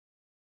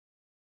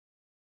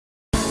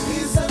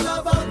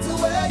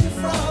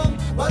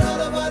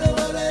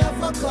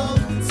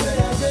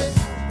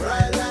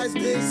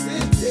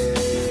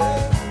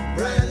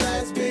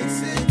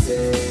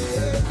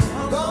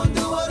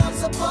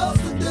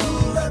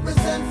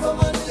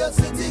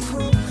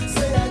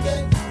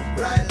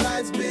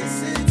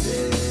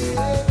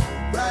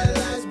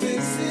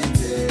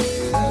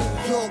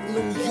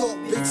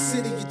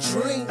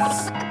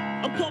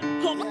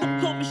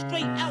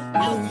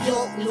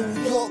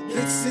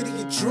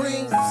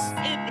dreams.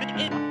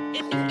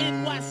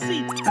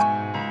 NYC.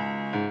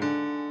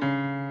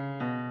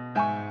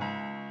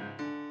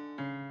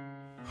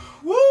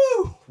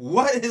 Woo!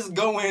 What is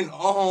going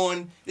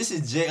on? This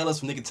is J.Ellis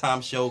from Nick of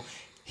Time Show.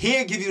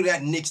 Here, give you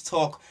that Knicks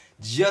talk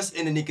just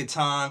in the nick of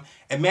time.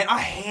 And man, I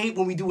hate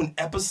when we do an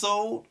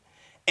episode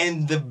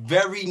and the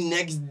very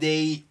next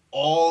day,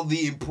 all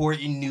the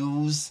important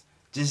news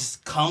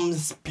just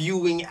comes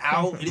spewing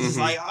out. It's just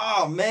like,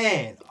 oh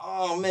man.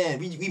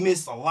 We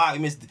missed a lot. We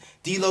missed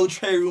D-Lo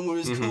trade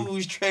rumors,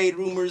 Kuz trade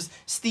rumors,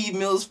 Steve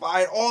Mills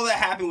fired. All that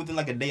happened within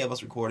like a day of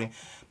us recording.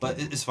 But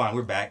it's fine.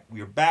 We're back.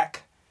 We're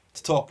back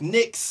to talk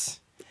Knicks.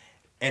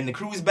 And the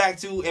crew's back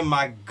too. And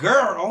my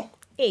girl,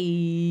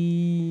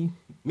 Hey.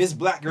 Miss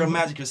Black Girl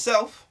Magic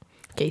herself,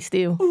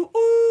 K-Steel.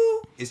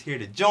 is here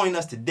to join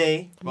us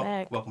today.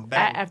 Welcome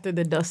back. After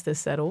the dust is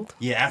settled.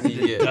 Yeah, after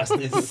the dust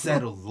is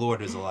settled. Lord,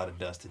 there's a lot of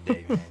dust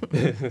today,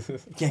 man.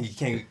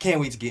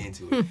 Can't wait to get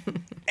into it.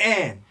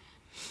 And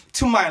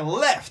to my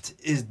left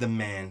is the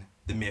man,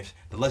 the myth,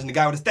 the legend, the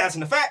guy with the stats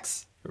and the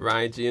facts.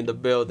 Ryan G in the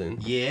building.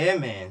 Yeah,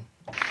 man.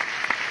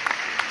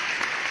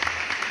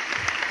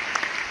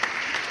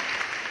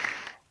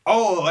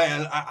 Oh,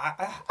 and I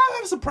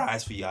have a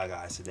surprise for y'all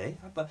guys today.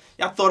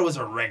 Y'all thought it was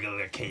a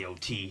regular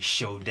KOT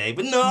show day,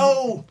 but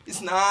no,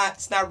 it's not.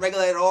 It's not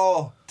regular at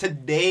all.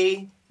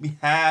 Today we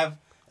have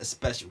a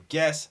special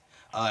guest.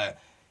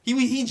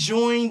 He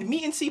joined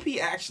me and CP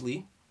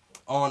actually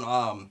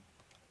on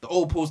the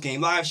old post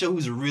game live show.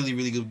 Who's a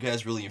really good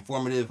guest, really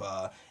informative.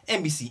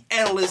 NBC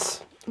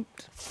Analyst,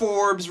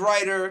 Forbes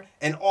writer,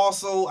 and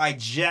also I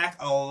jack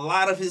a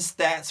lot of his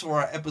stats for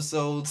our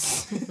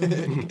episodes.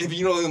 If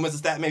you know him as a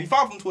stat man, if you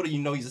follow him on Twitter, you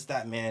know he's a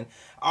stat man.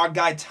 Our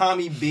guy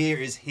Tommy Beer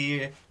is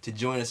here to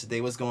join us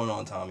today. What's going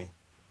on, Tommy?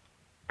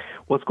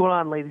 What's going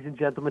on, ladies and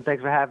gentlemen?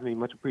 Thanks for having me.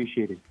 Much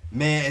appreciated.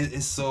 Man,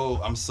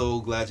 I'm so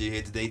glad you're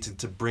here today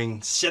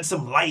to shed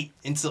some light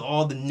into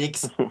all the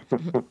Knicks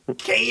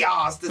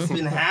chaos that's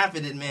been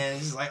happening, man.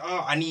 It's just like,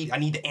 oh, I need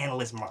the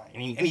analyst mind. I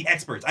need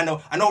experts. I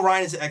know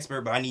Ryan is an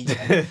expert, but I need you.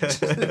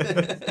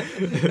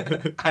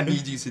 I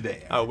need you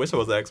today. I wish I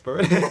was an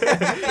expert.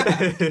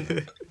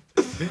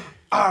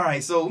 All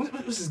right, so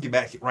let's just get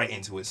back right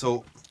into it.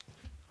 So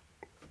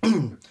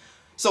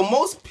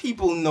most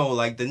people know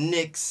like the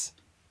Knicks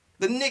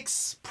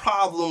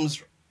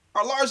problems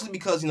are largely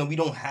because, we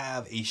don't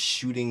have a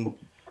shooting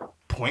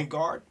point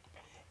guard.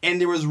 And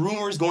there was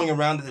rumors going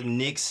around that the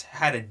Knicks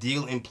had a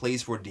deal in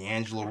place for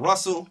D'Angelo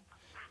Russell.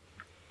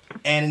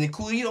 And it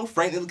included,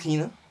 Frank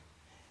Ntilikina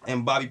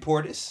and Bobby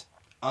Portis.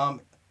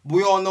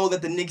 We all know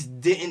that the Knicks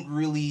didn't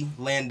really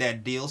land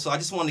that deal. So I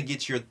just want to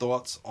get your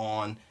thoughts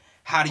on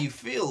how do you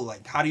feel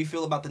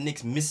about the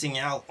Knicks missing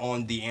out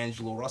on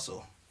D'Angelo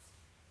Russell?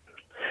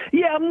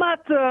 Yeah, I'm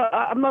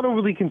not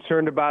overly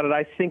concerned about it.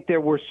 I think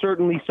there were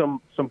certainly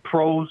some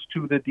pros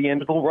to the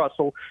D'Angelo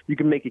Russell. You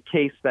can make a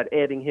case that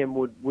adding him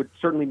would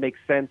certainly make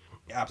sense,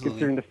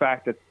 considering the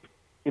fact that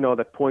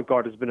that point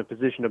guard has been a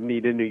position of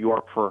need in New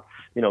York for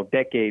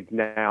decades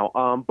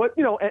now. But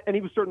and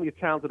he was certainly a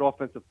talented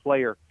offensive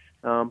player.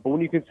 But when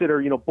you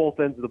consider, both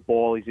ends of the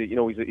ball, he's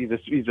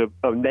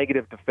a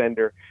negative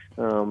defender,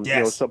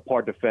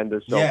 subpar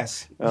defender. So,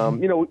 yes.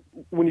 when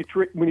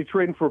you're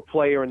trading for a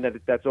player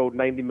and that's owed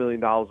 $90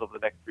 million over the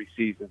next 3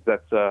 seasons,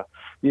 that's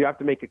you have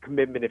to make a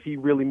commitment. If he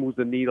really moves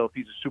the needle, if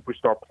he's a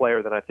superstar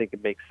player, then I think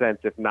it makes sense.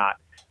 If not,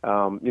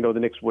 the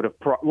Knicks would have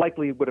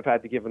likely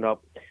had to given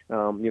up,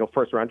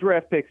 first round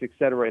draft picks, et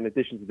cetera, in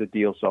addition to the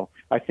deal. So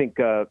I think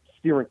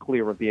steering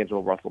clear of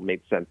D'Angelo Russell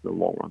made sense in the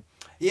long run.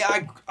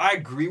 Yeah, I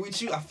agree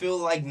with you. I feel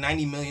like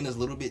 $90 million is a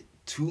little bit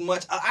too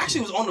much. I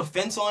actually was on the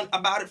fence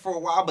about it for a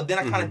while, but then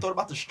I kind of thought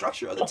about the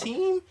structure of the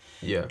team.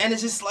 Yeah. And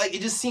it's just like, it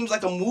just seems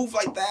like a move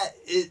like that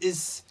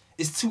is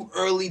too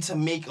early to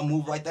make a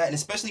move like that, and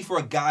especially for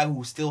a guy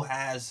who still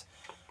has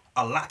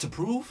a lot to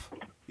prove.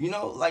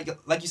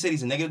 Like you said,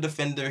 he's a negative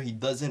defender. He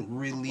doesn't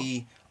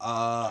really,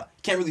 can't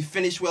really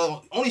finish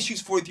well. Only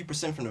shoots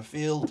 43% from the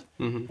field.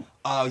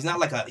 He's not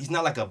like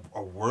a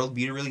world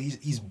beater really.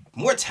 He's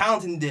more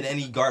talented than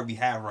any guard we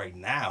have right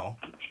now.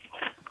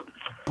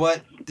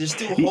 But there's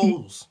still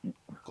holes.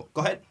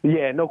 Go ahead.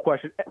 Yeah, no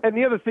question. And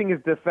the other thing is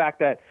the fact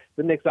that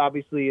the Knicks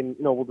obviously, and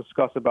we'll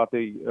discuss about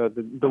the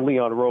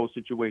Leon Rose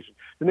situation.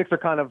 The Knicks are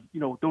kind of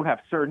don't have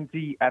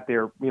certainty at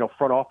their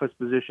front office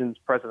positions,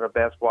 president of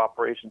basketball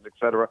operations, et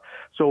cetera.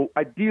 So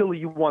ideally,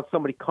 you want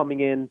somebody coming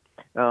in.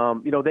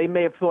 They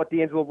may have thought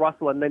D'Angelo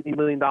Russell at $90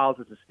 million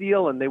was a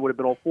steal, and they would have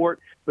been all for it.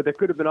 But there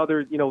could have been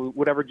other,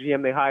 whatever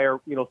GM they hire,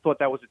 thought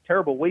that was a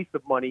terrible waste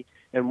of money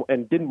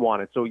and didn't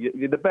want it. So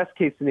the best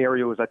case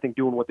scenario is, I think,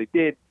 doing what they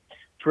did,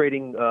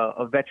 trading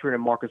a veteran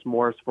and Marcus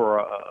Morris for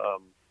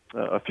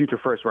a future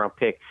first-round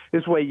pick.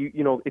 This way,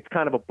 it's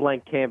kind of a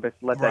blank canvas.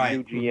 Let that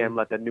new GM,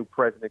 let that new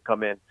president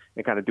come in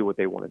and kind of do what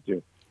they want to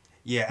do.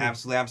 Yeah,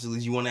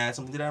 absolutely. You want to add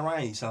something to that,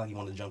 Ryan? You sound like you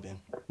want to jump in.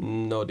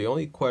 No, the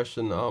only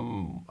question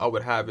I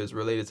would have is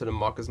related to the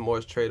Marcus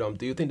Morris trade.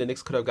 Do you think the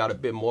Knicks could have got a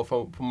bit more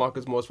from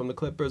Marcus Morris from the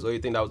Clippers, or do you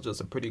think that was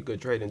just a pretty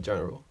good trade in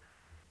general?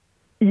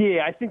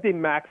 Yeah, I think they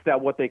maxed out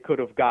what they could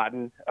have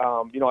gotten.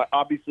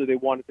 Obviously they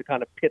wanted to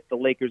kind of pit the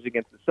Lakers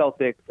against the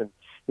Celtics, and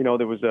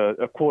there was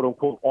a quote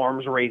unquote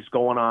arms race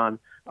going on.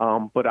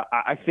 But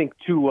I think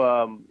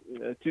to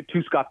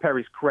Scott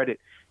Perry's credit,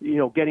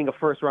 getting a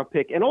first round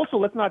pick, and also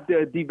let's not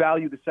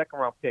devalue the second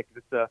round pick.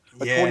 It's a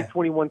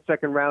 2021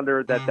 second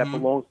rounder that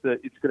belongs to.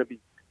 It's going to be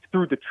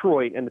through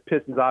Detroit, and the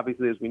Pistons,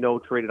 obviously, as we know,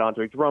 traded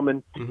Andre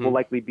Drummond, will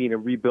likely be in a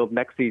rebuild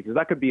next season.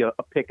 That could be a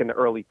pick in the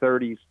early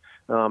 30s.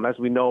 As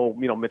we know,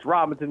 Mitch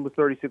Robinson was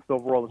 36th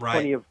overall. There's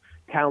plenty of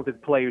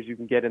talented players you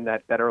can get in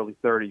that early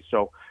 30s.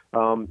 So,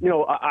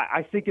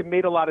 I think it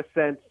made a lot of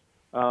sense.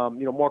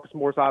 Marcus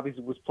Morris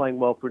obviously was playing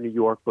well for New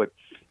York, but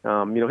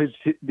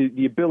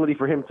the ability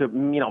for him to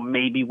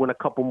maybe win a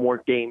couple more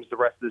games the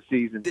rest of the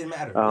season didn't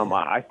matter.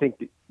 I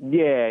think in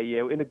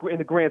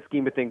the grand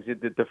scheme of things,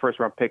 the first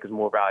round pick is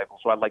more valuable.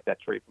 So I like that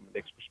trade from the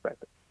Knicks'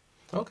 perspective.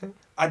 Okay.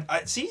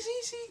 I see.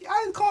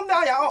 I calm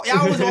down.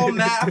 Y'all was all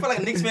mad. I feel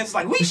like Knicks fans was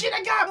like, we should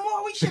have got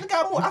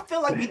more. I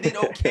feel like we did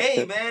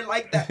okay, man.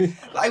 Like that.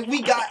 Like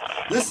we got.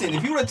 Listen,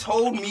 if you would have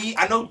told me,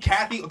 I know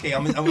Kathy. Okay,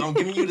 I'm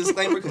giving you a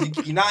disclaimer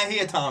because you're not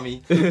here,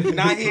 Tommy. You're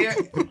not here.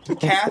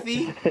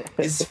 Kathy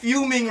is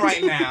fuming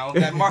right now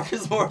that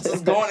Marcus Morris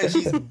is going and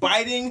she's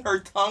biting her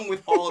tongue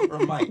with all of her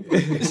might.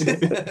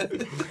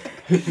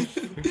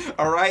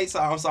 All right, so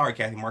I'm sorry,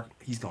 Kathy. Mark,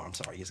 he's gone. I'm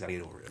sorry. You just gotta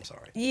get over it. I'm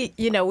sorry.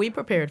 We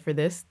prepared for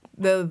this.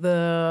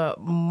 The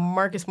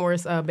Marcus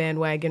Morris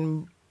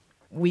bandwagon,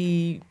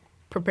 we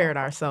prepared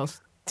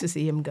ourselves to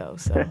see him go.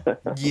 So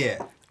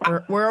yeah,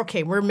 we're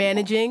okay. We're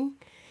managing.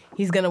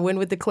 He's gonna win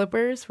with the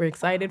Clippers. We're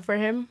excited for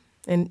him,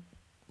 and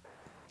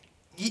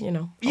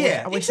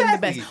I wish him the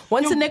best.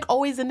 Once a Knick,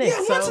 always a Knick.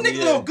 Yeah, once a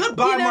Knick.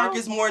 Goodbye,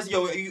 Marcus Morris.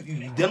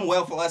 You done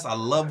well for us. I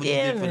love what you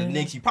did for the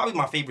Knicks. You're probably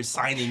my favorite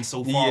signing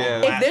so far.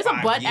 Yeah. If there's a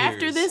but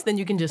after this, then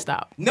you can just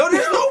stop. No,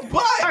 there's no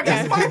but.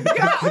 Okay. That's my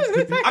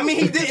God. I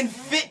mean, he didn't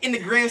fit in the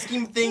grand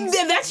scheme of things.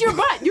 Then that's your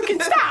but. You can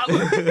stop.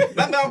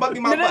 That might be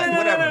my butt.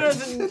 Whatever.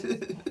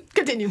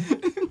 Continue.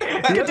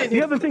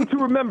 The other thing to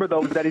remember,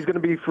 though, is that he's going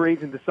to be a free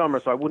agent this summer,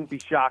 so I wouldn't be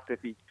shocked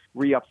if he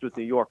re-ups with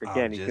New York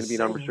again. He's going to be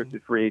an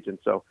unrestricted free agent,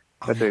 so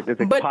there's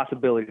a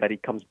possibility that he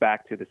comes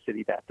back to the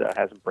city that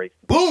has embraced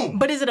him. Boom!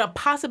 But is it a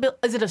possibility?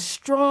 Is it a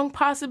strong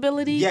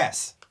possibility?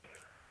 Yes.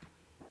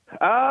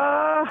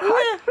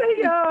 I'd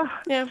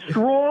say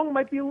strong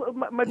might be a little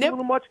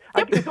much.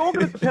 It's all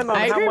going to depend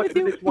on how much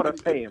the Knicks want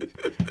to pay him.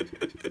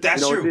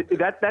 That's true.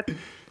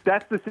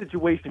 That's the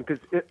situation, because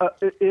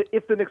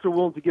if the Knicks are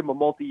willing to give him a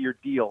multi-year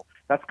deal,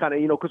 that's kind of,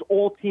 because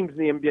all teams in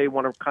the NBA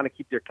want to kind of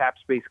keep their cap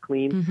space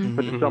clean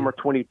for the summer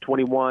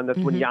 2021. That's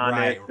when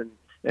Giannis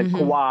and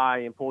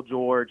Kawhi and Paul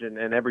George and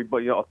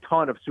everybody, a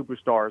ton of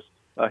superstars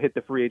hit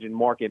the free agent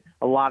market.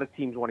 A lot of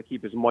teams want to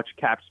keep as much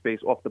cap space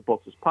off the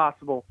books as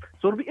possible.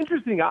 So it'll be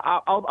interesting.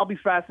 I'll be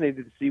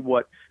fascinated to see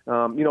what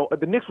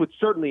the Knicks would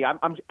certainly.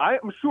 I'm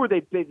sure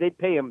they'd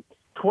pay him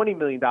 $20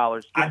 million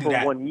just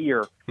for 1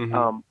 year.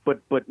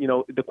 But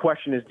the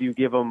question is, do you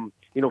give him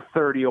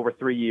 30 over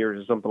 3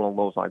 years or something along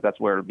those lines? That's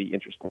where it'll be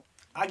interesting.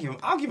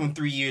 I'll give him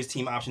 3 years,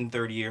 team option,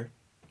 third year.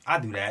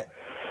 I'll do that.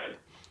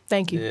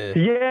 Thank you.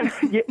 Yeah.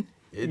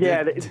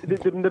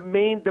 The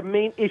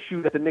main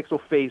issue that the Knicks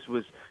will face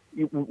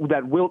they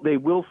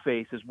will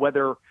face is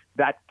whether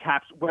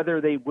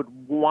they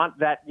would want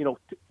that,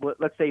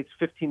 let's say it's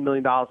 $15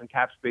 million in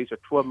cap space or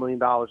 $12 million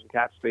in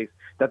cap space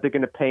that they're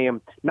going to pay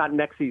him, not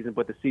next season,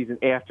 but the season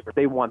after.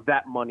 They want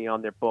that money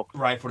on their books.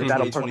 Right, for the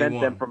that'll 2021.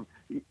 prevent them from.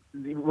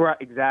 Right,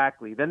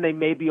 exactly. Then they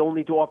may be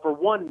only to offer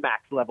one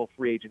max level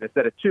free agent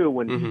instead of two,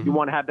 and you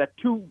want to have that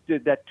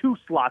two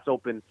slots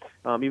open.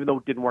 Even though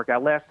it didn't work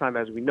out last time,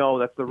 as we know,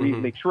 that's the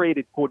reason they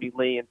traded Courtney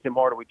Lee and Tim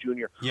Hardaway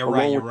Jr.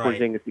 along with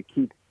Porzingis to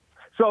keep.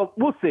 So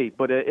we'll see,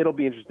 but it'll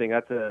be interesting.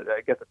 That's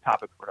I guess a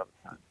topic for another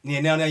time.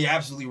 Yeah, no, you're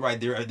absolutely right.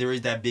 There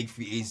is that big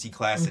free agency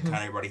class that kind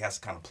of everybody has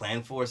to kind of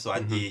plan for. So I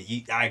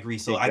agree.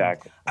 So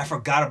exactly. I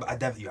forgot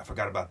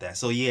about that.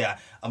 So yeah,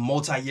 a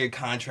multi-year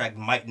contract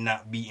might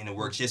not be in the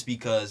works just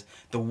because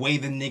the way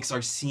the Knicks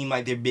seem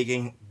like they're big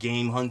in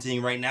game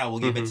hunting right now. We'll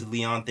get back to the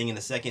Leon thing in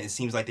a second. It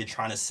seems like they're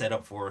trying to set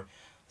up for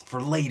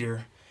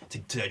later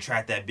to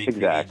attract that big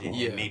free agent.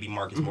 Yeah. And maybe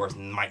Marcus Morris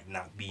might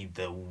not be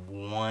the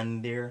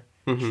one they're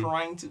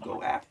trying to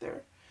go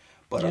after.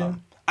 But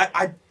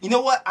I you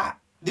know what?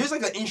 There's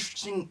like an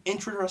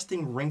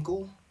interesting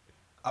wrinkle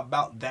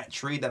about that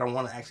trade that I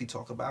want to actually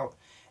talk about.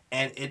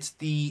 And it's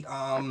the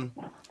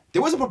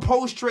there was a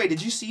proposed trade.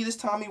 Did you see this,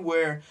 Tommy,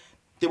 where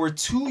there were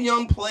two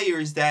young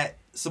players that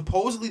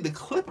supposedly the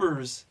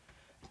Clippers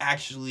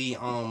actually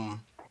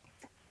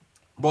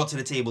brought to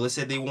the table? They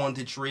said they wanted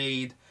to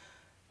trade,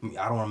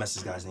 I don't want to mess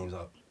this guy's names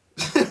up.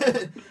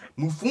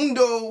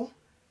 Mufundo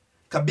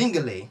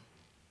Kabingale.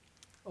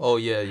 Oh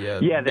yeah.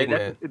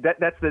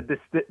 That's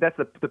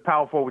the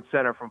power forward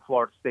center from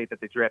Florida State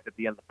that they drafted at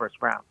the end of the first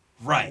round.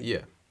 Right.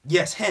 Yeah.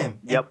 Yes, him.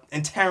 Yep.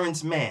 And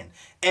Terrence Mann.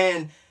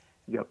 And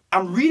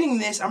I'm reading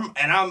this.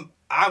 I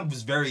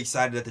was very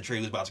excited that the trade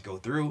was about to go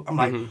through. I'm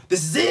like,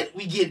 this is it.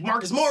 We get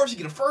Marcus Morris. We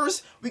get a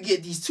first. We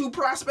get these two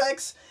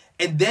prospects.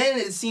 And then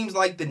it seems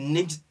like the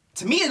Knicks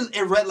to me,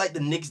 it read like the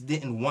Knicks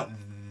didn't want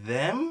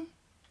them,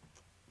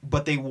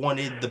 but they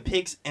wanted the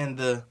picks and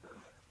the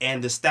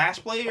stash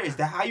player. Is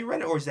that how you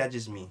read it, or is that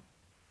just me?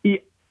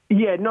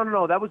 Yeah,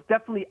 no. That was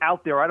definitely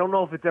out there. I don't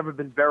know if it's ever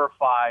been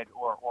verified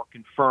or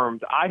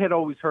confirmed. I had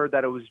always heard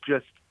that it was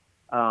just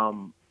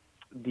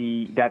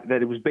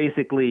that it was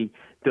basically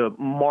the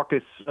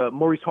Maurice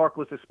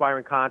Harkless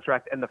expiring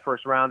contract and the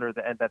first rounder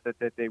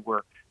that they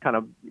were kind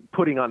of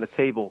putting on the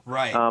table.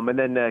 Right. And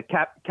then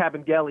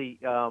Kabengele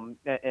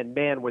and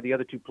Mann were the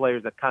other two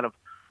players that kind of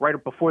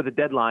right before the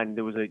deadline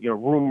there was a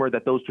rumor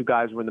that those two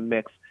guys were in the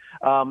mix.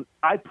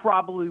 I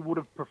probably would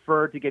have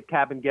preferred to get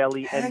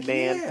Kabengele and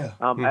Mann.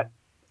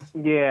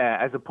 Yeah.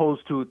 As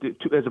opposed to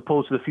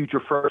the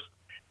future first,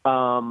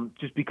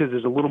 just because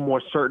there's a little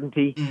more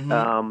certainty.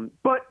 Mm-hmm.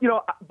 But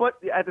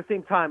at the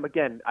same time,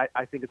 again,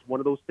 I think it's one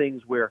of those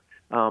things where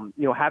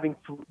having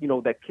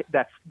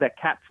that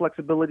cap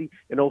flexibility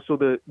and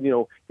also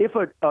if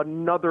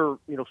another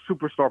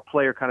superstar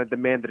player kind of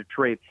demanded a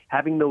trade,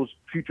 having those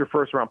future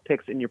first round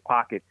picks in your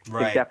pocket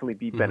can definitely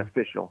be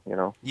beneficial.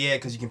 Yeah,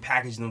 because you can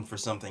package them for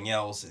something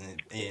else,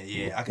 and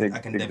I can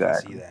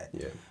definitely see that.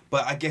 Yeah.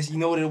 But I guess you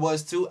know what it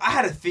was too. I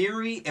had a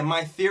theory, and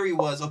my theory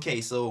was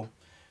so.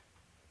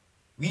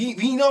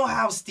 We know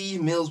how Steve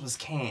Mills was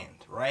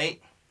canned,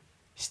 right?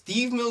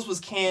 Steve Mills was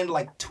canned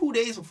like 2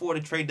 days before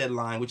the trade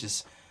deadline, which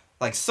is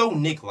like so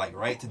Nick-like,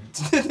 right? To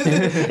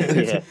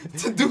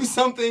do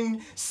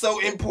something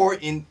so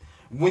important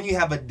when you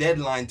have a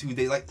deadline 2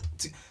 days.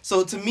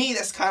 So to me,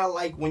 that's kind of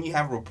like when you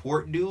have a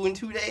report due in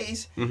 2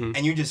 days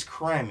and you're just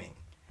cramming.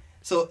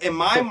 So in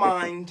my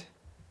mind,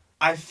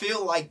 I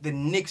feel like the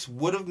Knicks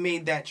would have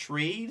made that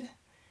trade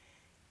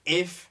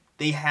if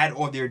they had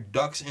all their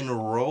ducks in a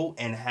row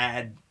and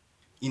had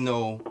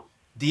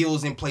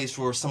deals in place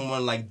for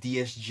someone like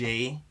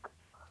DSJ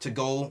to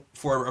go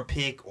for a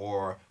pick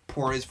or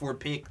Portis for a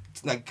pick,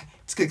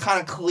 to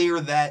kind of clear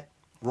that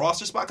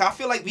roster spot. 'Cause I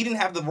feel like we didn't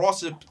have the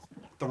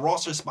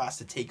roster spots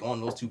to take on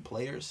those two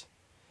players.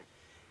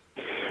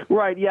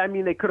 Right. Yeah. I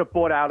mean, they could have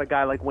bought out a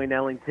guy like Wayne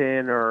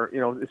Ellington or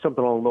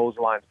something along those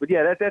lines. But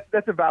yeah,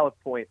 that's a valid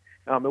point.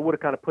 It would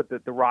have kind of put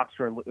the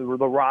roster in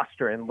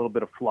a little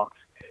bit of flux.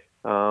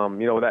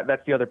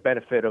 That's the other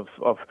benefit of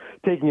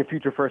taking a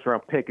future first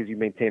round pick is you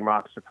maintain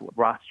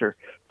roster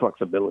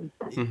flexibility.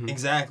 Mm-hmm.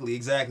 Exactly.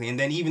 And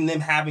then even them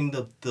having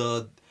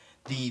the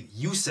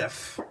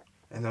Yusef,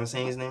 and I'm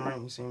saying his name right?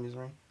 You saying his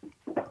right?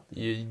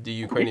 The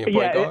Ukrainian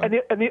point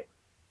guard?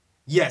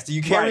 Yes, the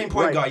Ukrainian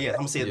point guard. Yes,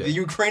 I'm saying the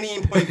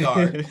Ukrainian point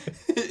guard.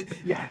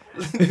 Yes.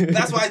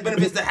 That's why it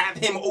benefits to have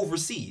him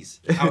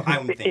overseas. I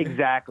would think.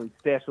 Exactly.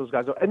 Stash those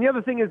guys. And the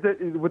other thing is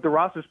that with the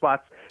roster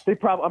spots,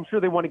 I'm sure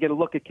they want to get a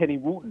look at Kenny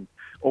Wooten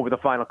over the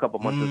final couple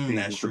months of the season.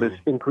 That's true. So this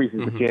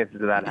increases the chances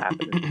of that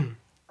happening.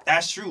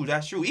 That's true.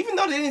 Even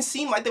though they didn't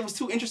seem like they was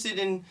too interested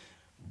in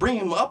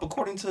bringing him up,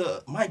 according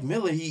to Mike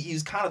Miller, he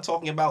was kind of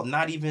talking about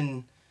not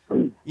even,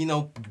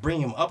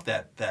 bringing him up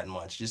that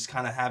much, just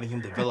kind of having him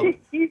develop.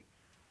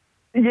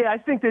 Yeah, I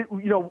think that,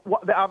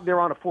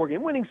 they're on a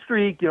 4-game winning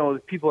streak.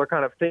 People are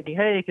kind of thinking,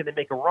 hey, can they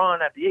make a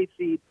run at the 8th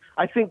seed?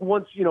 I think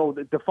once,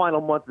 the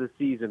final month of the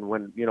season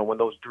when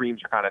those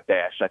dreams are kind of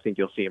dashed, I think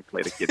you'll see him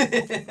play the kid.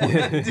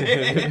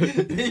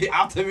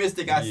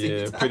 Optimistic, I see.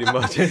 Yeah, pretty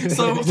much.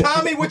 So,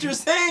 Tommy, what you're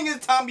saying is,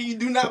 Tommy, you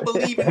do not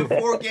believe in the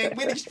 4-game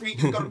winning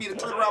streak is going to be the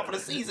turnaround for the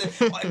season.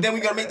 Then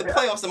we're going to make the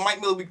playoffs and Mike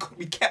Miller will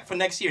be kept for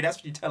next year. That's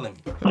what you're telling me.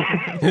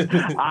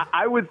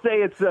 I would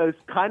say it's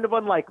kind of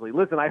unlikely.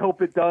 Listen, I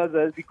hope it does.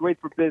 It'd be great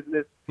for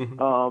business.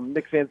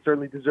 Knicks fans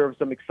certainly deserve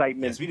some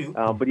excitement. Yes, we do.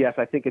 But yes,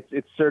 I think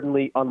it's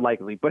certainly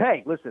unlikely. But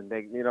hey, listen,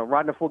 they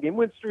riding a 4-game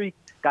win streak,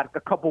 got a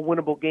couple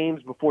winnable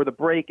games before the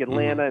break,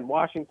 Atlanta and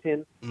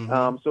Washington.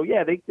 So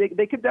yeah, they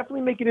could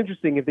definitely make it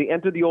interesting if they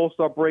enter the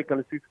All-Star break on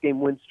a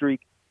 6-game win streak.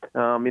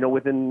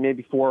 Within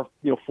maybe four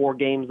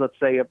games, let's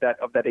say, of that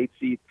 8th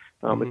seed.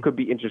 It could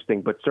be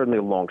interesting, but certainly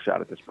a long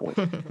shot at this point.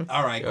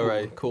 All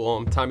right,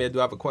 cool. Tommy, I do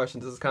have a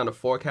question. This is kind of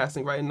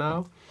forecasting right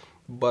now.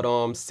 But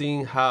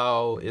seeing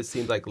how it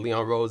seems like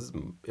Leon Rose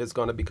is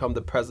going to become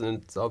the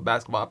president of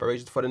basketball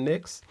operations for the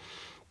Knicks,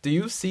 do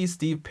you see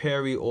Steve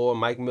Perry or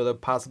Mike Miller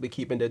possibly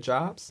keeping their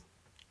jobs?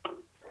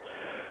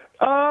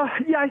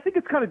 Yeah, I think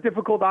it's kind of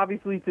difficult,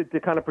 obviously, to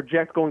kind of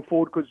project going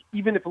forward because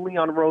even if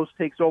Leon Rose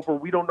takes over,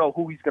 we don't know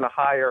who he's going to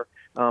hire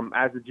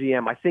as a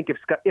GM. I think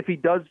if he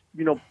does,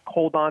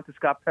 hold on to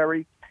Scott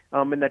Perry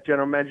in that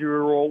general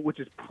manager role, which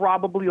is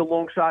probably a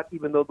long shot,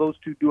 even though those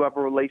two do have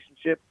a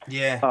relationship.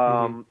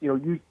 Yeah.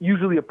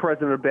 Usually a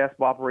president of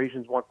basketball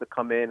operations wants to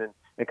come in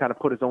and kind of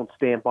put his own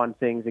stamp on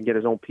things and get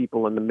his own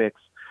people in the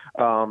mix.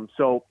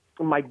 So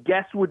my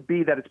guess would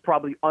be that it's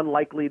probably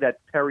unlikely that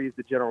Perry is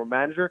the general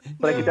manager,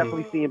 but I could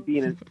definitely see him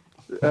being an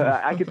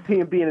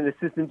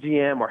assistant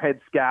GM or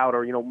head scout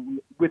or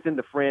within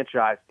the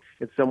franchise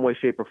in some way,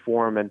 shape, or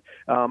form. And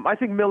I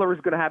think Miller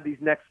is going to have these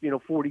next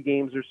 40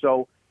 games or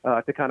so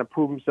to kind of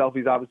prove himself.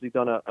 He's obviously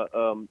done a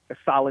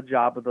solid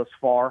job thus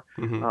far.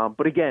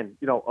 But again,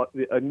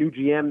 a new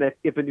GM, that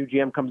if a new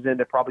GM comes in,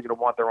 they're probably going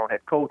to want their own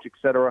head coach, et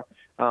cetera.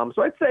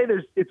 So I'd say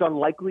it's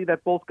unlikely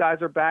that both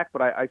guys are back,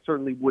 but I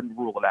certainly wouldn't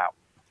rule it out.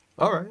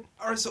 All right.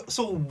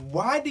 So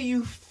why do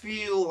you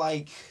feel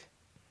like?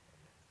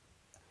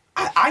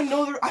 I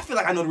feel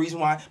like I know the reason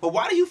why, but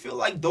why do you feel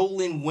like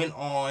Dolan went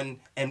on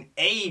and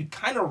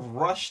kind of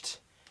rushed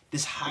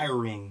this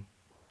hiring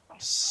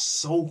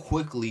so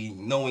quickly,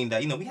 knowing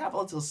that we have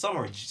until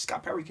summer.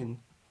 Scott Perry can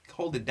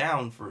hold it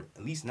down for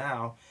at least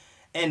now,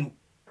 and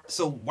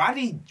so why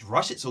did he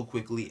rush it so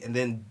quickly? And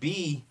then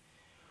B,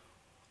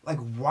 like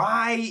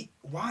why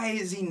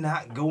is he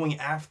not going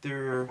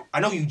after?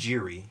 I know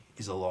Ujiri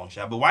is a long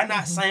shot, but why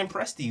not Sam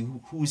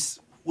Presti, who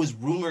was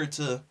rumored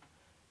to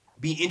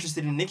be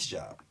interested in Nick's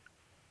job?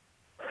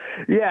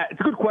 Yeah, it's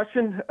a good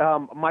question.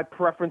 My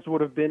preference would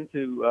have been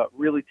to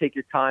really take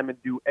your time and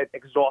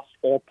exhaust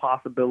all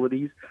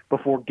possibilities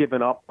before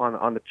giving up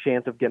on the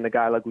chance of getting a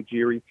guy like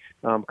Ujiri,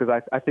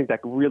 because I think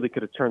that really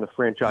could have turned the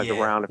franchise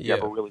around if you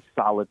have a really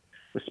solid,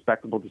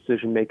 respectable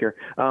decision maker.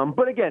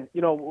 But again,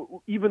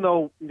 even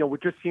though we're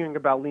just hearing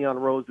about Leon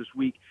Rose this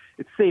week,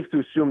 it's safe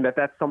to assume that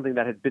that's something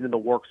that had been in the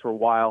works for a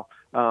while.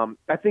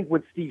 I think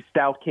when Steve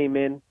Stout came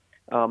in,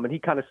 and he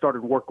kind of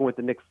started working with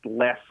the Knicks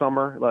last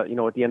summer,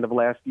 at the end of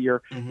last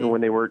year,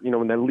 when they were,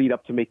 when they lead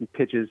up to making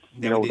pitches,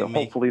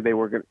 hopefully they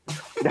were going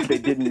that they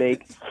didn't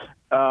make.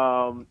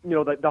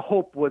 The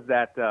hope was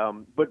that,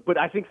 but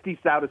I think Steve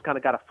Stout has kind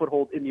of got a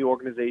foothold in the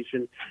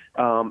organization,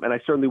 and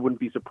I certainly wouldn't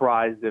be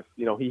surprised if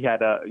he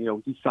had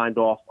he signed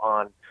off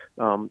on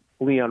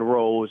Leon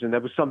Rose, and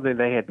that was something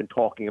they had been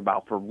talking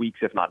about for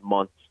weeks, if not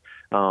months.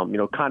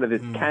 Kind of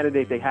this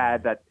candidate they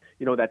had that.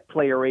 That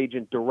player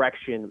agent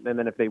direction, and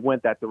then if they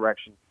went that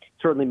direction,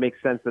 certainly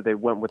makes sense that they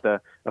went with a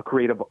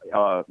creative,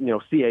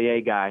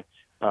 CAA guy,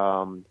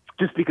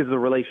 just because of the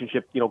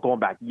relationship, going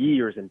back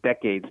years and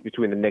decades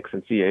between the Knicks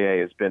and CAA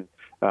has been,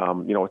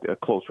 a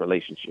close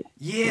relationship.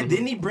 Yeah,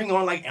 didn't he bring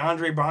on like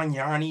Andre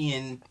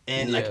Bargnani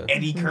and like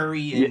Eddie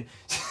Curry and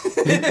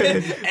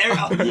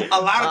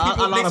a lot of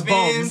people, Knicks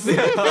fans,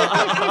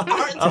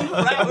 aren't too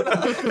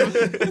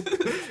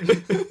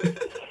proud.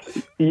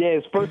 Yeah,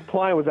 his first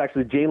client was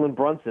actually Jalen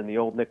Brunson, the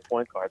old Knicks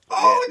point guard. So,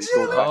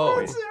 Jalen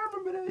Brunson, I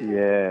remember that.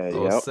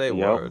 Yeah,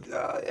 word.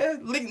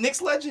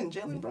 Knicks legend,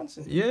 Jalen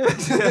Brunson. Yeah.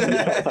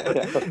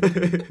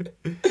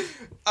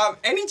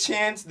 Any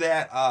chance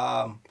that,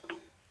 I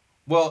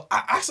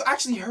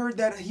actually heard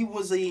that he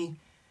was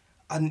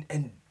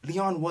and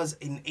Leon was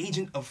an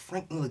agent of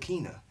Frank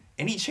Ntilikina.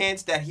 Any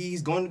chance that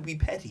he's going to be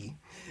petty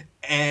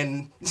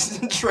and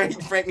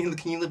trade Frank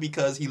Ntilikina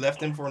because he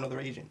left him for another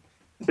agent?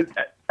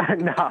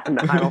 No,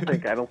 I don't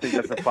think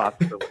that's a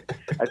possibility.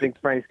 I think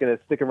Frank's going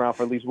to stick around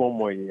for at least one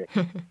more year.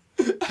 All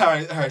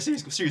right.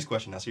 Serious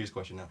question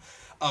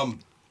now.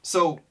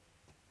 So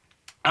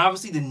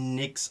obviously the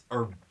Knicks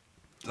are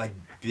like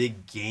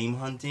big game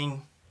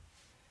hunting.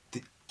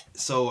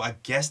 So I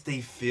guess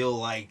they feel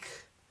like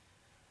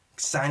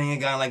signing a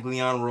guy like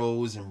Leon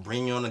Rose and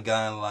bringing on a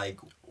guy like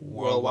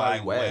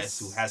Worldwide West,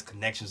 who has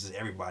connections to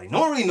everybody.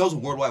 No one really knows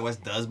what Worldwide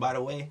West does, by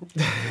the way.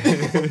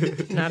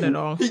 Not at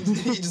all.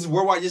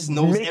 Worldwide just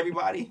knows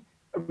everybody.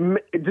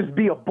 Just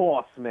be a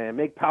boss, man.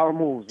 Make power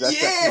moves. That's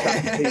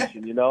the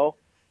occupation,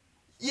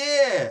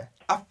 Yeah.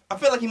 I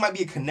feel like he might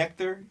be a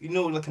connector. You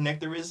know what a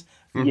connector is?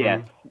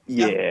 Yeah.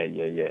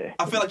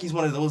 I feel like he's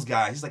one of those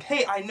guys. He's like,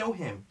 hey, I know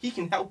him. He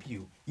can help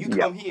you. You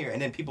come here,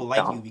 and then people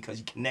like you because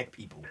you connect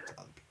people to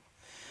other people.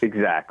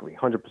 Exactly,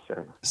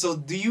 100%. So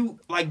do you,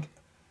 like,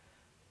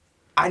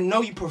 I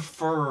know you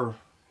prefer,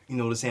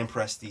 the Sam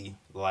Presti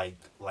like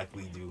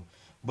we do,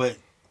 but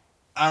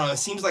I don't know, it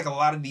seems like a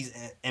lot of these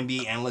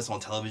NBA analysts on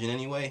television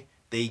anyway,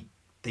 they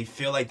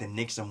feel like the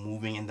Knicks are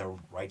moving in the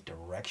right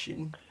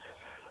direction.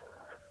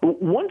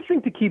 One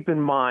thing to keep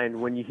in mind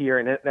when you hear,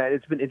 and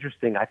it's been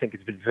interesting, I think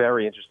it's been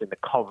very interesting, the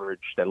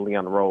coverage that the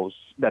Leon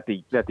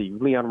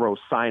Rose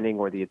signing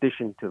or the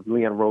addition to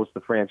Leon Rose to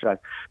the franchise,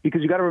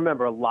 because you got to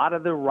remember, a lot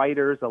of the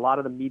writers, a lot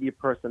of the media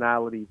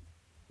personalities,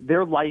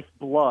 their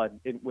lifeblood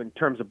in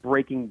terms of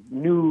breaking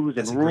news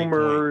and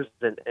rumors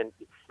and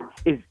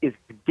is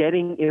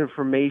getting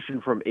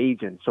information from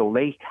agents. So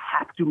they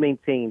have to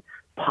maintain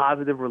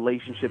positive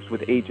relationships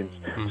with agents.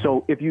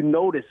 So if you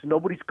notice,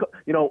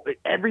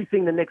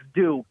 everything the Knicks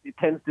do, it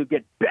tends to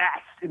get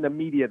bashed in the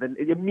media then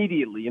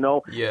immediately,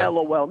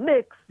 LOL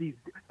Knicks.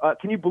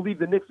 Can you believe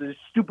the Knicks are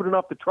stupid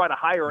enough to try to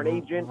hire an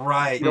agent?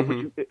 Right.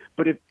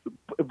 But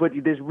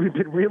there's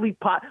been really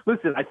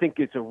listen, I think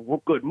it's a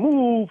good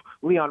move.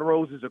 Leon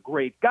Rose is a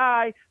great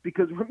guy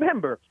because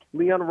remember,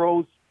 Leon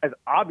Rose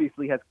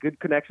obviously has good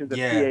connections at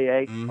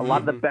CAA. A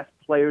lot of the best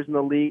players in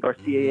the league are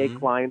CAA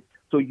clients.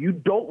 So you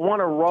don't want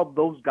to rub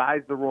those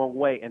guys the wrong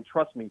way. And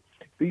trust me,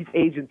 these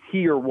agents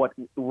hear what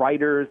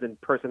writers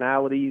and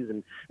personalities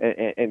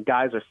and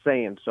guys are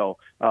saying. So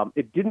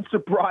it didn't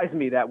surprise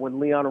me that when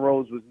Leon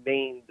Rose was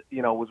named,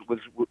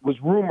 was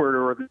rumored,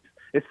 or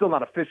it's still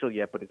not official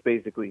yet, but it's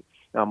basically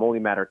only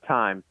a matter of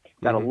time,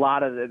 that a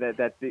lot of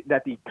that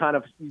the kind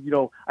of,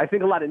 I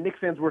think a lot of Knicks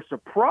fans were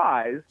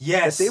surprised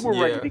that they were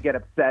ready to get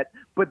upset,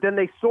 but then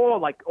they saw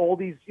like all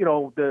these,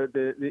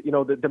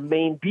 the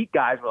main beat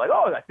guys were like,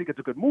 oh, I think it's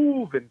a good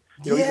move, and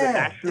even the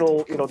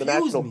national, the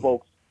national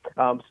folks.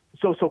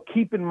 So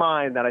keep in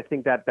mind that I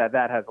think that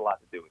has a lot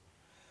to do with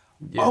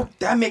it. Yeah. Oh,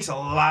 that makes a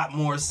lot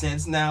more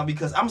sense now,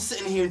 because I'm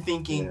sitting here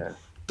thinking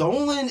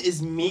Dolan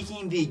is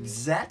making the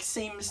exact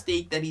same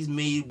mistake that he's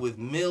made with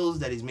Mills,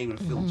 that he's made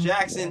with Phil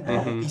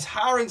Jackson. He's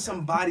hiring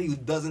somebody who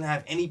doesn't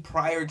have any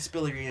prior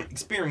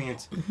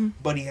experience,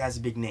 but he has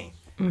a big name.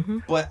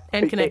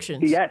 And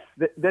connections. Yes,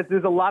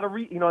 there's a lot of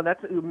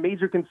that's a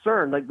major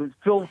concern. Like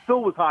Phil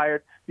was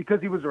hired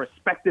because he was a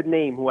respected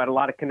name who had a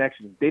lot of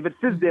connections. David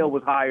Fizdale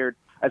was hired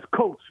as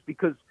coach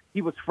because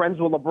he was friends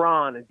with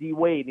LeBron and D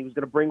Wade, and he was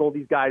going to bring all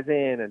these guys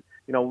in, and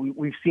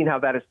we've seen how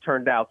that has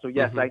turned out. So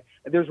yes,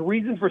 there's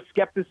reason for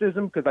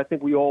skepticism, because I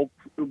think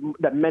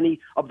that many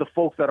of the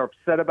folks that are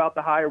upset about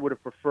the hire would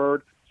have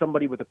preferred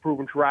somebody with a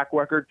proven track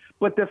record.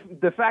 But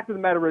the fact of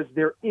the matter is,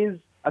 there is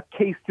a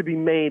case to be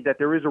made that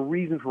there is a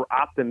reason for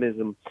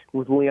optimism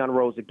with Leon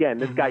Rose. Again,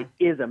 this guy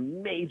is a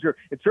major,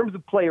 in terms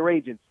of player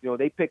agents,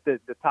 they picked the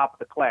top of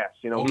the class.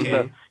 He's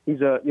a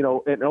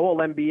an all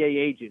NBA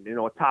agent,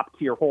 a top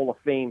tier Hall of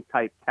Fame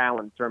type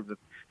talent in terms of,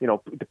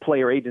 the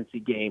player agency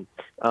game.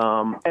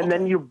 And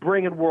then you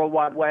bring in World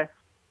Wide West.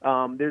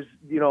 There's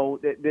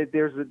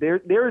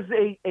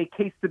a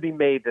case to be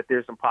made that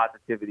there's some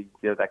positivity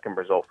that can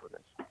result from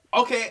this.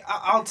 Okay,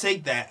 I'll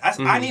take that.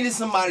 I needed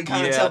somebody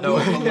kind of tell me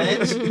on the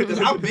ledge, because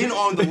I've been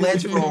on the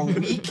ledge for a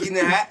week and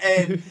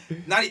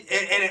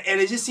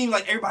it just seemed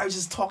like everybody was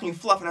just talking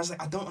fluff, and I was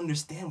like, I don't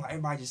understand why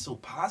everybody's just so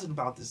positive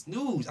about this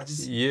news. I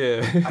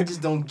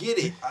just don't get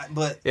it.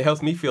 But it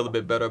helps me feel a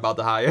bit better about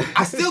the hire.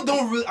 I still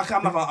don't really.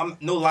 I'm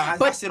no lie.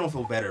 I still don't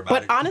feel better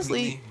about it. But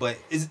honestly, but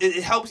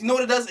it helps. You know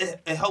what it does?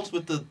 It helps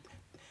with the.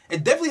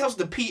 It definitely helps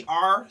the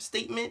PR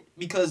statement,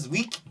 because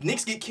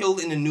Knicks get killed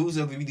in the news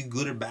of either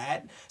good or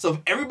bad. So if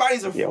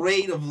everybody's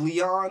afraid of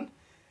Leon,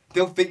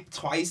 they'll think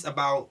twice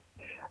about.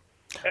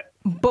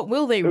 But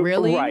will they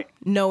really,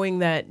 knowing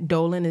that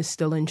Dolan is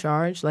still in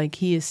charge? Like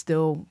he owns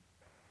the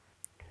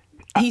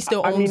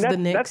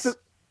Knicks.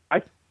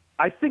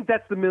 I think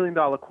that's the $1 million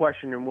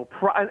question,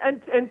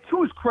 and and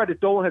to his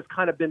credit, Dolan has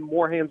kind of been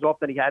more hands off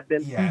than he had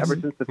been ever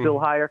since the Phil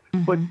hire.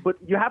 But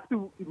you have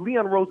to.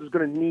 Leon Rose is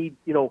going to need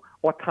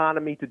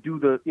autonomy to do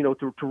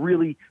to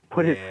really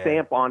put his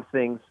stamp on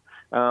things.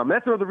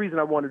 That's another reason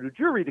I wanted a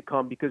jury to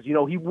come, because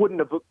he wouldn't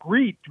have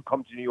agreed to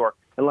come to New York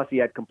unless he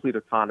had complete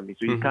autonomy.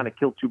 So you kind of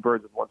killed two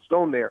birds with one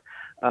stone there.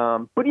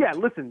 But yeah,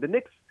 listen, the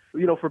Knicks,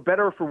 for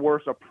better or for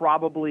worse, are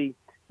probably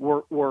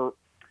were.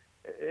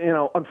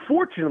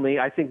 Unfortunately,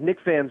 I think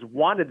Knicks fans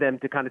wanted them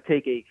to kind of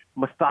take a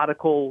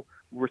methodical,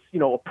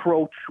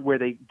 approach where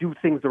they do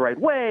things the right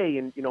way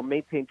and,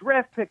 maintain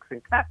draft picks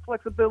and cap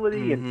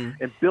flexibility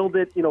and build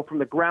it, from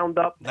the ground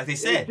up. Like they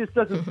said. It just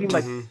doesn't seem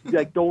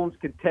like Dolan's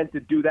content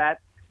to do that.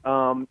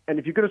 And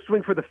if you're going to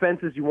swing for the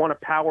fences, you want a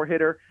power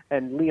hitter,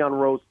 and Leon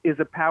Rose is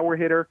a power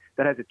hitter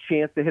that has a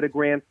chance to hit a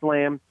grand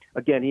slam.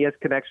 Again, he has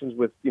connections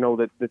with,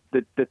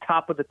 the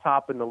top of the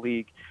top in the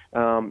league,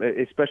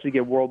 especially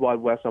get World Wide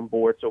West on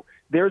board. So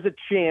there's a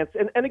chance.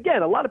 And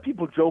again, a lot of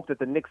people joke that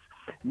the Knicks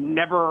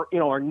never,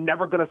 are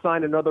never going to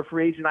sign another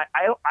free agent.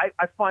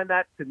 I find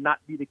that to not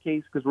be the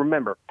case, because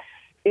remember,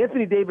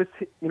 Anthony Davis,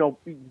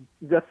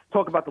 let's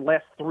talk about the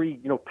last three,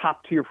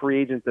 top tier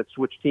free agents that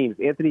switched teams.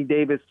 Anthony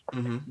Davis,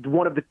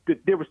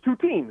 there was two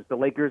teams, the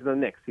Lakers and the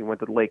Knicks. He went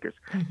to the Lakers.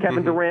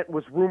 Kevin Durant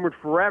was rumored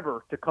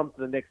forever to come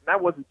to the Knicks. And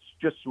that wasn't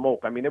just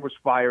smoke. I mean, there was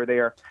fire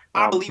there.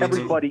 I believe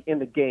everybody in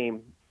the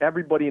game,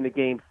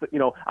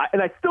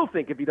 and I still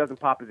think if he doesn't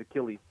pop his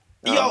Achilles,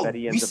 that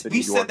he ends up in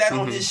New York. Said that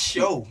on this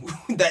show,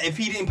 that if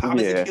he didn't pop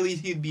his Achilles,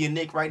 he'd be a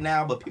Knick right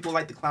now. But people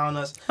like to clown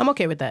us. I'm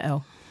okay with that,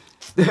 L.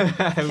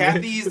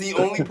 Kathy is the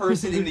only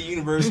person in the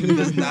universe who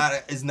is not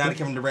a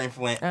Kevin Durant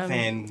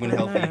fan when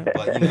healthy,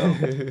 but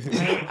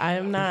I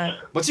am not.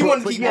 But you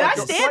want to keep. I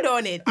stand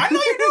on it. I know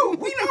you do.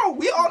 We know.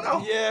 We all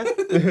know. Yeah.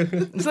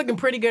 It's looking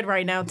pretty good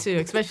right now too,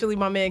 especially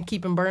my man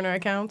keeping burner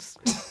accounts.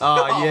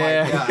 Oh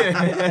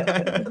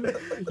yeah.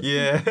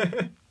 Yeah.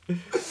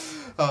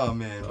 Oh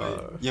man.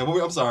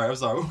 I'm sorry.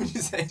 What were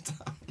you saying,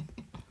 Tom?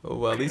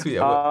 Well, at least we.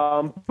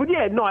 But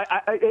yeah, no,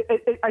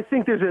 I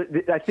think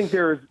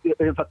there's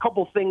a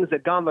couple things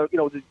that gone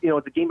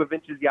it's a game of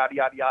inches, yada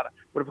yada yada.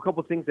 But if a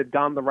couple things had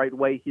gone the right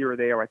way here or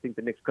there, I think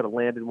the Knicks could have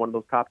landed one of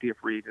those top tier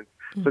free agents.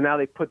 So now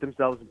they put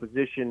themselves in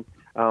position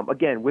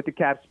again with the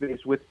cap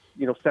space, with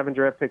 7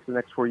 draft picks in the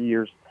next 4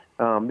 years.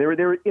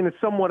 They're in a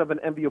somewhat of an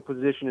enviable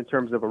position in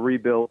terms of a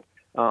rebuild.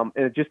 And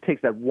it just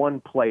takes that one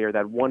player,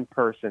 that one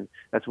person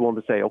that's willing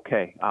to say,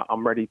 okay,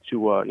 I'm ready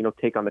to,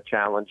 take on the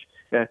challenge.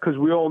 Because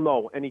we all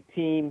know any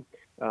team,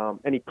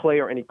 any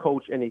player, any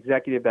coach, any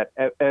executive that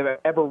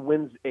ever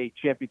wins a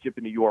championship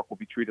in New York will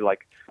be treated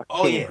like a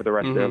king for the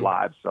rest of their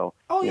lives. So,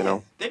 they're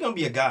going to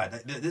be a god.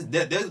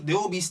 There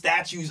will be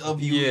statues of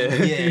you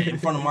in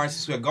front of Madison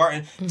Square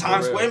Garden,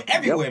 Times Square,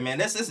 everywhere, man.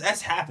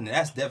 That's happening.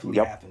 That's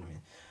definitely happening,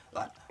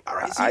 man. All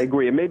right. I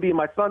agree. It may be in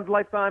my son's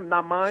lifetime,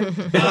 not mine.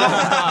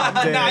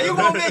 Nah, you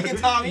gonna make it,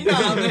 Tommy.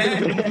 Nah,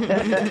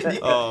 man.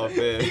 Oh,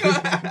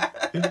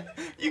 man.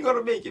 You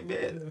gonna make it,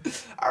 man.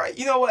 All right.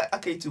 You know what?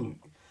 Okay, too.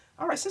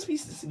 All right. Since we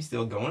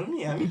still going,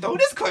 let me throw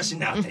this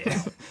question out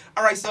there.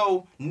 All right.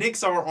 So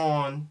Knicks are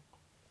on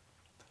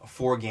a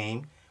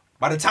 4-game.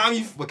 By the time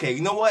you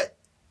know what?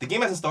 The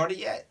game hasn't started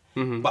yet.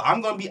 Mm-hmm. But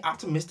I'm gonna be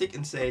optimistic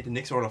and say the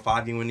Knicks are on a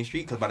 5-game winning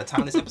streak because by the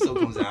time this episode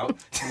comes out,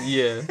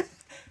 Yeah.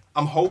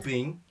 I'm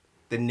hoping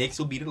the Knicks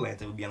will beat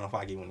Atlanta. Will be on a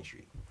 5-game winning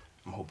streak.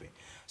 I'm hoping.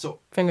 So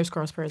fingers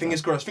crossed.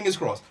 Fingers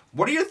crossed.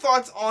 What are your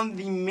thoughts on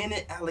the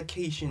minute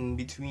allocation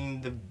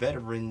between the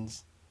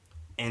veterans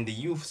and the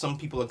youth? Some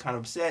people are kind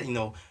of upset. You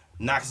know,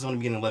 Knox is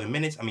only getting 11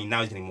 minutes. I mean,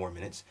 now he's getting more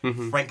minutes.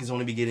 Mm-hmm. Frank is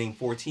only be getting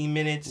 14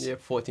 minutes. Yeah,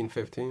 14,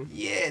 15.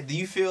 Yeah. Do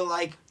you feel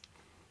like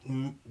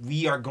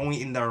we are going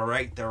in the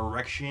right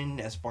direction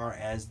as far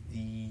as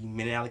the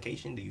minute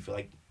allocation? Do you feel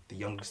like the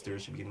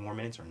youngsters should be getting more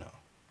minutes or no?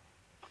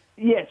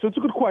 Yeah, so it's a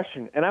good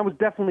question. And I was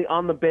definitely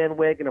on the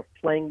bandwagon of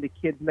playing the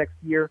kids next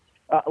year.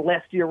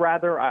 Last year,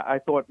 rather, I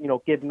thought,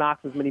 give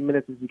Knox as many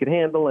minutes as he could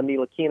handle, and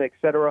Ntilikina, et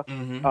cetera.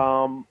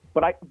 Mm-hmm.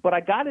 But I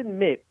got to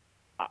admit,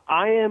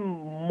 I am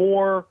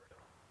more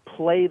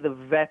play the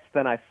vets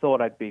than I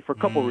thought I'd be for a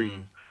couple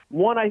reasons.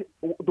 The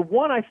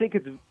one I think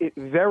is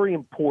very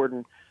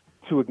important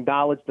to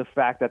acknowledge the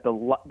fact that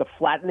the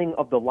flattening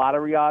of the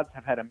lottery odds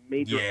have had a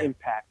major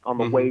impact on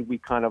the way we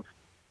kind of,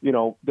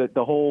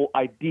 the whole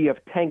idea of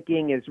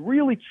tanking has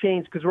really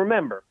changed. Because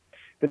remember,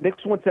 the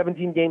Knicks won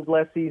 17 games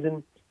last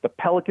season. The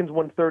Pelicans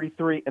won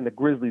 33, and the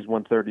Grizzlies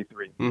won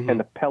 33. Mm-hmm. And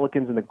the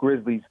Pelicans and the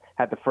Grizzlies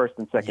had the first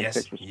and second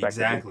picks respectively.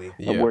 Exactly.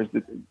 Yeah.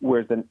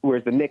 Whereas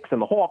the Knicks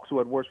and the Hawks, who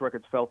had worse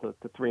records, fell to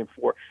 3 and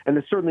 4. And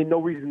there's certainly no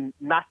reason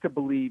not to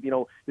believe.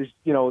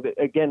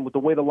 Again, with the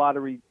way the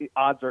lottery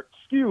odds are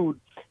skewed,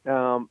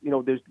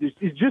 there's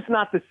just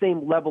not the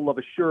same level of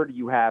assurity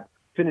you have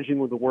finishing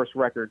with the worst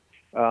record.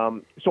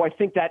 So I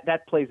think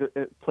that plays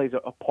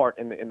a part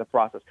in the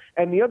process.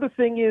 And the other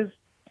thing is,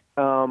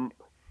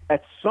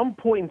 at some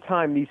point in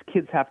time, these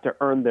kids have to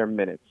earn their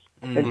minutes.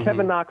 Mm-hmm. And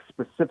Kevin Knox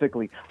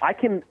specifically, I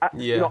think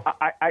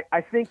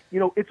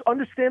it's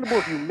understandable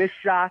if you miss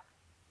shots,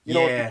 if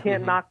you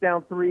can't knock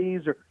down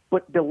threes,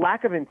 but the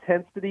lack of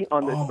intensity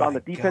on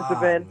the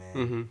defensive end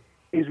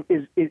is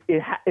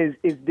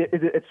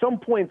at some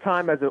point in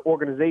time as an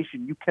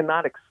organization, you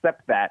cannot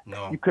accept that.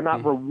 No. You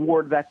cannot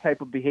reward that type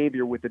of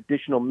behavior with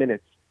additional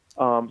minutes.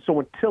 So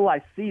until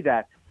I see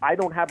that, I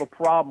don't have a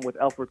problem with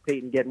Elfrid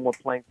Payton getting more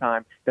playing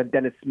time than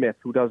Dennis Smith,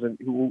 who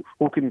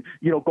can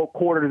go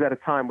quarters at a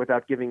time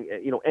without giving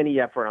any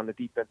effort on the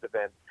defensive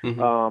end.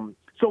 Mm-hmm.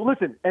 So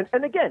listen,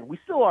 and again, we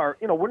still are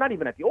we're not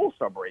even at the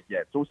All-Star break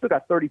yet, so we still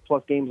got 30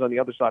 plus games on the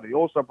other side of the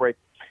All-Star break.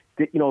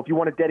 If you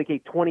want to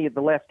dedicate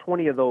the last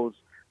 20 of those,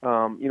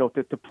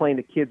 to playing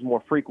the kids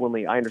more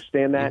frequently, I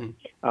understand that.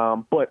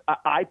 Mm-hmm. But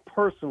I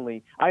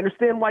personally, I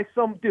understand why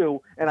some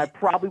do, and I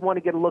probably want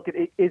to get a look at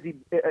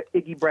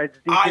Iggy Brad's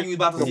defense. Are you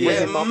about to see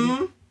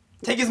him?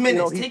 Take his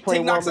minutes.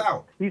 Take Knox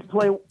out. He's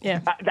playing.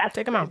 Yeah,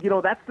 take him out.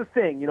 That's the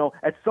thing.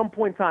 At some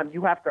point in time,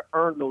 you have to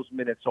earn those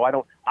minutes. So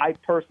I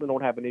personally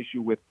don't have an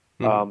issue with,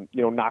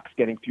 Knox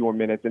getting fewer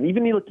minutes. And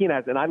even Ntilikina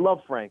has, and I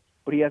love Frank,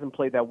 but he hasn't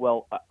played that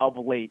well of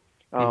late.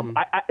 Alan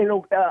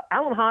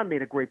Hahn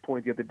made a great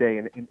point the other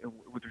day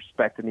with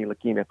respect to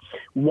Ntilikina.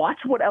 Watch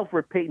what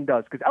Elfrid Payton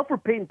does, because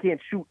Elfrid Payton can't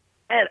shoot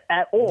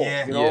at all.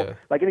 Yeah.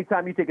 Like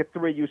anytime you take a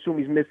three, you assume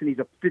he's missing. He's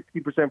a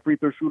 50% free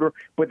throw shooter,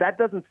 but that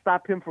doesn't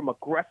stop him from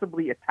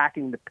aggressively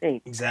attacking the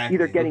paint. Exactly.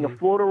 Either getting a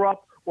floater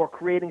up or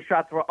creating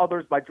shots for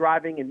others by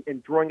driving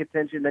and drawing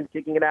attention, then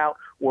kicking it out,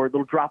 or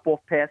little drop-off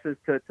passes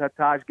to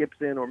Taj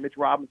Gibson or Mitch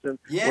Robinson,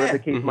 whatever the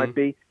case might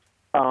be.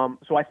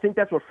 So I think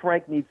that's what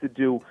Frank needs to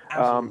do.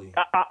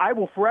 I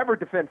will forever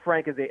defend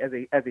Frank as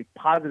a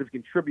positive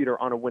contributor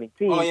on a winning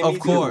team. Oh, yeah, of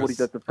course,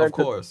 because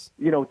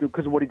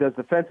of what he does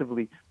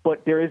defensively.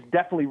 But there is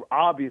definitely,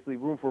 obviously,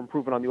 room for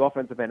improvement on the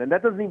offensive end, and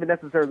that doesn't even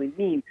necessarily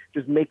mean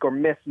just make or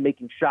miss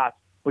making shots,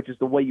 which is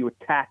the way you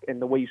attack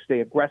and the way you stay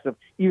aggressive,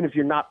 even if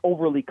you're not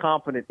overly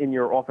confident in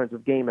your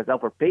offensive game, as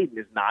Elfrid Payton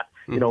is not.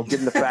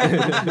 Given the fact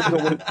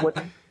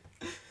that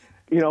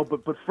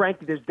but Frank,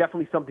 there's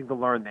definitely something to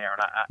learn there,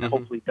 and I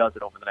hopefully he does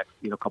it over the next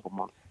couple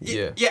months.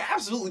 Yeah,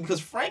 absolutely. Because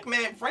Frank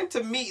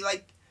to me,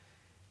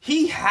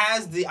 he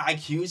has the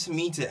IQ to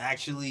me to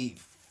actually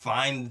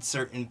find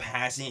certain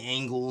passing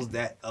angles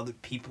that other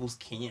people's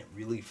can't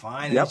really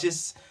find. Yep.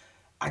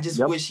 I just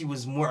wish he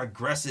was more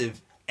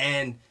aggressive,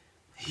 and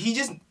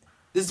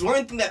there's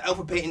one thing that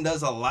Elfrid Payton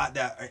does a lot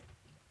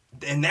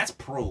and that's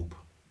probe.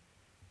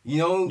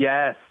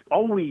 Yes,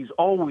 always.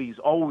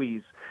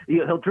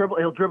 He'll dribble.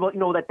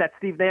 That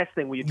Steve Nash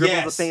thing where you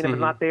dribble the thing and if it's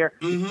not there,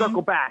 you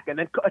circle back and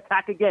then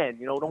attack again.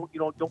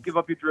 Don't give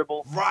up your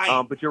dribble.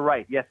 Right. But you're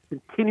right. Yes,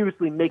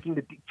 continuously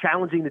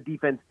challenging the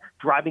defense,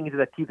 driving into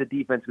that teeth of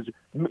defense because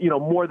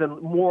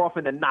more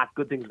often than not,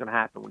 good things are going to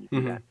happen when you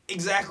do that.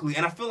 Exactly,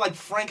 and I feel like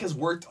Frank has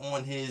worked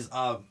on his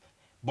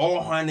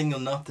ball handling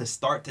enough to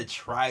start to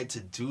try to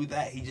do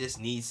that. He just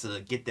needs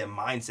to get that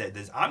mindset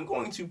that I'm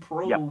going to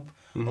probe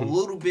a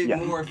little bit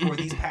more for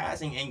these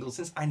passing angles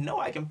since I know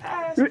I can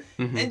pass.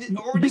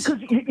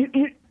 Because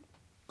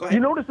you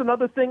notice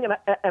another thing, and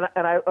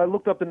I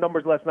looked up the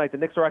numbers last night. The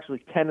Knicks are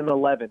actually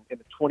 10-11 in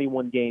the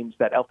 21 games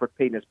that Elfrid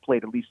Payton has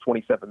played at least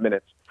 27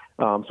 minutes.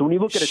 So when you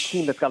look at a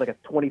team that's got like a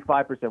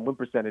 25% win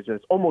percentage and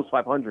it's almost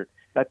 500,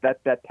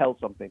 that tells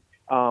something.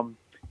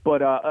 But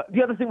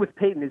the other thing with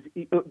Payton is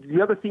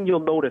the other thing you'll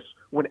notice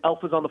when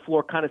Elf is on the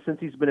floor, kind of since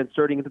he's been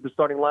inserting into the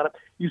starting lineup,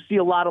 you see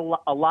a lot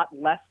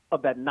less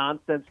of that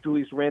nonsense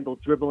Julius Randle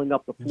dribbling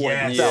up the floor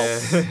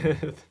himself.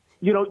 Yeah.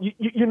 You know,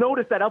 you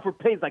notice that Elfrid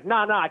Payton's like,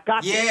 nah, I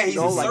got this. Yeah, he's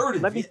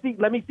assertive. Like,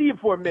 let me see it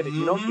for a minute.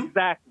 You know,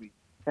 exactly.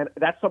 And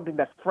that's something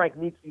that Frank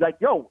needs to be like,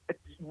 yo,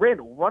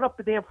 Randall, run up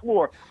the damn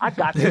floor. I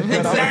got this.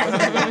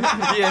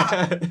 Exactly.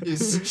 Yeah.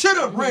 Shut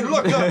up, Randall.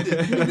 Look up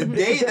there. The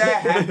day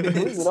that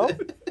happens. You know?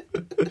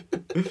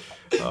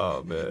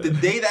 Oh, man. The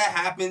day that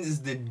happens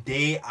is the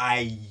day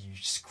I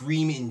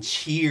scream and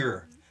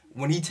cheer.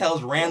 When he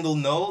tells Randall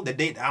no, the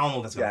day, I don't know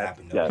if that's going to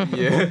happen, though.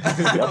 Yeah.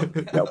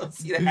 I don't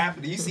see that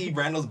happen. Do you see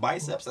Randall's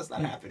biceps? That's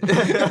not happening.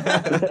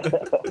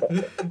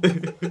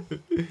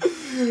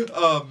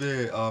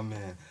 Oh,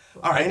 man.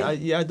 All right. I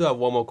do have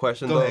one more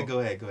question, though. Go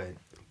ahead.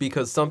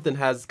 Because something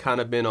has kind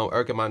of been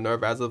irking my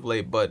nerve as of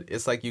late, but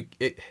it's like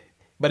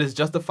but it's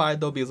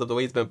justified though because of the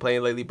way he's been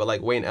playing lately. But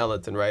like Wayne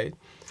Ellington, right?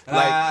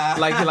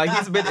 Like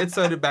he's been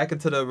inserted back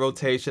into the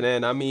rotation,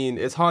 and I mean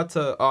it's hard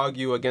to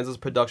argue against his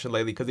production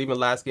lately because even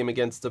last game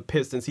against the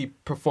Pistons he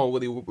performed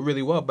really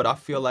really well. But I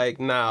feel like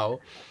now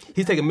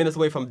he's taking minutes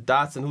away from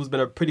Dotson, who's been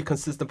a pretty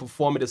consistent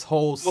performer this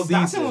whole season.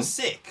 Well, Dotson was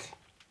sick.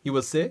 He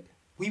was sick?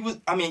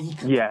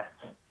 Yeah.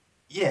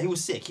 Yeah, he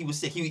was sick. He was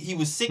sick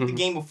the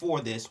game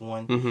before this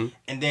one,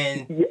 and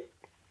then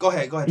go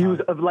ahead. He was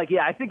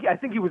I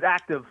think he was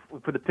active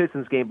for the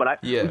Pistons game,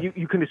 but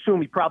you can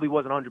assume he probably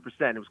wasn't 100%.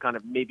 It was kind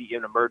of maybe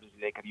an emergency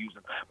they could use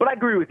him. But I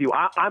agree with you.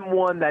 I'm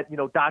one that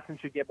Dotson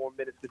should get more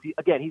minutes because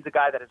he's a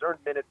guy that has earned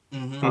minutes.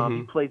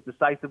 He plays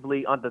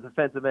decisively on the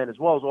defensive end as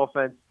well as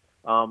offense.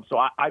 So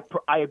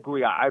I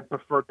agree. I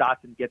prefer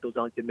Dotson to get those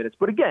Ellington minutes.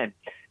 But again,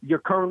 you're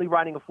currently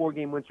riding a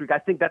 4-game win streak. I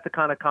think that's the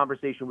kind of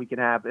conversation we can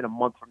have in a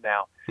month from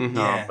now.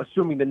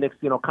 Assuming the Knicks,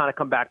 kind of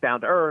come back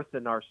down to earth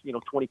and are,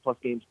 20-plus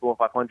games below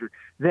 500.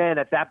 Then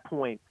at that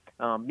point,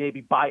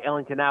 maybe buy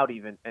Ellington out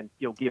even and,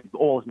 give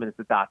all his minutes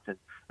to Dotson.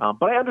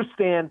 But I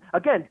understand,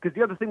 again, because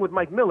the other thing with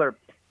Mike Miller,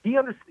 he's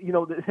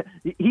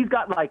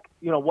got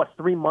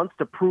 3 months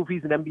to prove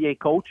he's an NBA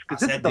coach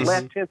because this is the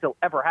last chance he'll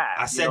ever have.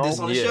 I said this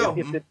on the show.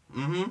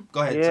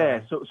 Go ahead.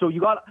 Yeah. So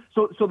you got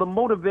so the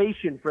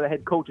motivation for the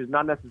head coach is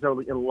not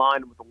necessarily in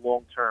line with the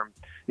long term,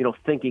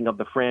 thinking of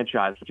the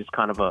franchise, which is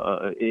kind of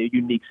a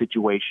unique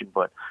situation.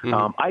 But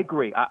I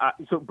agree.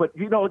 But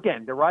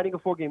again, they're riding a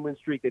 4-game win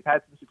streak. They've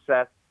had some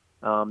success.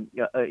 In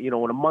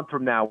a month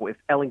from now, if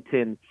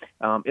Ellington,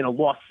 in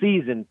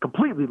a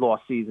completely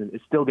lost season,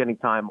 is still getting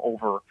time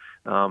over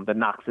the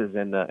Knoxes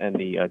and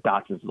the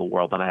Dotsons of the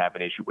world, then I have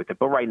an issue with it.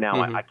 But right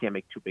now, I can't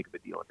make too big of a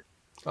deal of it.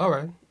 All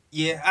right.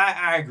 Yeah,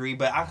 I agree,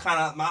 but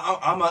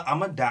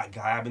I'm a Dot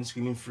guy. I've been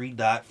screaming free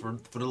Dot for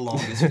the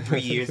longest, for 3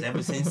 years,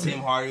 ever since Tim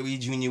Hardaway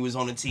Jr. was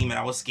on the team, and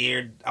I was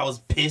scared. I was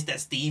pissed that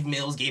Steve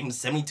Mills gave him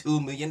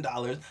 $72 million. I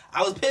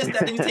was pissed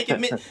that he was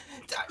taking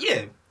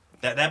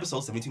That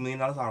episode, $72 million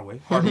Hardaway.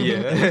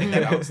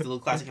 That was still a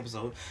classic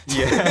episode.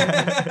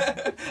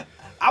 Yeah.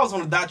 I was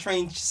on the Dot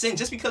train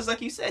just because,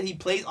 like you said, he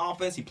plays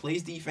offense, he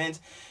plays defense,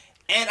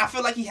 and I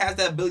feel like he has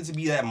that ability to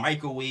be that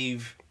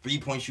microwave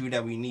 3-point shooter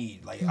that we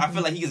need. Like I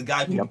feel like he's a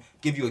guy who can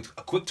give you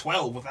a quick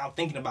 12 without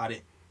thinking about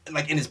it,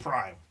 like in his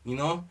prime.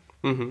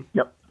 Mm-hmm.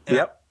 Yep.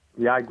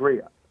 Yeah, I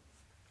agree.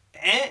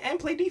 And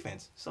play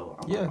defense. So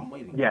I'm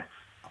waiting. Yes.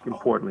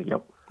 Importantly,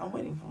 yep. I'm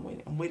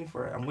waiting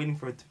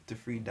for it to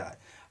free Dot.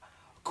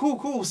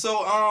 Cool.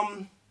 So,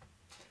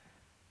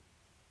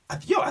 I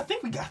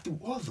think we got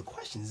through all of the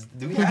questions.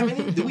 Do we have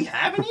anything?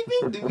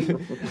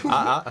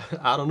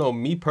 I don't know.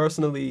 Me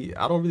personally,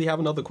 I don't really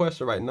have another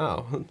question right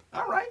now.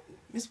 All right.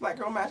 Miss Black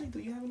Girl Magic, do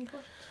you have any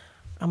questions?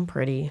 I'm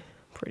pretty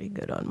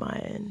good on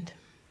my end.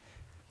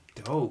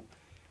 Dope.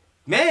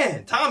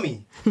 Man,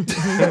 Tommy.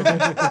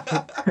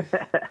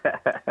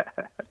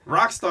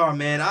 Rockstar,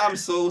 man. I'm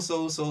so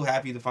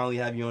happy to finally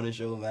have you on the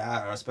show, man.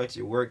 I respect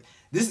your work.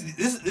 This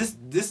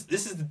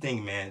is the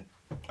thing, man,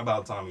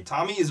 about Tommy.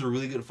 Tommy is a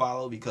really good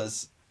follow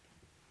because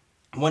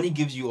one, he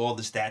gives you all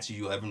the stats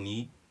you'll ever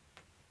need.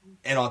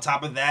 And on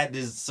top of that,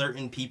 there's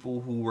certain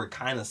people who were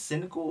kind of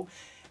cynical.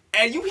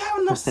 And you have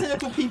enough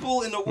cynical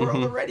people in the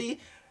world already.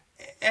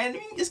 And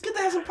it's good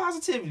to have some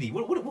positivity.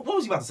 What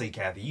was you about to say,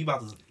 Kathy?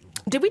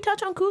 Did we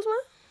touch on Kuzma?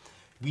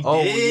 We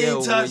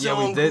did touch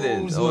on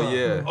Kuzma. Oh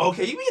yeah.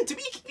 Okay, we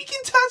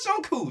can touch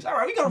on Kuz. All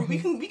right, we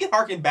can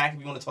harken back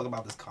if you want to talk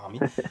about this commie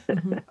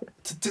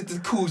to the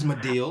Kuzma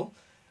deal.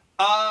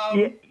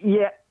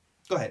 Yeah.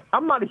 Go ahead.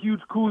 I'm not a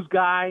huge Kuz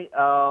guy.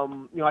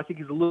 I think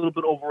he's a little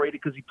bit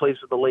overrated because he plays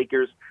for the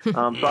Lakers. So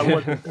I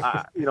wasn't.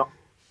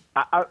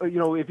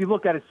 if you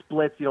look at his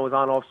splits, his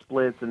on-off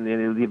splits and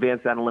the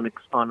advanced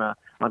analytics on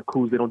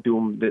Kuz, they don't do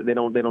him. They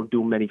don't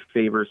do him any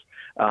favors.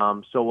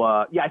 I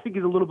think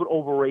he's a little bit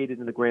overrated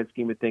in the grand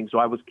scheme of things. So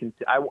I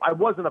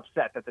wasn't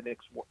upset that the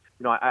Knicks.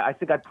 I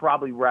think I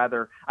probably would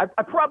have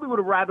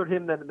rathered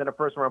him than a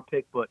first-round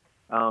pick, but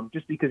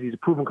just because he's a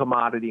proven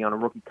commodity on a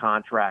rookie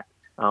contract.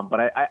 But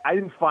I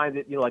didn't find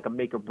it, like a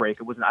make or break.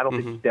 It wasn't. I don't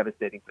think it's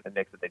devastating for the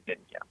Knicks that they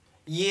didn't get him.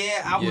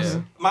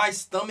 Yeah, my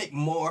stomach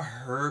more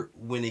hurt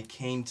when it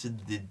came to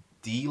the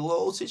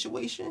D'Lo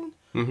situation.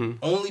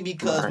 Only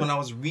because when I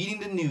was reading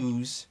the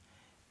news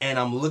and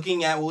I'm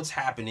looking at what's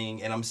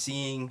happening and I'm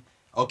seeing,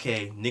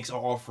 okay, Knicks are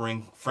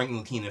offering Frank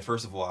Ntilikina.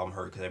 First of all, I'm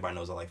hurt because everybody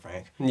knows I like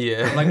Frank.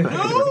 Yeah. I'm like,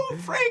 no,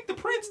 Frank the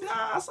Prince,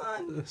 nah,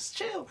 son, just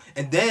chill.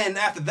 And then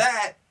after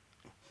that,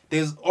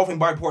 there's offering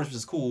Bobby Portis, which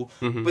is cool.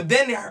 But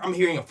then I'm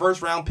hearing a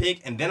first-round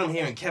pick, and then I'm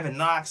hearing Kevin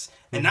Knox,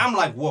 and I'm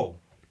like, whoa,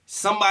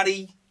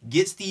 somebody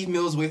get Steve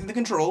Mills away from the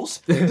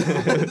controls.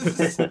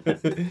 That's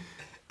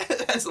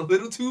a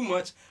little too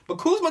much. But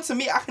Kuzma, to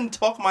me, I can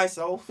talk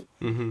myself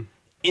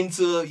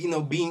into,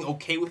 being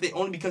okay with it,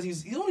 only because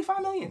he's only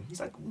 $5 million. He's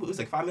like, it was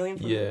like $5 million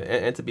for him.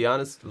 And to be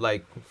honest,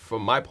 like,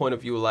 from my point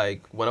of view,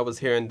 like, when I was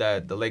hearing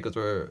that the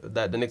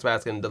Knicks were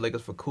asking the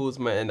Lakers for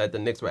Kuzma and that the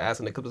Knicks were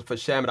asking the Clippers for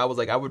Shaman, I was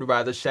like, I would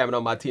rather Shaman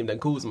on my team than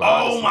Kuzma.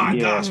 Oh my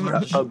gosh.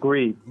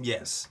 Agreed.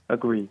 Yes.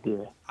 Agreed,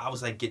 yeah. I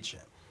was like, get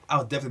Shaman. I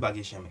was definitely about to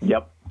get Shaman.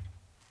 Yep.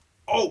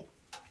 Oh,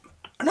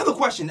 another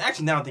question.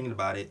 Actually, now I'm thinking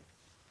about it.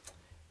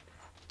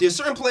 There's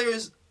certain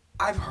players,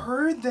 I've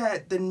heard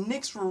that the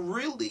Knicks were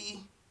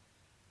really...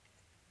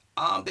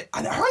 I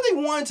heard they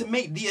wanted to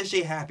make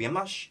DSJ happy. I'm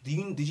not sure.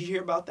 Did you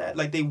hear about that?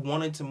 Like, they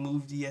wanted to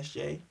move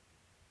DSJ?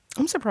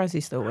 I'm surprised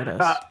he's still with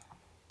us.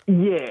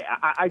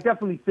 I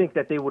definitely think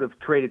that they would have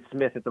traded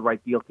Smith if the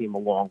right deal came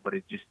along, but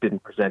it just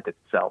didn't present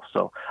itself.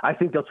 So I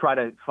think they'll try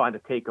to find a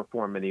taker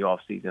for him in the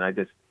offseason.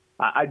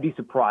 I'd be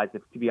surprised,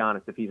 to be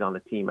honest, if he's on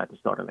the team at the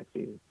start of next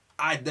season.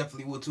 I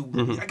definitely would,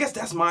 too. I guess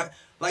that's my...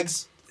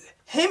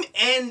 him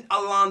and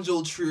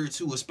Alonzo Trier,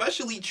 too.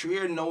 Especially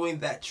Trier, knowing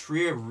that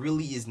Trier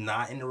really is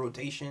not in the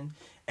rotation.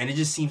 And it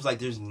just seems like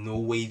there's no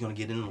way he's going to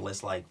get in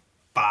unless, 5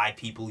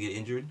 people get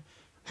injured.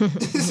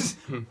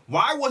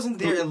 Why wasn't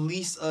there at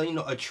least,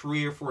 a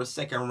Trier for a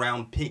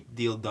second-round pick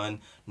deal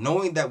done,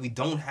 knowing that we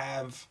don't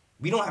have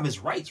his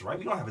rights, right?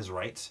 We don't have his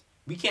rights.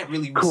 We can't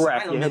really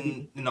re-sign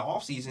him in the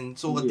offseason.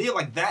 So a deal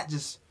like that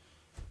just...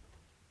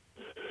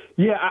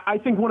 Yeah, I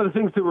think one of the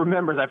things to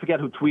remember is, I forget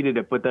who tweeted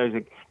it, but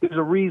there's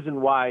a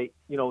reason why,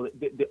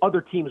 the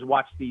other teams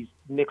watch these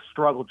Knicks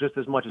struggle just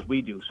as much as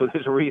we do. So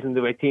there's a reason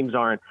the way teams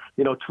aren't.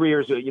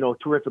 Trier's a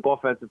terrific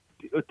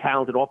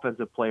talented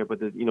offensive player, but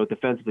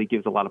defensively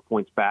gives a lot of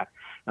points back.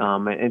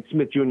 And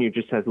Smith Jr.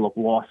 just has looked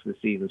lost this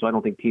season, so I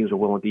don't think teams are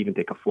willing to even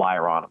take a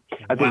flyer on him.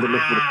 I think the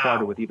Knicks would have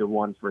parted with either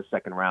one for a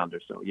second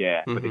rounder. So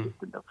but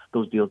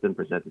those deals didn't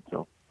present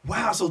itself.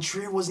 Wow, so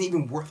Trier wasn't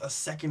even worth a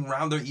second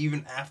rounder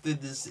even after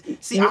this.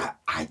 See,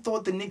 I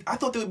thought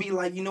they would be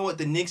like, you know what,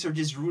 the Knicks are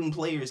just rooting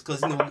players because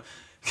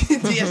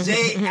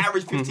DSJ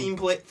averaged 50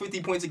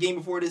 points a game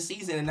before this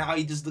season, and now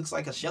he just looks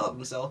like a shell of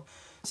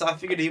himself. So I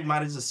figured they might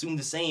have just assumed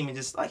the same and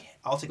just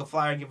I'll take a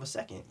flyer and give a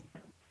second.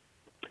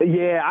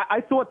 Yeah,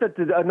 I thought that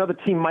another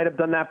team might have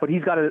done that, but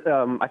he's got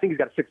I think he's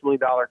got a $6 million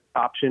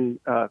option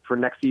for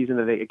next season,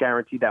 and they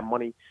guaranteed that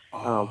money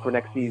for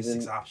next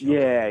season.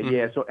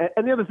 Yeah. So,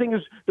 and the other thing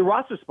is the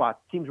roster spots.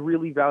 Teams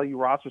really value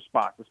roster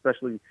spots,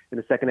 especially in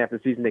the second half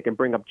of the season. They can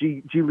bring up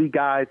G League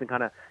guys and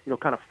kind of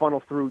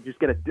funnel through, just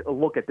get a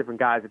look at different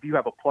guys. If you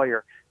have a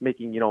player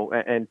making,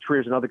 and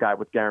Trier's another guy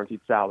with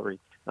guaranteed salary.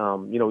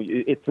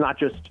 It's not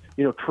just,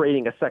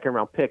 trading a second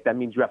round pick. That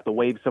means you have to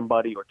waive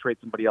somebody or trade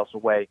somebody else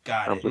away.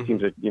 Got it. So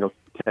teams are,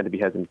 tend to be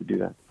hesitant to do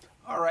that.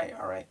 All right.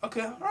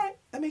 Okay, all right.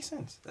 That makes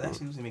sense. That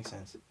absolutely makes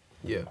sense.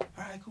 Yeah. All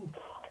right, cool.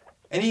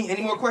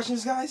 Any more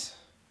questions, guys?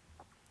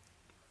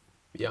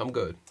 Yeah, I'm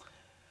good.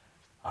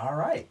 All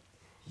right.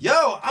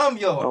 I'm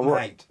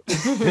hyped.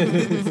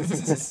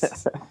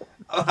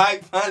 I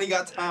finally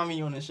got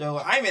Tommy on the show.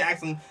 I even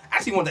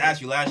actually wanted to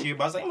ask you last year,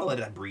 but I was like, I'm going to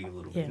let that breathe a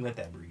little bit. Let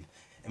that breathe.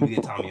 And we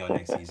get Tommy on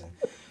next season.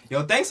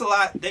 Yo, thanks a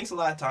lot,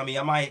 Tommy.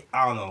 I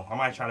don't know. I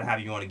might try to have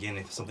you on again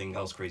if something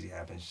else crazy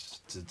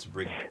happens to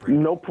bring.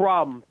 No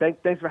problem.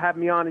 Thanks for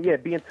having me on. And yeah,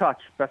 be in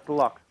touch. Best of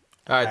luck.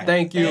 All right,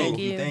 thank you.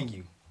 Thank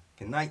you.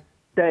 Good night.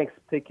 Thanks.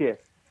 Take care.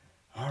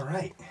 All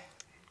right.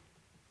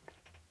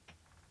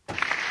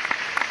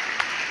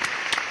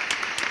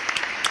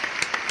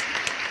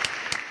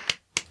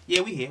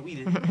 Yeah, we here. We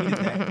did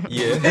that.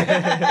 Yeah.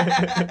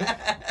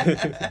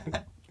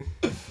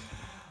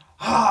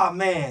 Ah,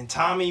 man.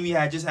 Tommy, we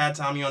just had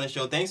Tommy on the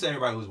show. Thanks to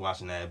everybody who's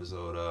watching that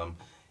episode.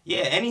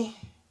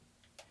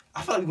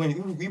 I feel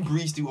like we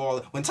breezed through all.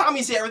 When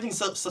Tommy said everything's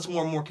such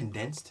more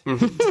condensed. You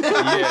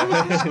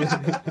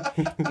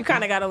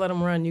kind of got to let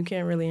him run. You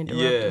can't really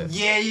interrupt him.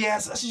 Yeah.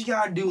 So that's what you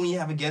got to do when you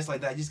have a guest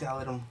like that. You just got to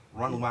let him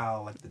run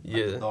wild like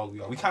the dog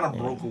we are. We kind of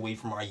broke away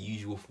from our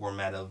usual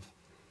format of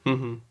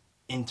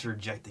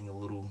interjecting a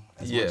little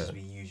as much as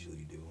we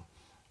usually do.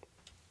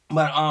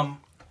 But,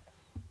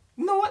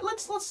 you know what?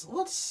 Let's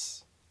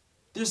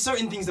there's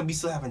certain things that we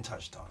still haven't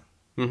touched on.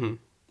 Mm-hmm.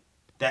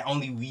 That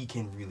only we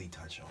can really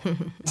touch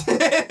on.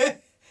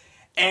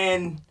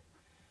 And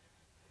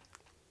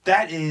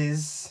that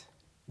is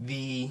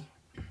the...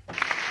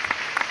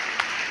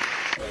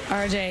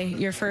 RJ,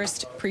 your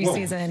first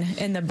preseason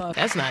in the book.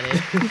 That's not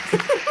it.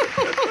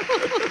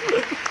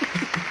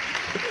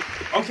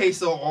 Okay,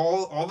 so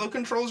all the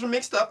controls were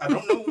mixed up. I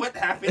don't know what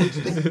happened.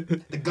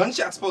 The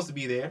gunshot's supposed to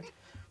be there.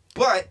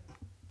 But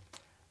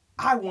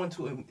I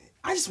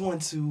just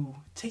want to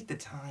take the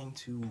time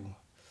to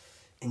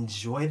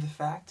enjoy the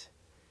fact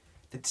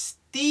that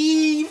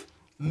Steve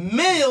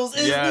Mills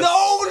is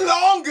no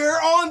longer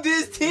on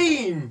this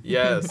team.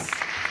 Yes.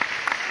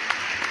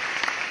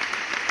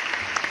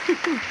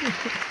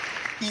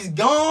 He's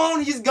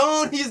gone.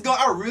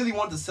 I really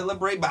wanted to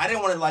celebrate, but I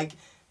didn't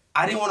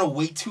want to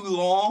wait too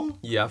long.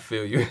 Yeah, I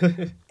feel you.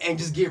 And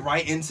just get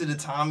right into the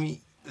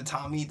Tommy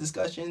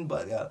discussion.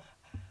 But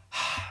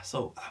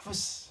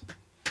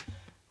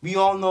we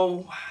all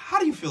know. How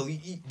do you feel?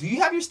 Do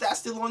you have your stats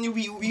still on you?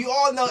 We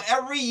all know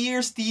every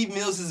year Steve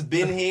Mills has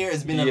been here.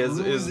 It's been a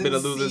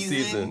losing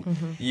season.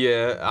 Mm-hmm.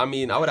 Yeah, I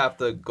mean, I would have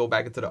to go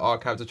back into the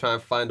archive to try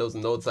and find those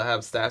notes. I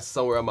have stats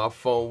somewhere on my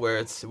phone where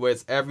it's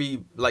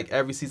every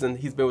season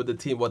he's been with the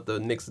team, what the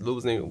Knicks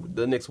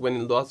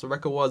winning loss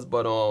record was.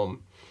 But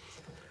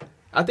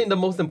I think the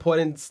most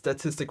important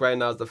statistic right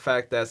now is the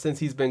fact that since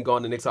he's been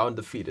gone, the Knicks are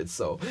undefeated.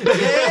 So.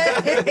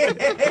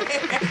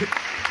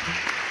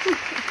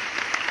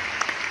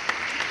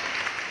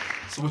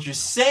 So what you're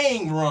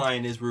saying,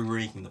 Ryan, is we're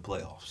making the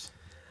playoffs.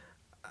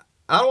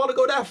 I don't want to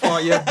go that far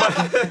yet,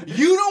 but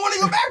you don't want to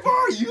go back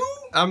far,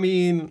 I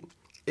mean,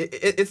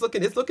 it's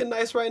looking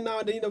nice right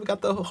now. Then we got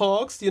the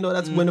Hawks.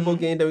 That's a winnable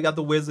game. Then we got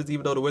the Wizards.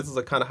 Even though the Wizards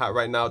are kind of hot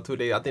right now too.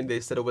 I think they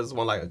said the Wizards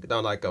won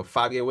down a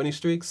 5-game winning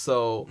streak.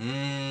 So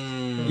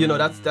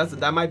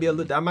that might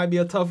be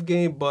a tough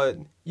game. But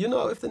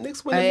if the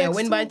Knicks win, a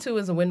win by 2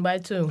 is a win by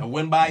 2. A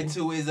win by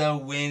 2 is a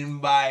win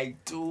by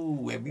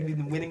 2. And we've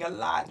been winning a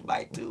lot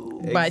by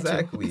 2.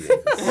 Exactly.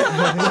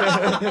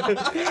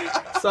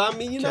 So I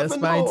mean, you just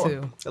never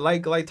know. By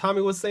 2. Like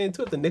Tommy was saying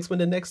too, if the Knicks win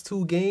the next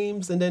 2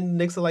 games and then the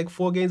Knicks are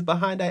 4 games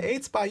behind that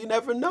 8th spot, you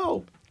never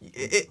know.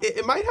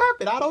 It might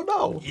happen. I don't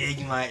know. Yeah,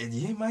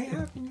 it might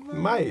happen.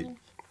 Might.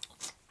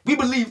 We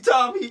believe,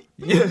 Tommy.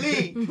 We Yeah.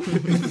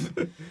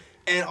 believe.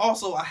 And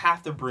also, I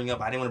have to bring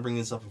up, I didn't want to bring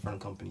this up in front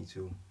of company,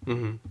 too.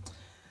 Mm-hmm.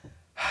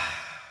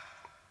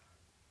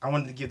 I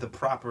wanted to give the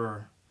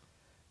proper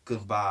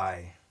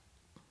goodbye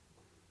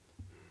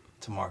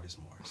to Marcus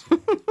Morris.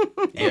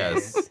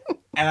 Yes.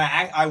 And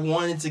I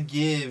wanted to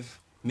give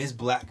Miss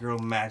Black Girl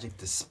Magic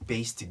the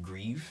space to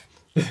grieve.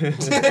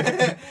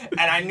 And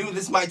I knew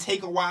this might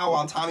take a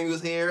while Tommy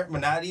was here, but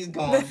now that he's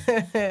gone.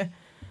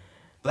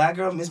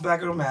 Miss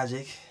Black Girl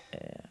Magic.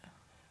 Yeah.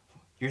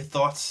 Your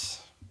thoughts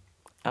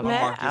on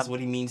Marcus, what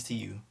he means to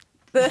you.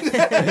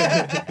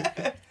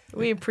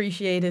 We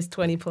appreciate his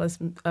 20-plus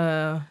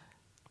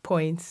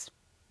points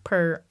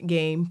per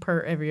game,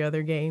 per every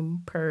other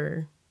game,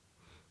 per,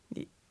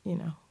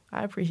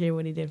 I appreciate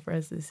what he did for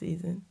us this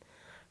season.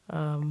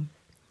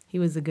 He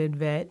was a good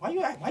vet. Why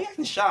you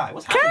acting shy?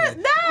 What's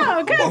happening?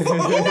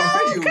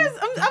 Because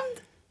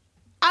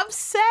I'm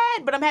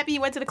sad, but I'm happy he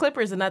went to the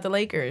Clippers and not the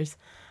Lakers.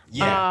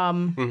 Yeah.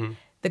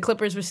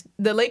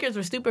 The Lakers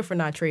were stupid for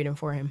not trading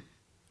for him.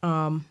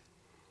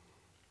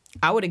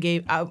 I would have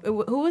gave.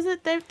 Who was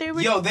it? They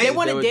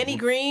wanted Danny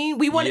Green.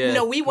 We wanted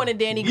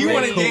Danny Green. You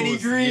wanted Danny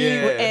Green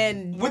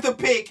and with a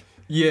pick.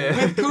 Yeah.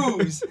 With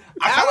Kuz.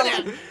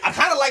 I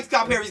kind of like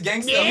Scott Perry's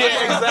gangster.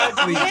 Yeah,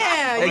 exactly.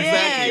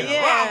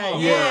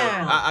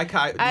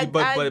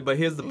 Yeah. But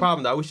here's the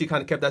problem. I wish he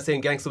kind of kept that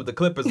same gangster with the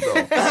Clippers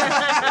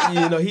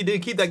though. He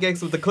did keep that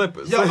gangster with the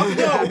Clippers.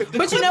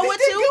 But you know what?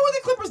 We did good with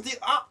the Clippers deal.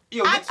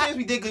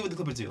 We did good with the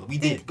Clippers deal. We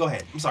did. Go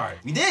ahead. I'm sorry.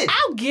 We did.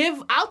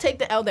 I'll take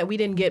the L that we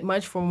didn't get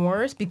much from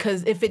Morris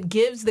because if it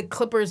gives the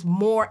Clippers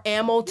more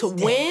ammo to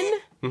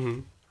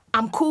win,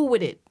 I'm cool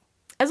with it.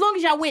 As long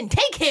as y'all win,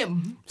 take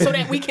him so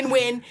that we can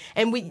win.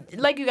 And we,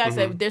 like you guys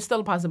said, there's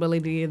still a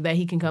possibility that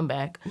he can come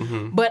back.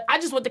 But I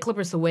just want the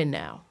Clippers to win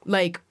now.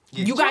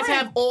 You guys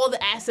have all the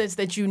assets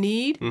that you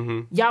need.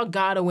 Y'all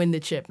gotta win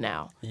the chip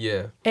now.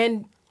 Yeah.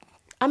 And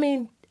I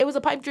mean, it was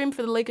a pipe dream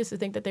for the Lakers to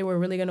think that they were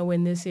really gonna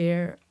win this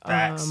year.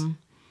 Facts.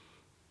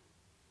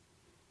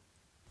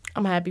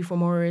 I'm happy for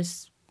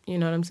Morris. You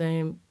know what I'm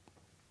saying?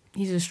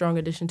 He's a strong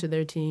addition to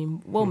their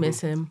team. We'll miss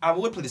him. I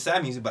would play the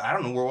sad music, but I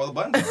don't know where all the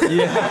buttons are.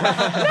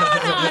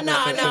 No.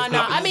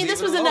 I mean,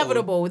 this was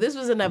inevitable.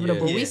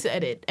 Yeah. We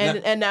said it.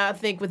 And I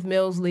think with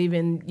Mills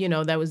leaving,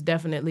 that was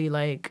definitely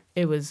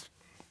it was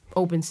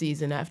open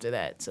season after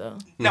that. So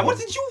now, what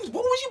was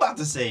you about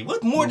to say?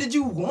 What more did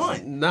you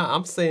want? Nah,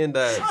 I'm saying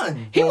that.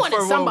 Son. He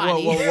wanted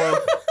somebody.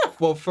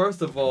 Well,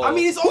 first of all, I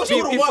mean, it's also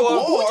what Who'd you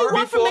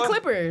want from the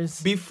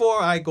Clippers?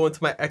 Before I go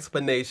into my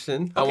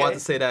explanation, I want to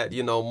say that,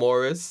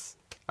 Morris,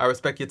 I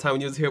respect your time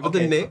when you was here with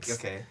the Knicks.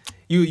 Okay.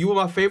 You were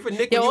my favorite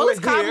Knick when you all were this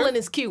here. coddling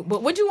is cute,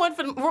 but what'd you want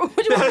from the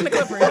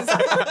Clippers?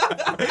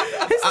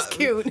 This is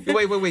cute.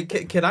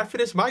 Wait. Can I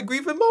finish my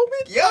grieving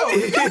moment? Yo. Y'all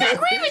been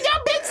grieving.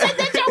 Y'all been said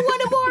that y'all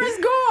wanted Morris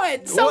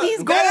gone. So he's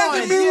gone. That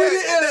doesn't mean we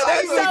didn't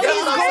like him. That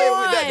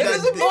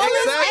doesn't mean All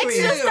this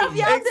extra stuff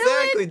y'all doing.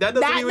 Exactly. That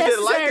doesn't mean we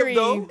didn't like him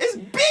though. It's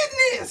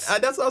business.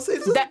 That's what I'm saying.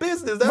 It's just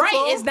business. That's right.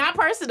 all. It's not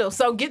personal.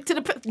 So get to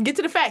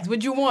the facts.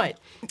 What'd you want?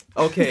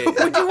 Okay.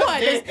 What'd you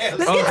want? Let's get to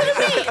the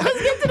meat.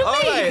 Let's get to the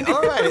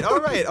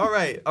meat.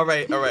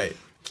 All right.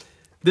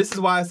 This is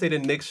why I say the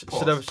Knicks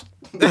should have.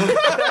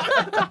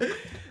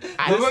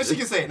 She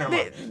can say it. Never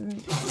mind.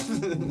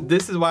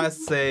 This is why I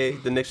say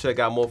the Knicks should have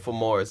got more for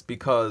Morris,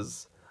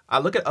 because I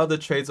look at other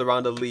trades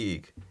around the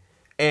league,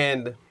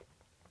 and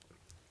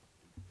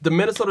the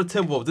Minnesota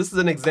Timberwolves, this is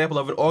an example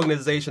of an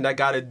organization that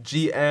got a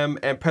GM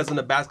and president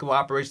of basketball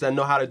operations that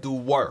know how to do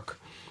work.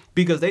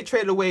 Because they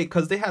traded away,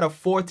 because they had a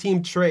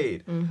 4-team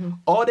trade. Mm-hmm.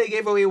 All they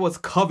gave away was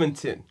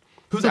Covington,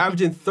 who's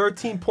averaging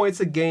 13 points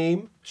a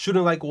game,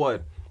 shooting like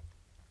what?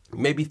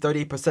 Maybe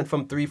 38%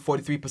 from 3,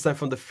 43%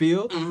 from the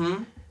field.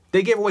 Mm-hmm.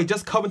 They gave away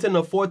just Covington in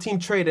a 4-team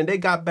trade, and they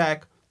got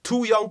back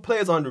 2 young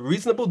players on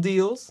reasonable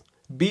deals,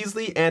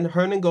 Beasley and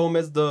Hernan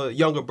Gomez, the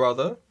younger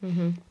brother.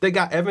 Mm-hmm. They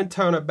got Evan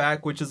Turner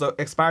back, which is an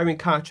expiring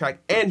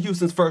contract, and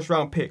Houston's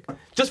first-round pick,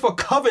 just for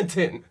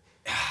Covington.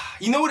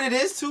 You know what it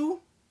is, too?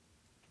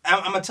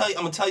 I'm gonna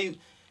tell you.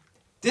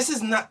 This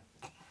was not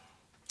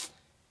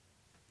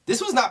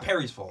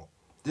Perry's fault.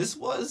 This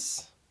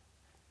was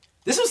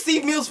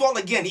Steve Mills' fault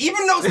again.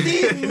 Even though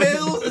Steve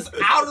Mills is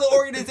out of the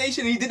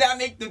organization and he did not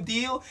make the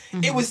deal,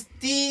 it was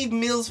Steve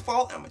Mills'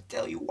 fault. I'm going to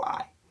tell you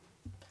why.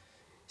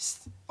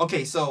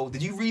 Okay, so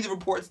did you read the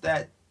reports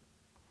that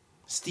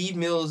Steve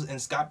Mills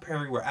and Scott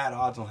Perry were at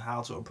odds on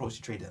how to approach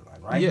the trade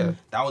deadline, right? Yeah.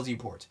 That was the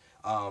report.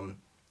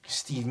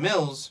 Steve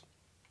Mills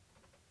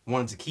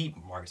wanted to keep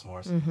Marcus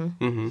Morris. Mm-hmm.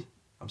 Mm-hmm.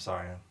 I'm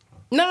sorry.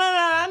 No.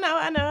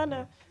 I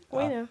know.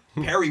 We know.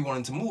 Perry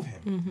wanted to move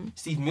him. Mm-hmm.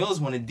 Steve Mills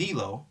wanted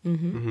D'Lo.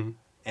 Mm-hmm. Mm-hmm.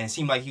 And it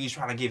seemed like he was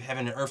trying to give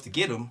heaven and earth to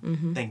get him.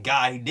 Mm-hmm. Thank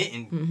God he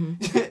didn't.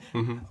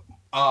 Mm-hmm.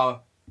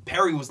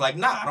 Perry was like,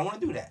 nah, I don't want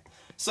to do that.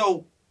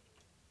 So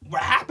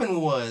what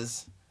happened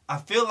was, I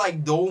feel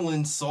like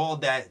Dolan saw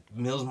that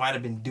Mills might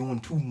have been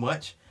doing too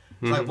much.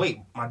 It's like,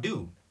 wait, my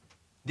dude,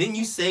 didn't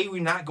you say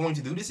we're not going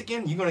to do this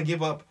again? You're going to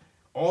give up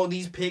all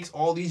these picks,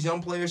 all these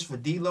young players for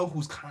D'Lo,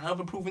 who's kind of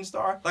a proven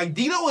star? Like,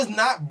 D'Lo is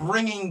not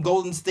bringing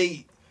Golden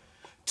State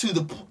to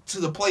the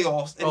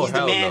playoffs, and he's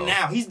the man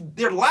now.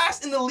 They're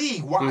last in the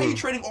league. Why are you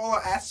trading all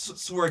our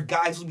assets for a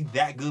guy who'll be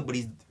that good,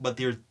 but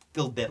they're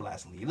still dead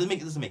last in the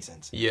league? It doesn't make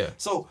sense. Yeah.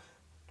 So,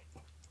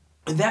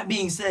 that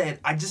being said,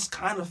 I just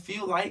kind of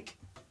feel like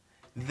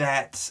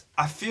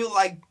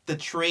the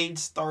trade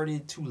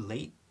started too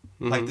late.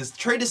 Mm-hmm. Like, this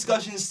trade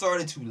discussion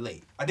started too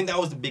late. I think that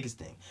was the biggest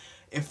thing.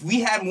 If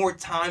we had more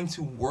time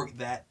to work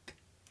that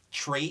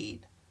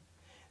trade,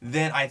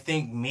 then I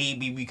think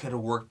maybe we could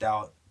have worked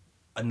out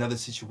another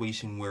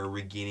situation where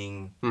we're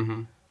getting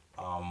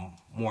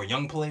more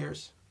young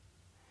players.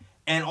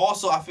 And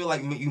also, I feel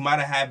like you might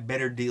have had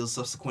better deals,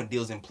 subsequent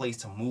deals in place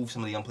to move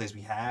some of the young players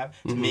we have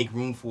to make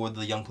room for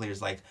the young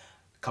players like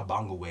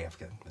Kabongo Way. I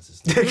forget that's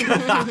his name.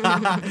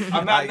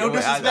 I'm not, no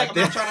disrespect.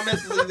 I'm not trying to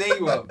mess his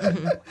name up.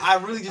 I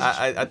really just.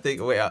 I think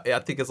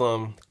it's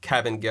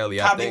Kabengele.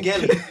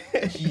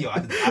 Kabengele. Yo,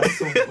 I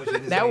so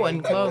much that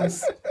wasn't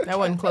close. That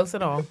wasn't close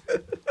at all.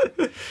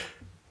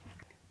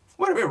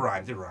 Whatever, it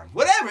rhymes.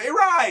 Whatever, it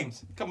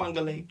rhymes. Come on,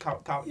 Gale. It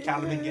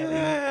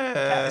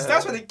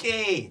starts with a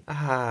K.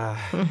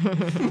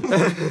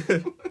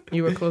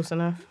 You were close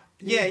enough.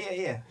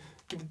 Yeah.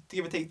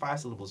 Give it take 5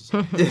 syllables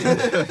or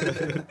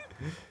something.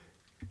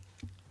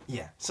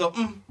 Yeah. So,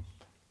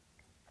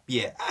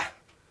 yeah.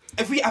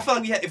 I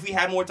felt like if we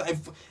had more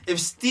time, if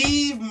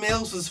Steve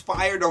Mills was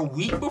fired a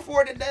week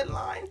before the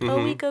deadline,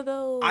 a week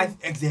ago,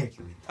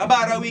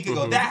 about a week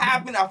ago, that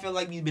happened. I feel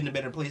like we'd been in a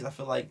better place. I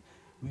feel like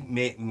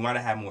we might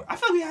have had more. I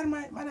feel like we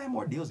might have had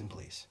more deals in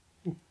place.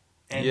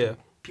 And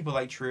people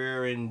like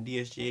Trier and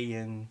DSJ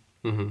and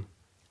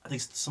I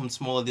think some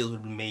smaller deals would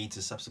have been made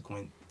to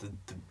subsequent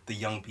the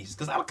young pieces.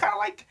 Because I would kind of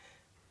like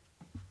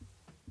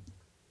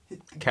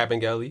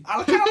Kabengele.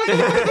 I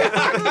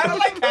kind of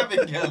like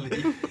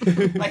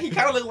Kabengele. Like, he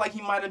kind of looked like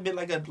he might have been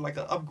like an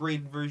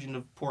upgraded version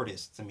of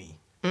Portis to me.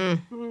 I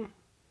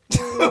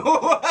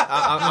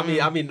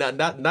mean,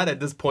 not at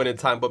this point in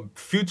time, but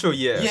future,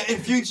 yeah. Yeah, in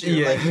future,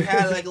 like he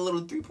had like a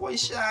little 3-point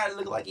shot. It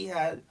looked like he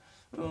had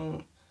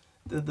the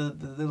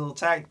little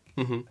tag,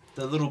 the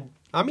little.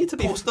 I mean, to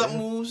be post up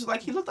moves.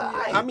 Like, he looked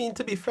alright. I mean,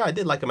 to be fair, I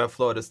did like him at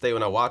Florida State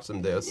when I watched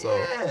him there. So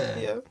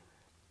yeah.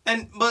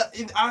 But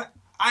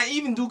I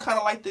even do kind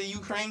of like the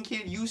Ukraine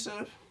kid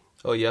Yusuf.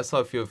 Oh yeah, I saw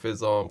a few of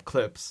his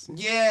clips.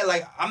 Yeah,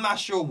 like, I'm not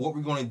sure what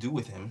we're gonna do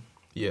with him.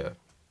 Yeah.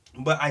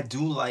 But I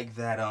do like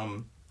that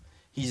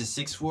he's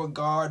a 6'4"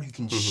 guard who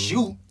can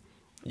shoot.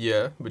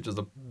 Yeah, which is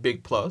a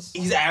big plus.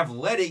 He's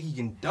athletic. He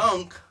can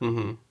dunk.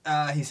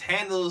 His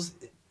handles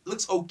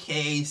looks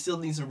okay. He still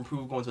needs to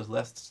improve going to his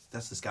left.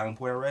 That's the scouting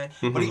point I read.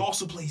 But he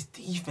also plays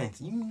defense.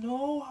 You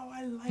know how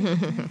I like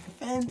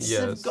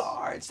defensive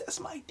guards. That's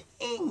my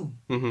thing.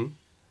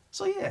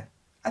 So yeah,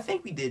 I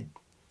think we did.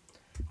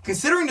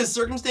 Considering the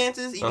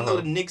circumstances, even though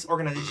the Knicks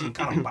organization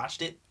kind of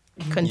botched it,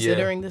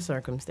 Considering the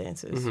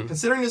circumstances. Mm-hmm.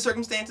 Considering the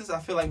circumstances, I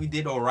feel like we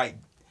did all right.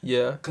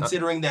 Yeah.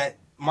 Considering that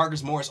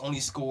Marcus Morris only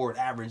scored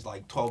average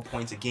like 12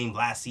 points a game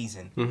last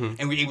season,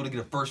 and we were able to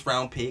get a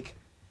first-round pick,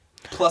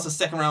 plus a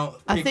second-round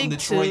pick from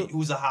Detroit,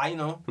 who's a high,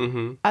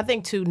 I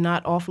think, too,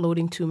 not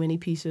offloading too many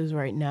pieces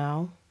right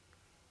now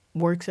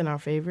works in our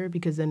favor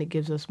because then it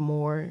gives us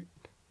more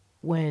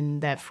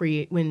when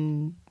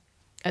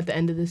at the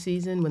end of the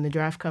season, when the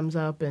draft comes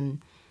up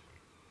and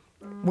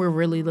we're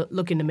really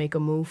looking to make a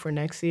move for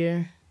next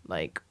year,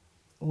 like,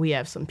 we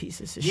have some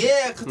pieces to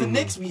Yeah, because the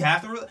Knicks,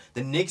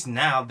 the Knicks,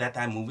 now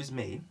that move is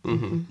made,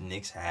 the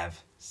Knicks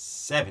have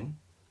 7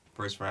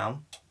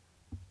 first-round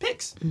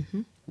picks.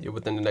 Yeah,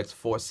 within the next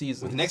 4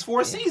 seasons. With the next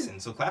 4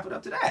 seasons, so clap it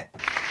up to that.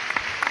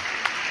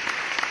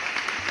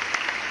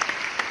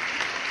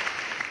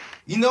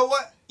 You know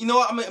what?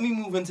 Let me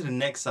move into the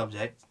next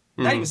subject.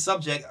 Not even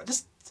subject,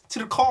 just to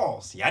the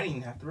calls. Yeah, I didn't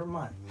even have to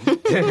remind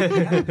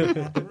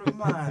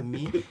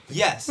me.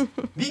 Yes,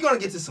 we're going to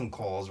get to some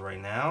calls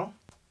right now.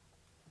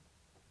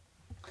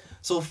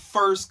 So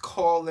first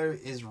caller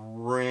is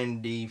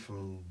Randy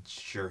from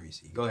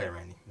Jersey. Go ahead,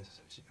 Randy.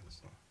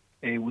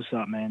 Hey, what's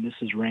up, man? This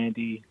is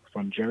Randy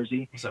from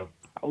Jersey. What's up?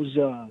 I was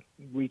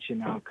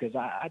reaching out because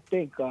I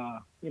think,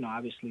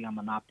 obviously I'm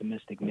an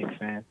optimistic Knicks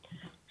fan.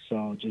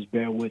 So just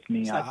bear with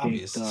me. I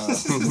think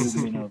the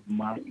movement of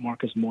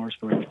Marcus Morris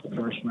for a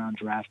first-round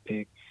draft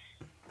pick,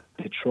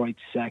 Detroit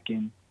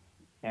second,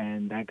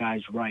 and that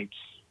guy's rights,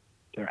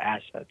 they're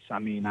assets. I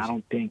mean, I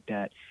don't think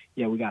that,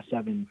 we got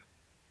 7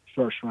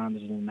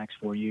 first-rounders in the next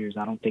 4 years.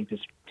 I don't think this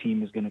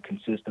team is going to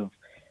consist of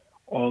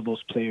all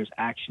those players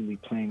actually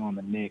playing on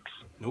the Knicks.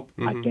 Nope.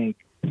 I think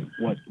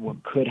what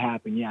could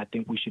happen, I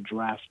think we should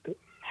draft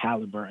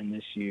Halliburton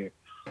this year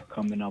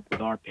coming up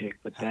with our pick,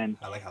 but then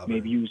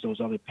maybe use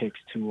those other picks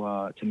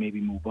to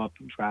maybe move up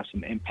and draft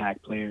some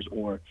impact players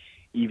or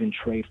even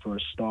trade for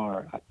a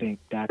star. I think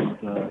that's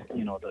the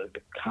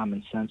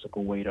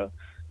commonsensical way to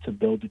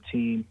build a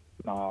team.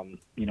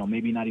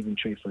 Maybe not even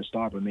trade for a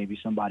star, but maybe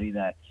somebody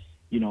that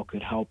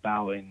could help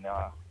out and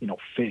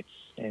fits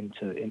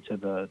into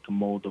the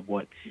mold of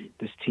what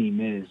this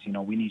team is.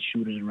 We need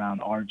shooters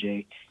around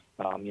RJ.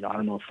 I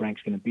don't know if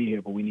Frank's going to be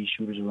here, but we need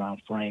shooters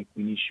around Frank.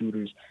 We need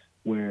shooters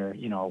where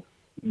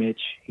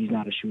Mitch, he's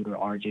not a shooter.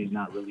 RJ's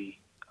not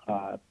really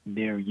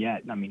there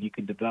yet. I mean, he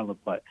could develop,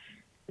 but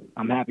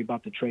I'm happy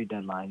about the trade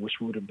deadline. Wish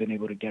we would have been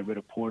able to get rid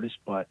of Portis,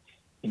 but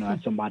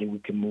that's somebody we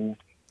can move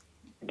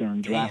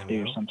during draft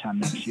day or sometime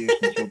next year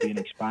since he'll be an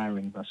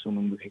expiring,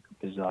 assuming we pick up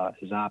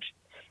his option.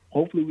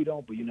 Hopefully we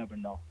don't, but you never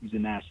know. He's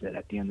an asset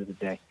at the end of the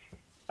day.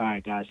 All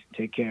right, guys,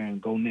 take care and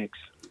go Knicks.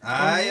 All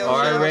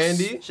right,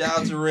 Randy. Shout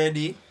out to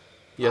Randy.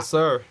 Yes,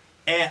 sir.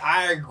 And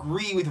I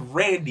agree with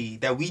Randy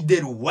that we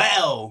did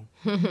well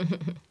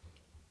with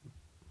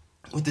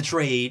the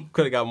trade.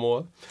 Could have got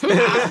more.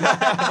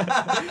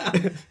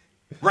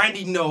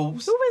 Randy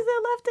knows. Who was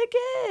that left to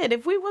get?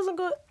 If we wasn't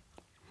good.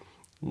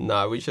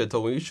 Nah, we should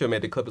have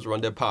made the Clippers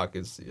run their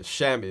pockets.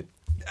 Sham it.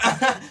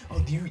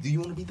 Do you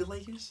want to beat the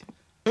Lakers?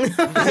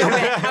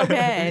 How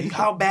bad?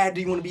 How bad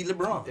do you want to beat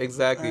LeBron?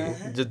 Exactly.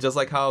 Just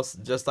like how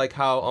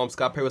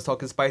Scott Perry was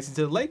talking spicy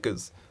to the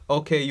Lakers.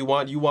 Okay, you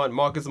want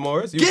Marcus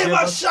Morris? Give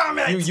us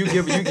Shamet! You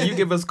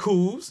give us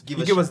Kuz.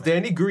 You give us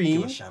Danny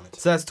Green.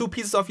 So that's 2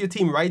 pieces off your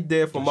team right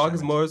there for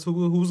Marcus Morris.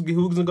 Who's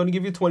going to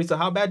give you 20? So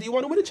how bad do you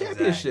want to win a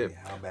championship?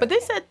 Exactly. But they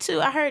said too.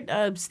 I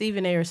heard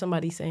Stephen A. or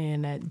somebody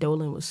saying that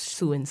Dolan was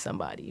suing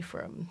somebody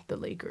from the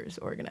Lakers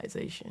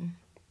organization.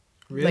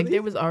 Really? Like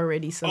there was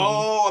already some.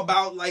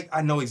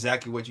 I know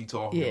exactly what you're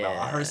talking about.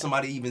 I heard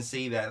somebody even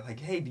say that, like,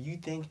 hey, do you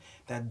think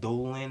that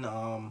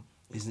Dolan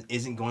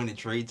isn't going to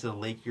trade to the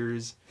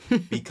Lakers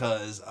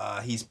because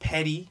he's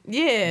petty?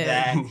 Yeah.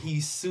 That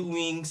he's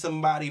suing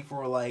somebody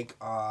for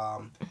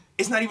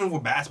it's not even for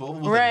basketball.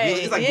 Right.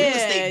 It's like real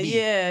estate beef.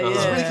 Yeah.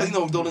 It's really because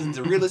Dolan's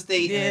into real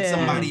estate and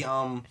somebody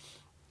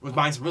was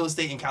buying some real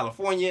estate in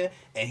California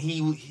and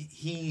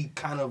he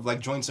kind of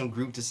joined some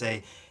group to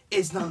say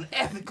it's not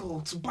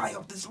ethical to buy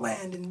up this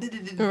land and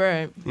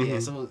right. Yeah,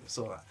 so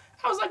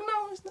I was like,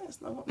 no,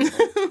 it's not.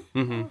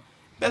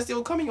 Best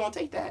deal coming, you won't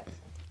take that.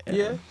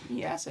 Yeah.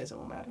 Yeah, assets, it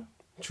won't matter.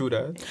 True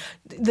that.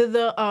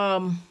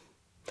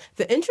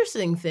 The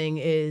interesting thing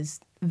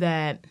is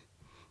that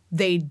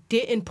they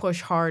didn't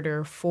push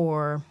harder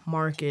for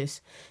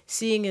Marcus,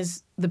 seeing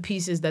as the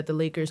pieces that the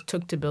Lakers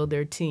took to build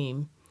their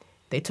team.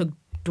 They took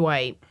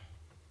Dwight.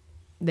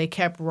 They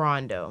kept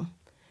Rondo.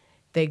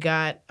 They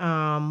got,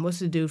 what's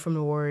the dude from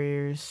the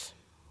Warriors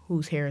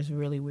whose hair is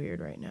really weird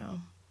right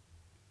now?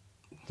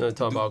 You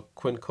talking about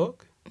Quinn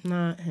Cook?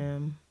 Not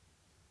him.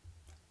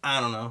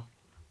 I don't know.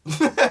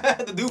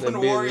 The dude from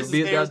the Warriors.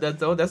 That's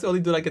the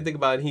only dude I can think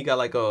about. And he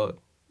got a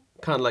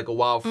kind of a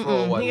wild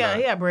fro. Or he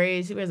got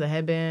braids. He wears a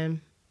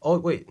headband. Oh,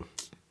 wait.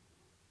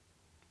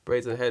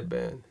 Braids and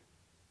headband.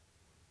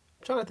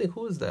 I'm trying to think,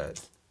 who is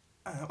that?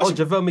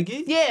 JaVale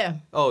McGee? Yeah.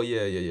 Oh,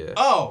 yeah.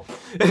 Oh.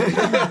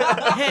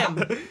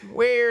 Him.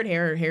 Weird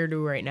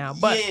hairdo right now.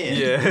 But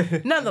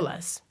yeah.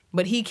 nonetheless.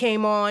 But he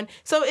came on.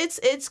 So it's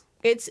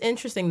it's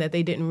interesting that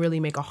they didn't really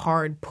make a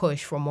hard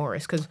push for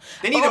Morris because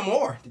they need him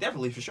more,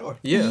 definitely for sure.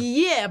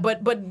 Yeah,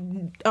 but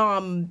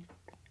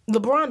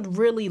LeBron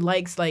really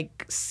likes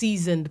like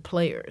seasoned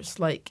players.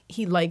 Like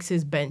he likes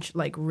his bench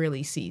like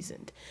really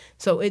seasoned.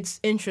 So it's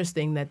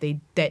interesting that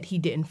he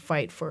didn't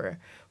fight for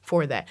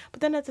that.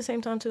 But then at the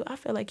same time too, I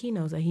feel like he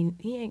knows that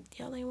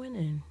y'all ain't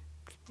winning.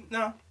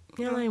 No.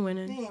 Y'all ain't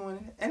winning. He ain't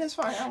winning. And it's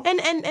fine.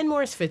 And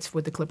Morris fits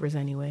with the Clippers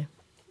anyway.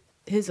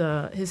 His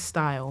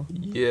style.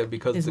 Yeah,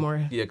 because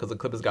the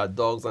Clippers got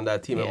dogs on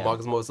that team, and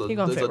Marcus Morris is a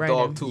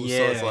dog too. Yeah,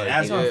 so it's like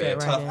that's gonna fit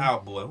right tough in.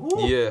 out, boy.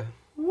 Woo. Yeah.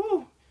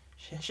 Woo.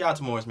 Shout out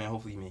to Morris, man.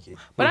 Hopefully you make it.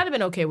 But I'd have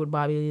been okay with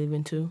Bobby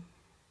leaving too.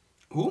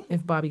 Who?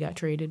 If Bobby got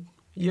traded.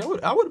 Yeah,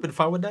 I would have been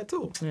fine with that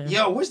too. Yeah.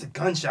 Yo, where's the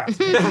gunshots,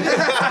 man?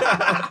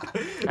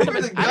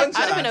 I'd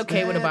have been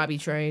okay with a Bobby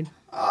trade.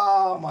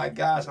 Oh my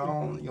gosh,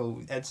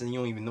 Edson, you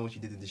don't even know what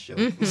you did to the show.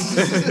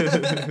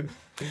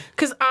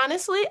 Because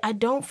honestly, I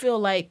don't feel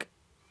like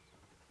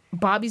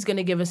Bobby's going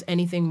to give us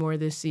anything more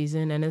this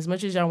season. And as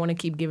much as y'all want to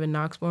keep giving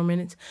Knox more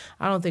minutes,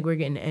 I don't think we're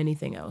getting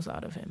anything else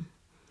out of him.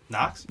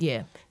 Knox?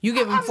 Yeah. You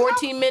give him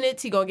 14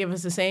 minutes, he going to give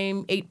us the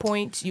same 8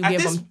 points. You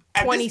give him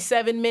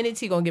 27 minutes,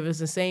 he going to give us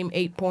the same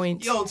 8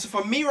 points. Yo, so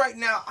for me right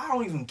now, I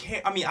don't even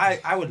care. I mean,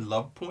 I would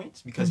love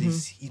points because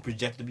he's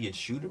projected to be a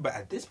shooter. But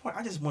at this point,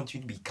 I just want you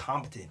to be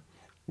competent.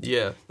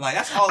 Yeah. Like,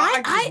 that's all.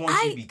 I just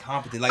want you to be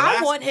competent. Like,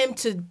 I want him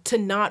to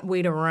not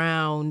wait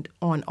around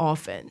on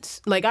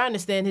offense. Like, I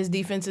understand his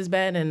defense is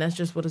bad, and that's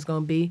just what it's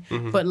going to be.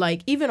 But,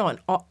 like, even on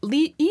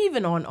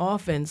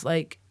offense,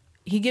 like,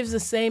 he gives the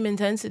same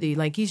intensity.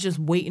 Like, he's just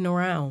waiting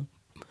around.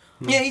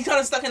 Yeah, he's kind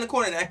of stuck in the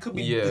corner, and that could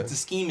be the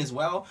scheme as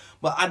well.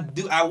 But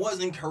I was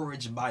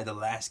encouraged by the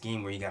last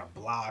game where he got a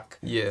block.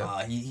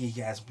 Yeah. He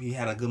had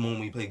a good moment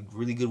where he played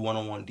really good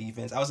one-on-one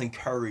defense. I was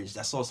encouraged.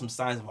 I saw some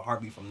signs of a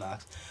heartbeat from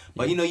Knox.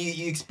 But,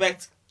 you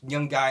expect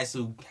young guys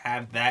to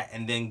have that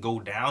and then go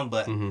down,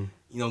 but,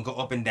 go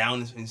up and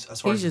down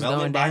as far as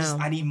development.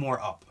 But I need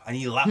more up. I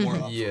need a lot more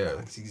up. Yeah.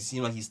 It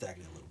seems like he's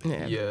stacking a little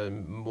bit. Yeah,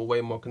 way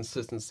more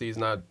consistency. He's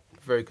not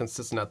very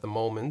consistent at the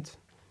moment.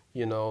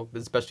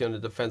 Especially on the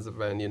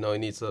defensive end, he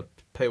needs to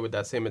play with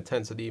that same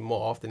intensity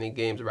more often in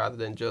games rather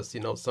than just,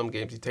 some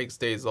games he takes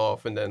days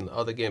off and then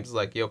other games is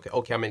like, yeah,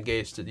 okay, I'm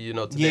engaged, today.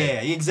 Yeah,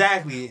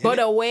 exactly. But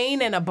a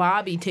Wayne and a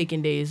Bobby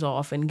taking days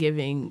off and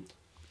giving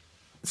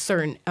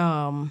certain...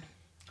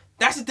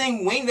 That's the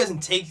thing. Wayne doesn't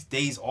take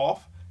days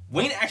off.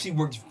 Wayne actually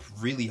works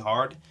really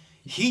hard.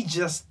 He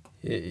just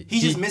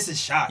misses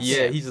shots.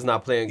 Yeah, he's just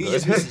not playing good. He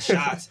just misses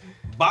shots.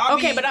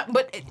 Bobby, okay, but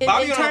in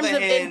terms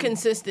of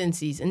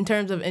inconsistencies,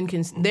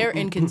 their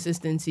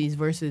inconsistencies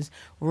versus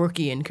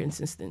rookie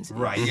inconsistencies.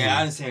 Right, yeah,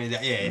 I understand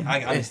that. Yeah,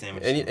 I understand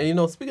what you're saying.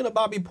 And speaking of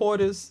Bobby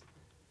Portis,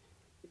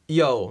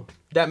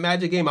 that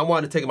Magic game, I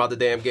wanted to take him out the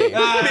damn game.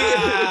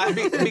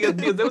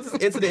 because there was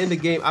this incident in the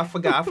game, I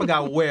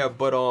forgot where,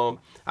 but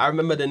I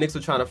remember the Knicks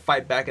were trying to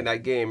fight back in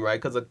that game, right?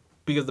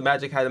 Because the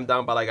Magic had him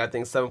down by, I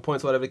think 7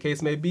 points, whatever the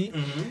case may be.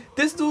 Mm-hmm.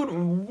 This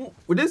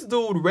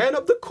dude ran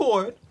up the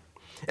court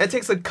and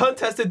takes a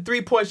contested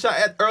 3-point shot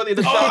early in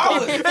the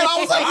shot. And I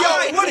was like,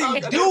 yo, what are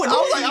you doing?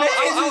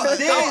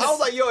 I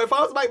was like, yo, if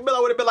I was Mike Miller, I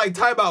would have been like,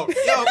 timeout.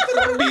 Yo,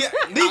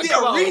 leave the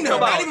arena,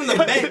 not even the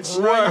bench.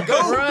 Run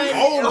your fade.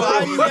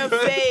 Run your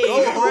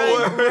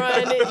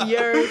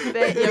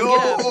fade. Yo,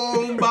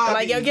 get up.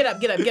 Like, yo, get up.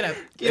 Get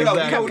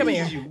up. Come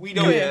here. We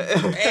don't.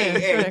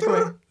 Hey.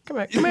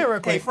 Come here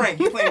real quick. Hey, Frank,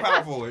 you playing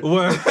power forward. We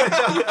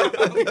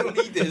don't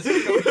need this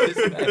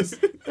mess.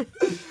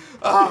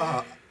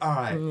 All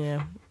right.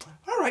 Yeah.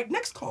 All right,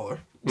 next caller.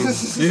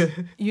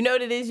 You know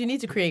what it is? You need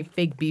to create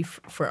fake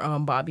beef for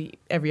Bobby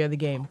every other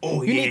game.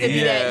 Oh, you need to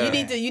do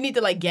that. You need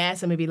to like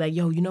gas him and be like,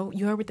 yo,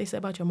 you heard what they said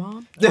about your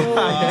mom?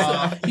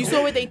 You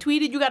saw what they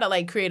tweeted? You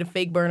gotta create a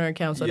fake burner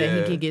account so that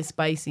he can get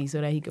spicy so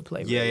that he could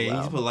play really well. You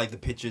need to put the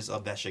pictures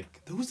of that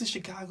who's the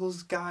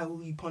Chicago's guy who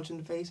he punched in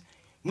the face?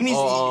 We need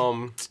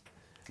to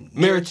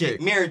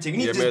Mirotic. You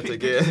need to just pick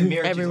pictures of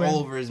Mirotic all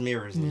over his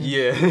mirrors.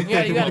 Yeah.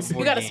 You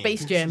gotta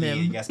Space Jam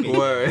him. You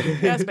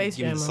gotta Space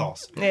Jam him.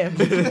 Sauce. Yeah.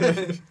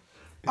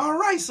 All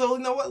right, so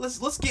you know what?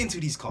 Let's get into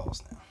these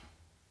calls now.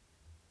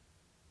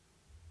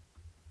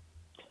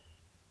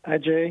 Hi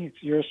Jay,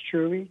 it's yours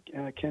truly,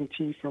 Ken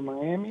T from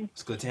Miami.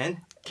 It's good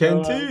 10.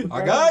 Ken T.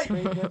 Our guy.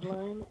 Trade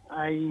deadline,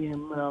 I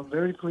am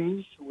very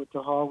pleased with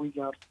the haul we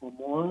got for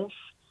Morris.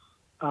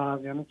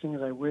 The only thing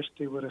is I wish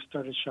they would have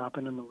started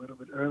shopping him a little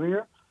bit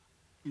earlier.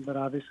 But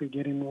obviously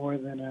getting more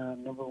than a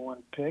number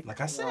one pick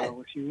like I said,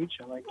 was huge.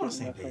 I like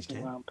getting that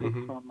second-round pick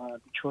from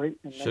Detroit.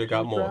 Should have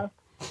got more.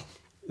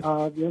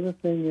 The other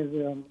thing is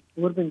it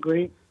would have been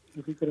great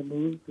if we could have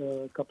moved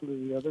a couple of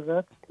the other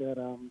vets that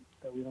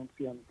we don't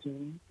see on the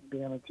team,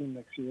 be on the team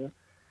next year.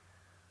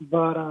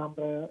 But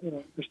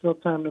there's still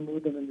time to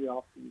move them in the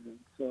off season.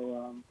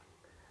 So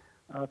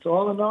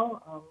all in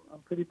all, I'm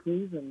pretty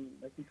pleased, and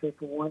I can say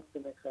for once the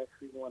Knicks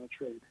actually want to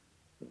trade.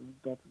 So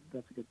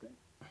that's a good thing.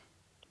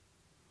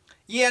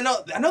 Yeah, no,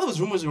 I know those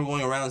rumors were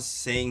going around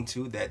saying,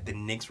 too, that the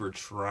Knicks were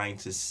trying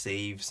to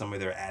save some of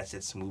their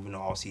assets to move in the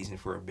offseason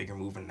for a bigger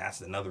move, and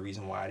that's another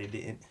reason why they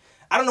didn't.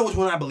 I don't know which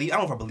one I believe. I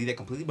don't know if I believe that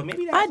completely, but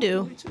maybe that. I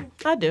do.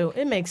 I do.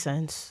 It makes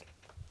sense.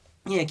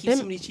 Yeah, keep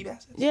some of these cheap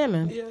assets. Yeah,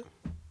 man. Yeah.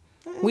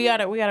 We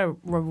gotta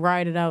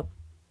ride it out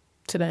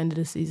to the end of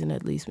the season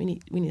at least. We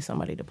need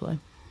somebody to play.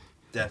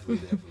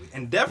 Definitely.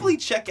 And definitely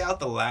check out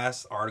the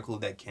last article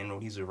that Ken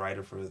wrote. He's a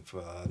writer for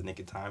the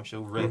Naked Time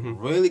show.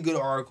 Really good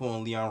article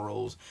on Leon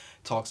Rose.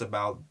 Talks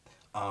about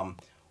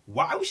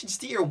why we should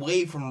steer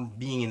away from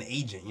being an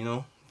agent,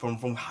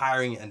 from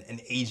hiring an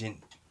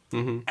agent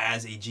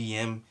as a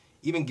GM.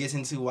 Even gets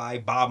into why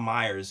Bob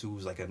Myers,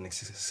 who's like a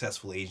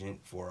successful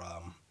agent for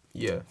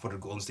the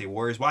Golden State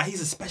Warriors, why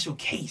he's a special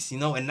case,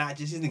 and not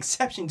just he's an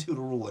exception to the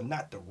rule and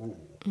not the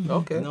rule.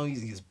 Okay.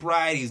 He's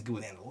bright, he's good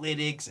with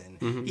analytics,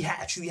 and he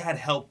actually had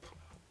help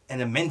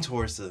and a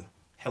mentors to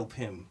help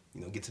him,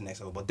 get to the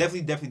next level. But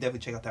definitely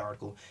check out that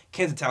article.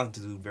 Ken's a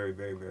talented dude, very,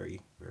 very, very,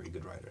 very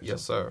good writer.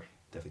 Yes, sir.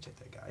 Definitely check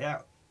that guy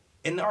out.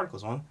 And the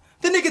article's on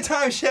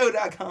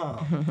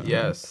theNickOfTimeShow.com.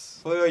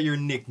 Yes. For your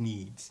Nick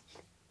needs.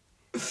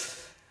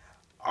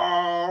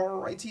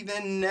 Alrighty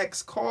then,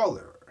 next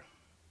caller.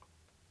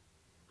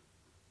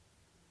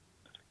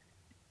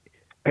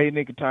 Hey,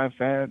 Naked Time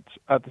fans.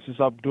 This is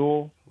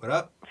Abdul. What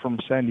up? From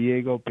San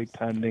Diego, big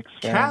time Knicks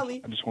fan.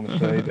 Cali. I just want to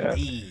say that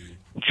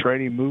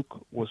trading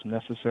Mook was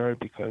necessary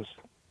because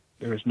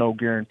there is no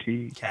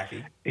guarantee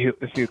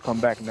if he'll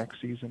come back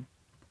next season.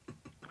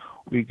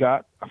 We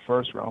got a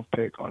first-round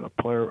pick on a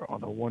player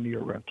on a one-year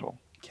rental.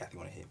 Kathy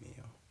want to hit me,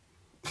 yo.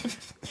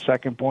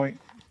 Second point,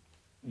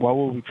 why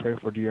would we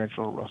trade for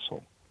D'Angelo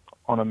Russell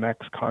on a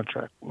max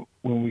contract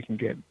when we can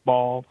get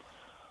Ball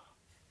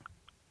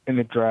in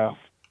the draft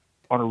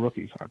on a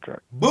rookie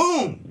contract?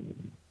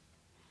 Boom!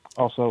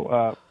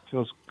 Also,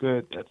 feels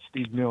good that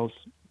Steve Mills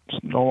is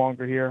no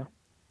longer here.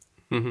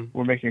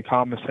 We're making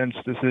common sense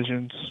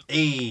decisions.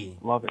 Hey.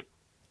 Love it.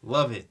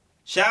 Love it.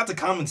 Shout out to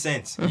Common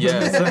Sense.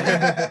 Yes.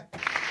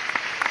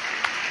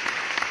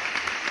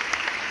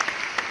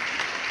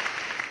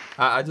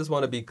 I just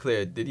want to be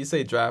clear. Did you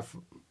say draft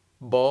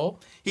Ball?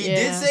 He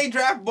did say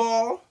draft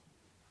Ball.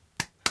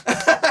 Ryan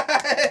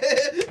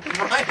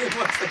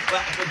wants to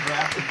clap for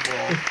drafting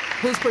Ball.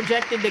 Who's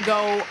projected to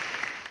go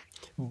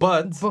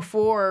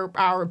before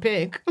our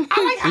pick. I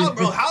like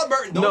Halliburton.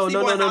 Halliburton.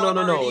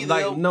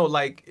 No.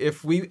 Like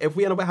if we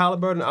end up with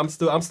Halliburton, I'm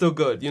still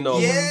good.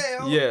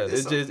 Yeah.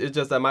 It's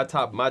just that my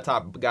top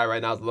guy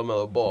right now is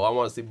LaMelo Ball. I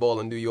want to see Ball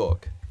in New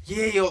York.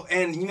 Yeah, yo,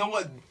 and you know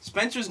what?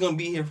 Spencer's gonna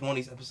be here for one of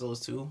these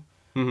episodes too.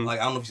 Like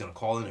I don't know if he's gonna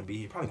call in or be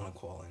here. Probably gonna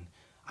call in.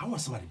 I want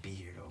somebody to be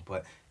here though.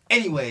 But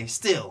anyway,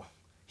 still,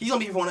 he's gonna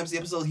be here for one of these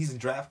episodes. He's a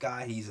draft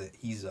guy. He's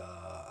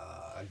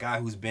a guy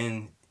who's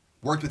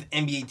worked with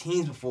NBA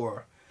teams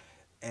before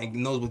and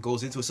knows what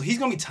goes into it. So he's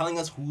gonna be telling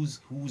us who's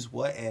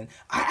what. And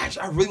I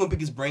really want to pick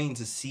his brain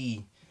to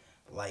see,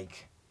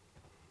 like,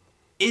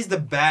 is the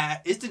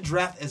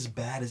draft as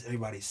bad as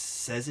everybody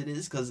says it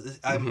is? Because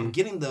I'm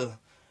getting the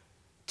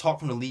talk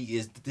from the league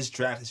is that this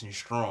draft isn't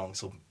strong.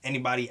 So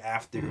anybody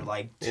after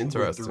like 2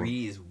 or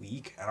 3 is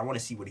weak. And I want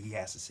to see what he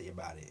has to say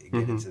about it and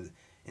get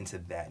into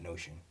that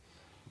notion.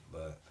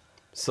 But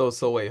so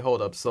wait,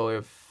 hold up. So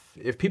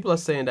if people are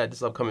saying that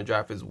this upcoming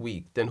draft is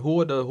weak, then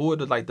who are the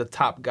like the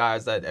top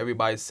guys that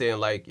everybody's saying,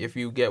 like, if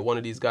you get one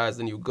of these guys,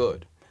 then you're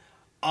good?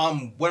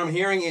 What I'm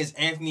hearing is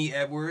Anthony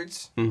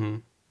Edwards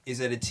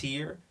is at a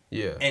tier.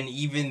 Yeah. And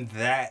even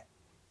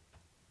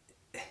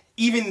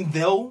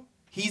though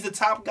he's the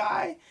top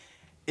guy,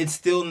 it's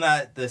still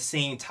not the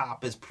same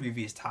top as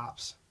previous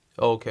tops.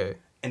 Okay.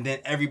 And then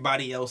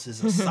everybody else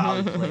is a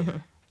solid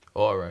player.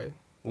 All right.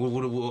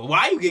 Why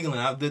are you giggling?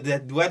 Did I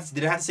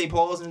have to say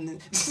pause?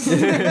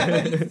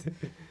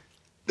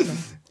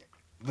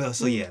 Well,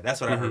 so yeah,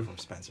 that's what I heard from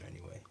Spencer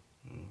anyway.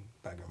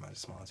 Background might have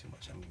smiled too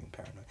much. I'm getting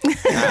paranoid.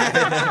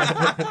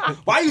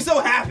 Why are you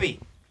so happy?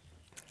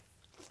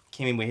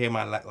 Came in with hair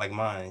like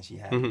mine, and she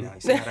happy now. You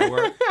see how that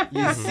work?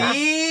 You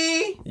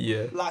see?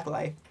 Yeah. Lock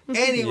life.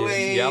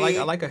 Anyway. Yeah,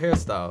 I like her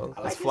hairstyle.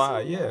 It's fly.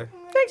 Yeah.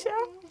 Thanks, y'all.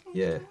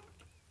 Yeah.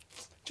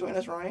 Join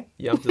us, Ryan.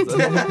 Yeah, I'm just.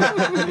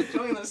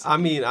 Join us. I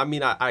mean,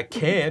 I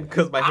can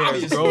because my hair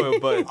is growing,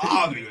 but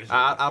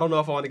I don't know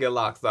if I want to get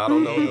locks. I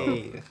don't know.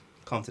 Hey,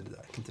 come to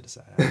the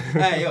side.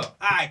 Hey, yo. All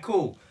right,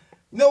 cool.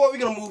 You know what? We're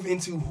going to move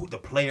into the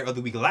player of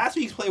the week. Last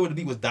week's player of the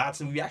week was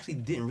Dotson. We actually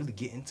didn't really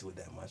get into it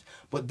that much.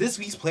 But this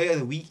week's player of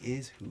the week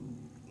is who?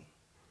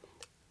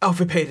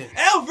 Elfrid Payton.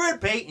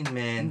 Elfrid Payton,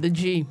 man. The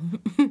G.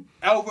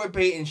 Elfrid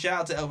Payton. Shout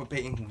out to Elfrid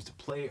Payton, who's the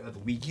player of the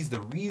week. He's the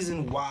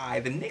reason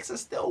why the Knicks are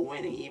still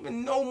winning,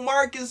 even though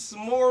Marcus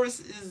Morris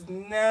is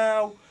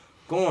now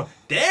gone.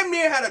 Damn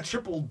near had a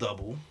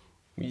triple-double.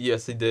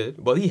 Yes, he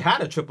did. Well, he had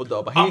a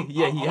triple-double. He had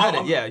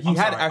it. Yeah, he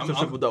had an actual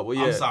triple-double.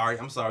 Yeah.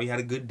 I'm sorry. He had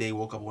a good day.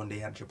 Woke up one day,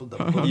 had a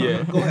triple-double.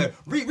 Yeah. Go ahead.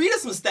 Read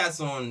us some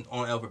stats on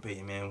Elfrid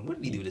Payton, man.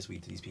 What did he do this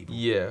week to these people?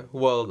 Yeah.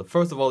 Well,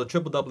 first of all, the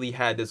triple-double he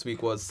had this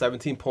week was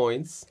 17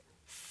 points,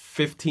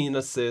 15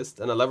 assists,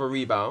 and 11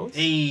 rebounds.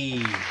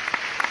 Hey.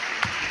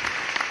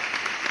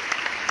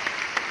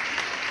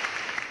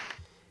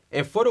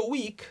 And for the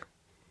week,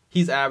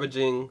 he's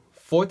averaging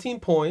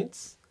 14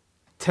 points,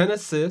 10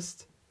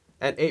 assists,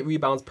 and 8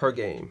 rebounds per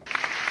game.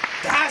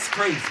 That's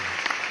crazy.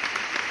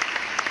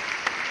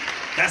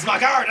 That's my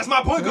guard. That's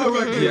my point guard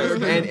right there.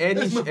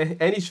 Yes,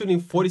 and he's shooting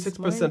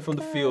 46% from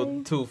the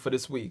field too for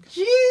this week.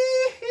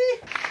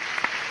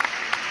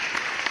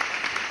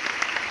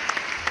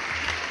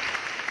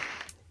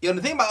 Yo,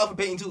 the thing about Elfrid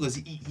Payton too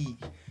is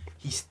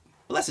he's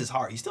bless his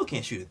heart, he still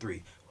can't shoot a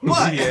three.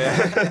 But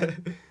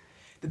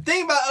the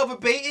thing about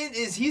Elfrid Payton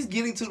is he's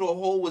getting to the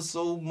hole with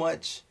so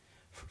much.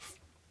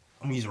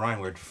 I'm gonna use a rhyme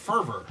word,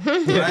 fervor.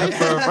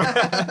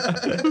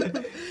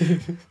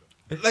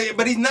 Right?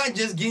 But he's not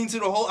just getting to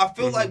the hole. I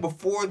feel like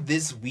before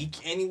this week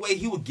anyway,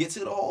 he would get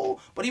to the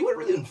hole, but he wouldn't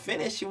really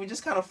finish. He would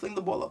just kind of fling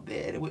the ball up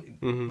there and it would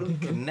really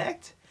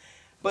connect.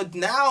 But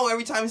now,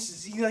 every time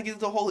he gets to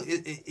the hole,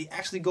 it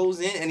actually goes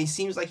in, and he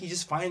seems like he's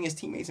just finding his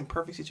teammates in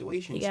perfect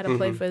situations. You got to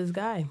play for his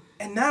guy.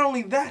 And not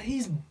only that,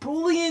 he's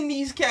bullying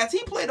these cats.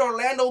 He played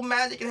Orlando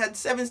Magic and had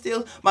 7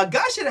 steals. My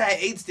guy should have had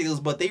 8 steals,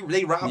 but they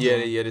robbed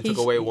him. Yeah, they took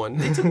away one.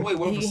 They took away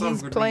one for some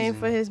He's good playing reason.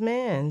 For his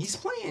man. He's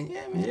playing,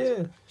 yeah, man.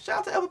 Yeah. Shout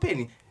out to Elfrid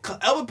Payton.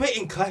 Elfrid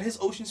Payton cut his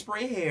ocean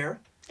spray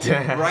hair.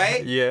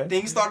 Right? Yeah.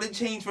 Things started to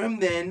change for him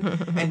then.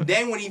 And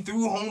then when he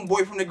threw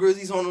homeboy from the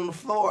Grizzlies on the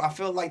floor, I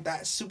felt like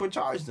that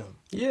supercharged him.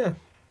 Yeah.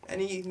 And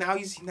now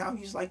he's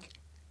like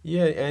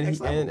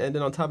and then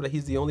on top of that,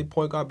 he's the only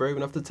point guard brave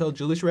enough to tell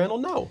Julius Randle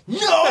no. No.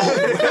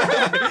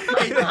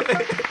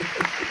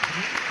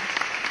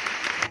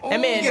 I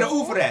mean, get an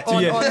ooh for that.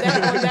 On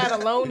that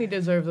alone, he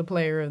deserves a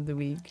Player of the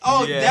Week.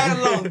 Oh, that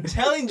alone,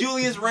 telling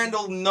Julius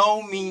Randle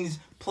no means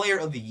Player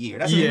of the Year.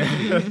 That's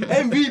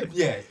MVP.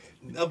 Yeah,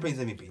 Elfrid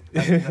Payton's MVP.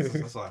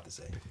 That's all I have to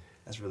say.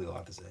 That's really all I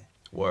have to say.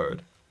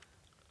 Word.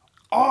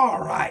 All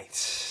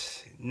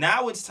right,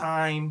 now it's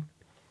time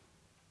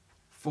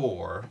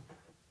for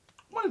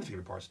one of the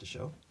favorite parts of the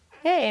show.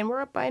 Hey, and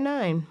we're up by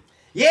 9.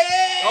 Yeah,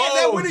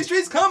 that winning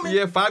streak's coming.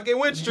 Yeah, 5-game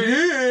win streak.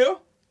 Yeah.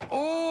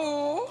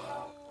 Oh.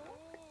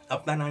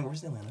 Up by 9, we're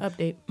still in.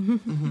 Update.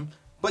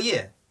 But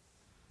yeah.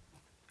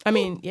 I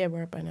mean, yeah,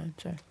 we're up by 9.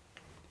 Sorry.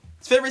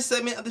 It's favorite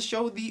segment of the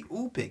show, the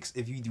Ooh Picks.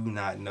 If you do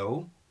not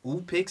know,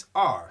 Ooh Picks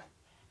are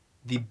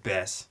the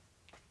best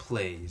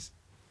plays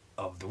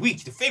of the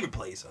week, the favorite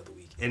plays of the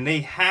week. And they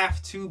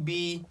have to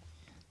be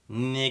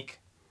Nick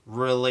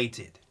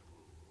related.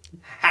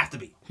 Have to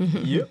be.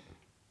 Yep.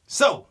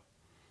 So,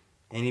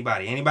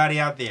 anybody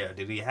out there,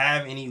 do we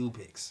have any Ooh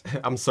Picks?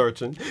 I'm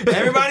searching.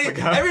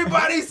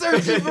 Everybody's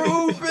searching for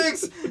Ooh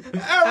Picks.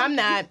 I'm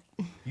not.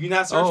 You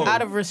not searching?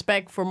 Out of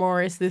respect for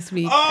Morris this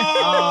week.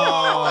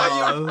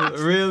 Oh,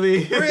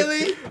 really?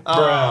 Really? You get a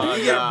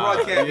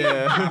broadcast.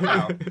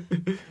 Yeah.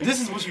 This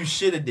is what you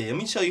should have did. Let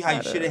me show you how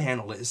you should have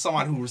handled it. As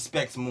someone who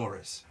respects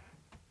Morris.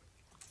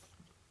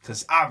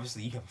 Because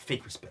obviously you have a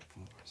fake respect for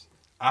Morris.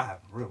 I have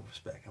real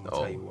respect. I'm going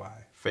to tell you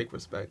why. Fake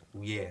respect.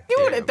 Yeah. You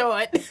would have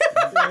thought.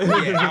 Let me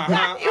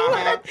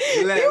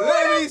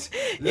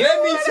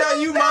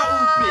tell you my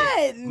Ooh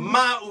Pick.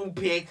 My Ooh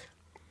Pick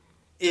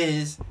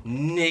is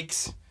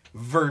Knicks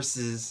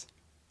versus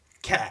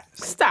Cavs.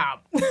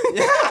 Stop.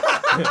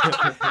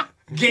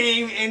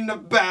 Game in the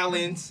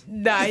balance.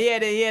 Nah, he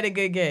had a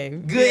good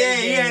game.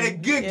 He had a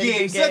good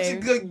game. Such a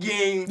good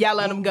game. Y'all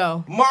let him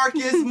go.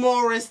 Marcus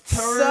Morris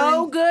turned.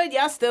 So good.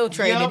 Y'all still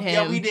traded him.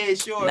 Yeah, we did,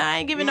 sure. Nah, I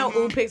ain't giving no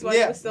Ooh Picks while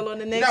he was still on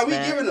the Knicks. Nah, we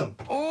giving them.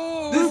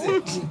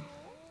 Listen.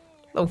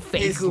 Little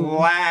fake His Ooh.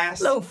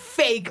 last. Little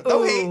fake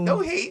Ooh.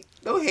 Don't hate.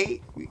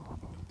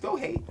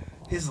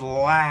 His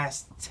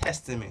last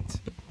testament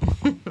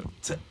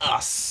to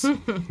us.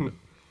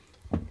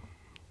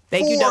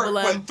 Thank you, Double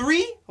M. What,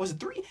 3? Was it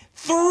 3?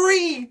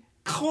 3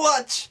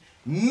 clutch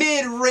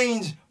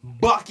mid-range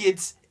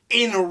buckets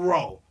in a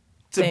row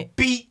to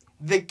beat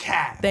the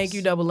Cavs. Thank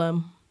you, Double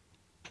M.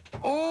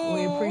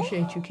 We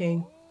appreciate you,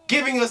 King.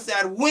 Giving us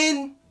that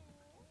win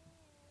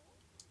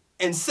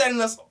and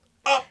setting us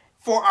up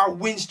for our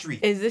win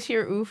streak. Is this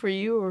your Ooh for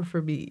you or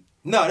for me?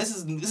 No,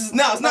 it's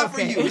not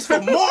for you. It's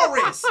for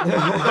Morris.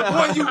 The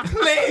one you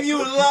claim you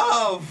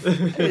love.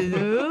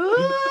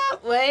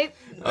 Wait.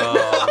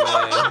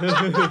 Oh,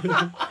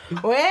 man.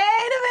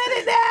 Wait a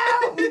minute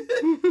now.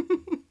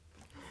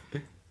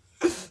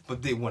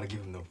 But they want to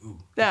give him no Ooh.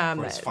 Nah,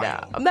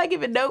 I'm not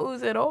giving no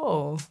Oohs at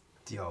all.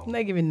 Yo. I'm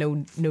not giving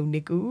no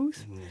Nick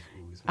Oohs.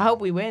 I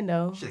hope we win,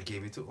 though. Should have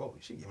gave it to. Oh,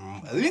 should give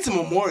him at least a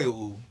memorial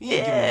Ooh.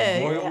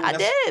 I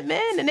did,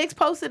 man. The Knicks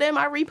posted him.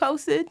 I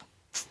reposted.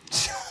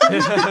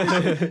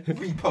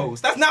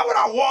 Repost. That's not what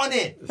I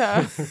wanted.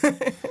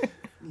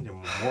 Need a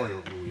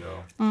memorial Ooh,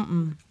 yo.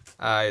 All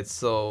right,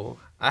 so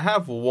I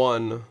have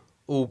one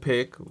Ooh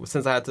pick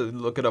since I had to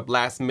look it up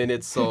last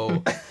minute.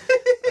 So,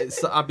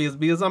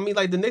 because I mean,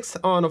 like the Knicks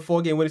are on a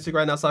 4-game winning streak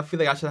right now, so I feel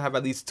like I should have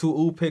at least 2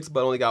 Ooh picks,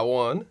 but only got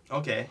 1.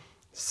 Okay.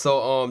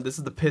 So this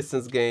is the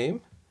Pistons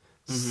game.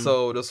 Mm-hmm.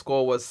 So the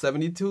score was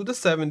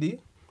 72-70.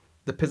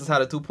 The Pistons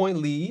had a 2-point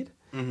lead.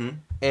 Mm-hmm.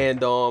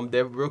 And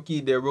their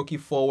rookie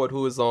forward,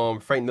 who is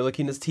Frank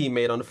Ntilikina's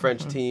teammate on the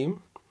French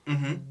team,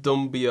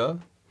 Doumbia,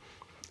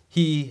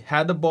 he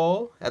had the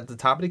ball at the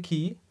top of the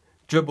key,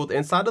 dribbled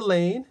inside the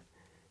lane.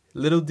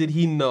 Little did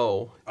he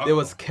know, there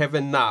was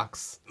Kevin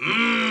Knox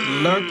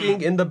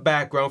lurking in the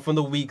background from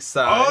the weak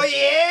side. Oh,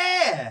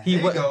 yeah!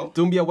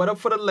 Doumbia went up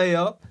for the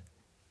layup,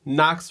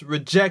 Knox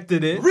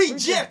rejected it.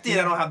 Rejected.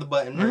 I don't have the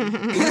button. Right?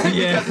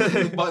 Yeah.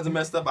 The buttons are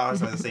messed up. I was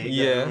trying to say it.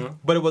 Yeah,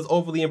 but it was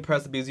overly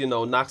impressive because,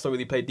 Knox don't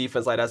really play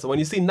defense like that. So when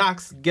you see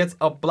Knox gets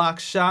a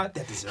block shot,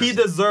 he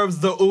deserves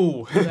the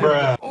ooh. You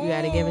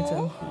gotta give it to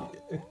him.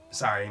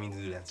 Sorry, I didn't mean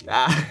to do that to you.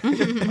 I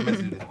meant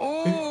to do that.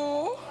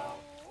 Ooh.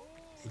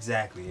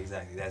 Exactly.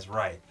 That's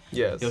right.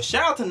 Yes. Yo,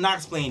 shout out to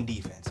Knox playing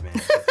defense, man.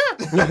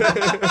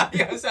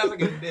 Yo, it sounds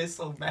like it is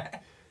so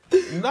bad.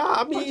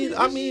 I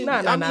mean,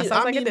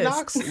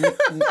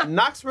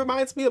 Knox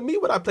reminds me of me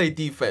when I play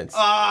defense. You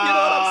know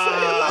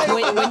what I'm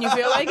saying? When you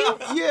feel like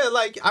it? Yeah,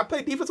 like I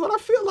play defense when I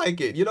feel like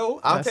it.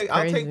 I'll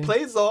take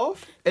plays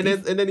off, and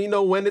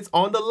then when it's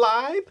on the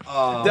line, then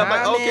I'm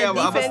like, okay, I'm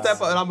a step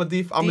up, and I'm a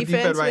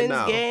defense right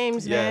now.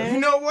 Games, man. You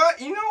know what?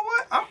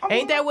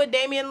 Ain't that what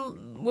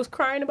Damian was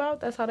crying about?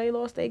 That's how they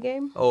lost their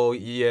game. Oh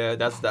yeah,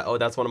 that's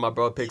one of my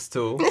bro picks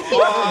too.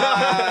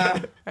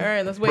 All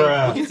right, let's wait.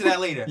 We'll get to that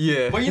later.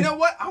 Yeah. But you know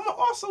what? I'm gonna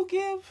also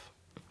give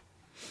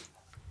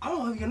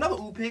you another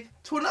ooh pick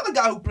to another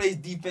guy who plays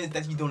defense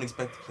that you don't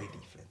expect to play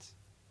defense.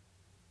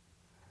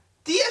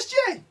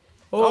 DSJ.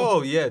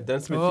 Oh yeah,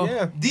 Dennis Smith. Oh.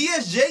 Yeah.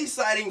 DSJ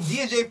sighting.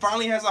 DSJ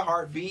finally has a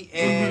heartbeat,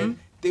 and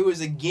there was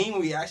a game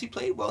where he actually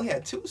played well. He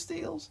had 2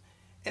 steals,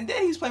 and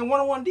then he was playing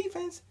one-on-one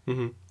defense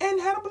and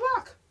had a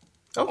block.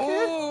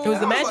 Okay. It was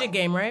the Magic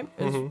game, right?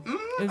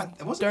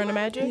 It was during the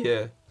Magic?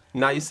 Yeah.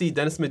 Now you see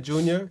Dennis Smith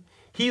Jr.,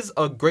 he's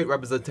a great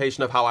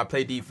representation of how I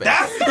play defense.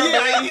 He's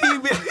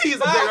a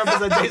great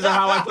representation of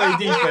how I play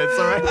defense,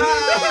 all right?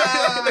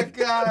 Oh,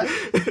 God.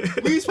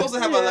 We were supposed to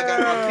have a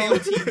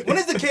KOT. When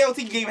is the KOT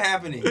game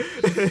happening?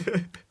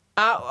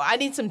 I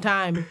need some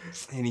time.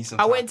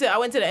 I went to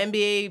the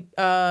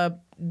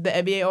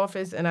NBA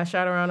office, and I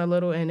shot around a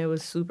little, and it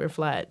was super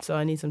flat. So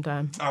I need some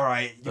time. All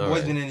right, your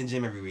boy's been in the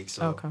gym every week,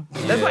 so okay.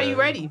 That's why you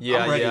ready.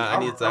 Yeah, I'm ready. I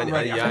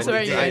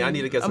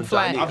need to get some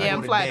time.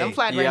 I'm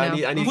flat right now.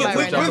 I need to get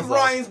some jump. With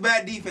Ryan's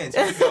bad defense.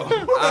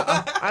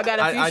 I got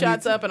a few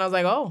shots up, and I was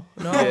like, oh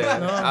no.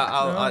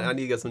 I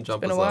need to get some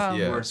jumpers off.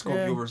 Yeah. Or a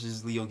Scorpio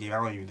versus Leo game. I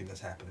don't even think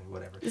that's happening.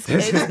 Whatever. It's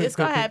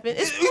gonna happen.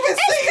 It's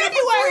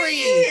February.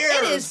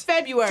 It is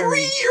February. 3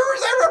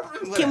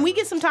 years. Can we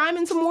get some time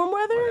in some warm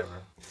weather?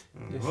 Whatever.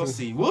 We'll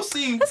see. That's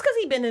because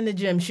he been in the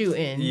gym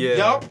shooting.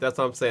 Yeah, that's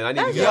what I'm saying. I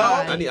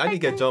need to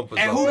get jumpers.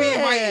 And who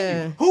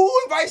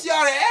invites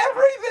y'all to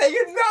everything?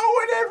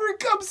 Whenever it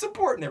comes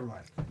support. Never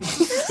mind.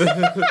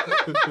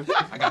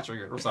 I got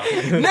triggered. I'm sorry.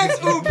 Next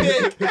who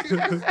pick.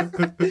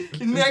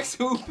 Next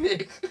who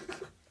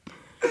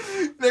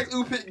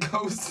pick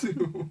goes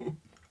to.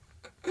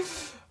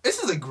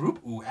 This is a group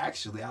ooh.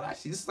 Actually,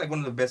 this is like one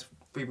of the best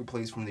favorite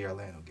plays from the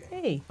Orlando game.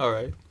 Hey. All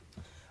right.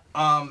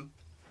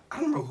 I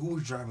don't remember who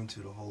was driving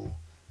to the hole,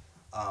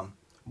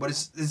 but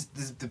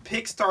the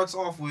pick starts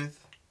off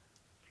with,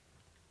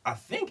 I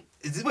think,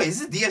 is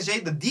this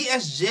DSJ? The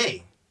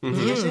DSJ.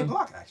 DSJ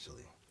block,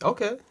 actually.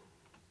 Okay.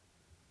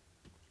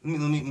 Let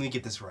me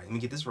get this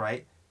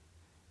right.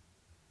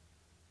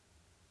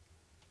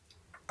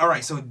 All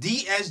right, so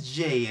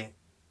DSJ,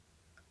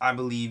 I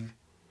believe,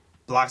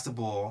 blocks the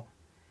ball,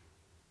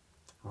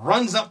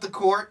 runs up the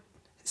court,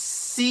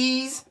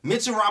 sees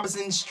Mitchell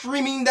Robinson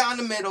streaming down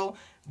the middle.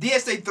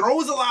 DSJ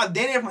throws a lot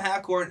down there from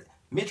half court.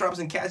 Mitch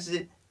Robinson catches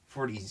it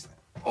for the easy slam.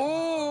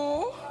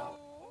 Oh,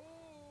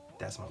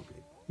 that's my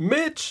pick.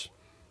 Mitch.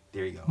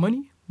 There you go.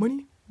 Money,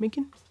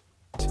 making.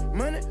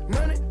 Money,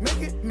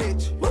 make it,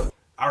 Mitch.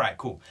 All right,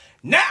 cool.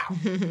 Now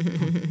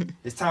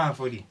it's time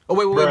for the. Oh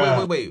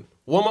wait.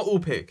 One more ooh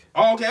pick.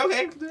 Oh,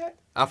 okay. Do that.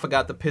 I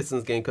forgot the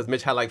Pistons game because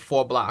Mitch had like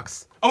 4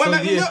 blocks. Oh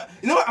wait, you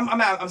know what?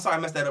 I'm sorry, I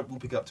messed that up. Ooh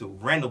pick up too.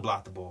 Randall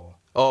blocked the ball.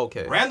 Oh,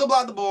 okay. Randall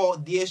blocked the ball.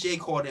 DSJ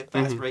caught it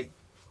fast break.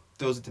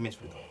 Throws it to Mitch.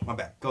 My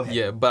bad. Go ahead.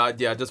 Yeah,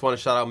 but I just want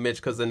to shout out Mitch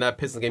because in that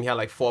Pistons game he had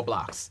like 4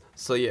 blocks.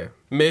 So yeah,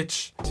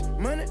 Mitch.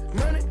 Money,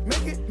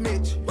 make it,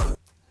 Mitch.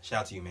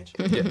 Shout out to you, Mitch.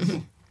 Yeah.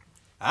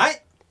 All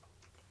right.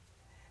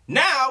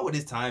 Now it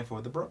is time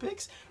for the Bro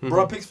Picks.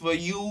 Bro Picks, for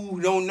you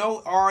who don't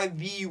know, are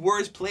the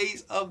worst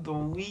plays of the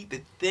week.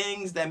 The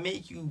things that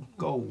make you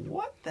go,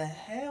 what the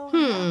hell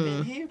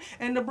happened here?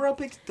 And the Bro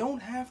Picks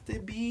don't have to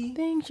be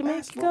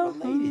basketball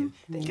related.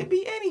 They could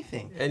be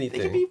anything. They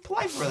could be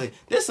life related.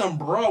 There's some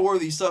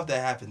bra-worthy stuff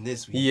that happened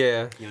this week.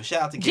 Yeah.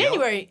 Shout out to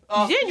January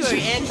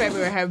and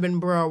February have been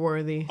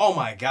bra-worthy. Oh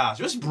my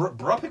gosh. What's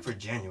Bro Pick for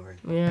January?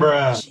 Yeah.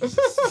 Bruh.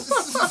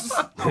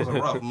 That was a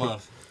rough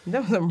month.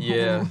 That was a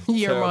year,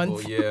 terrible,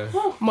 month. Yeah.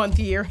 Month,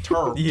 year.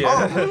 Terrible.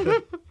 Yeah.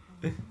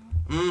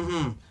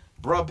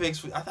 Bro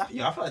picks. I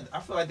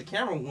feel like the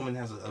camera woman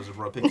has a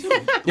bro pick too.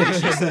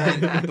 She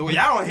said, y'all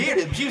don't hear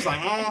this, but she was like,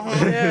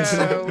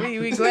 Yeah,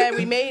 we glad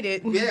we made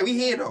it. Yeah, we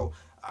here though.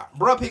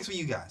 Bro picks for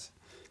you guys.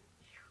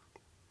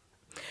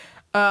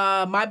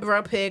 My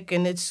bro pick,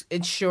 and it's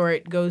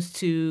short, goes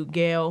to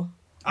Gail.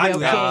 I knew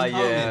that.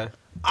 Yeah.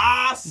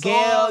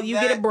 Gail, you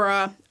get a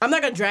bruh. I'm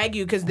not gonna drag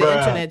you because the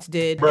internets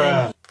did.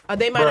 Bruh. And,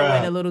 they might have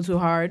went a little too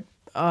hard.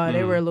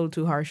 They were a little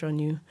too harsh on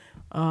you.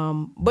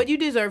 But you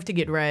deserve to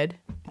get read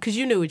because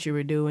you knew what you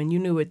were doing. You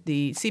knew what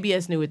the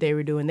CBS knew what they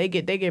were doing. They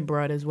get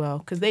brought as well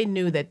because they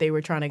knew that they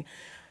were trying to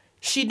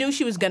she knew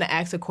she was going to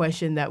ask a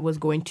question that was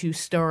going to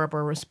stir up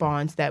a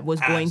response that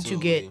was going to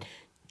get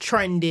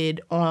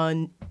trended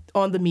on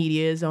the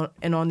medias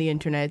and on the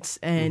internets,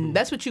 and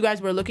that's what you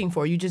guys were looking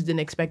for. You just didn't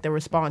expect the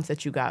response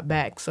that you got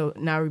back. So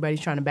now everybody's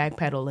trying to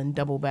backpedal and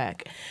double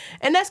back,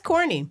 and that's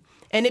corny.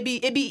 And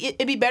it'd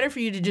be better for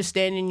you to just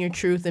stand in your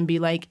truth and be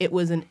like, it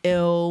was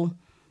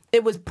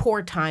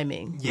poor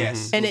timing.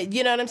 Yes, and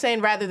you know what I'm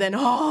saying, rather than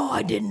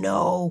I didn't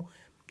know.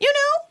 You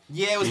knew.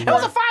 Yeah, it was a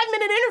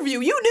 5-minute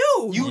interview. You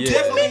knew. You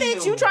definitely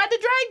minutes. knew. You tried to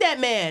drag that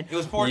man. It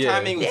was poor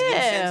timing. It was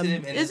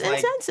insensitive. And it's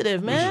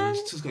insensitive, man.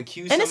 Just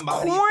accuse and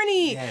somebody. It's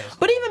corny. Yeah,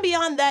 but even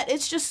beyond that,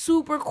 it's just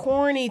super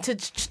corny to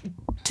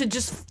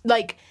just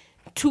like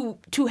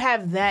to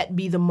have that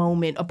be the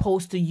moment,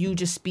 opposed to you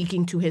just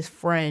speaking to his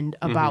friend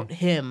about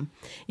him.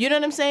 You know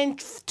what I'm saying?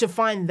 To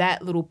find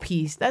that little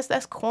piece,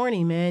 that's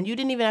corny, man. You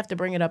didn't even have to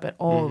bring it up at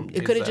all.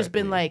 It could have just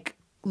been like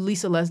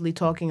Lisa Leslie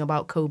talking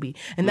about Kobe,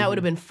 and that would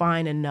have been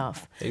fine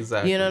enough.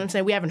 Exactly. You know what I'm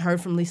saying? We haven't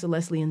heard from Lisa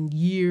Leslie in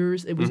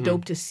years. It was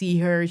dope to see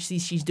her.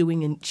 She's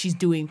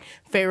doing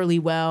fairly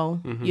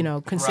well. You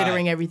know,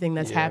 considering everything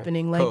that's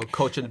happening. Like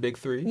coaching the big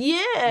three.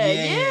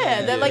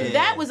 Yeah.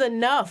 That was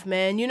enough,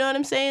 man. You know what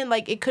I'm saying?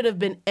 Like, it could have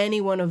been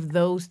any one of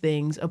those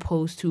things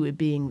opposed to it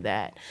being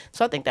that.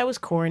 So I think that was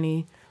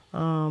corny.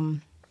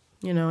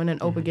 You know, and then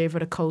Oprah gave her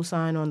the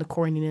cosign on the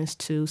corniness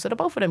too. So the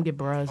both of them get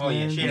bras,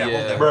 man.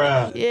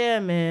 Bruh.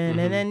 Yeah, man.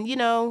 And then, you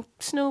know,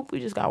 Snoop,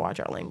 we just gotta watch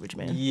our language,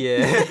 man.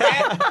 Yeah.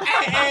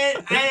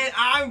 and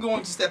I'm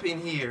going to step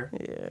in here.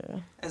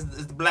 Yeah. As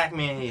the black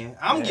man here.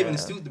 I'm giving the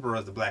Snoop the bros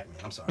as the black man.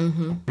 I'm sorry.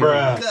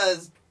 Bruh.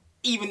 Because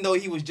even though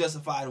he was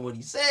justified in what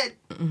he said,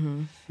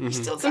 he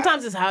still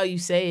sometimes it's how you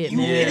say it,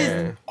 man. It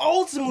is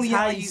ultimately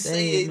how you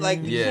say it.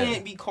 Like, you man.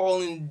 can't be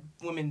calling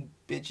women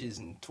bitches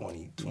in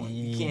 2020.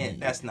 You can't.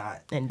 That's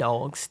not. And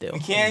dogs still. We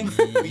can't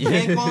call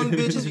them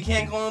bitches. We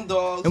can't call them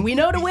dogs. And we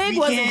know the wig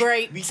wasn't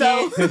great. We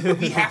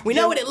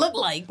know what it looked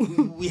like.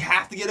 We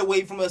have to get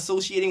away from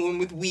associating women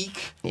with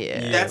weak.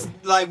 Yeah. That's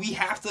like, we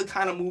have to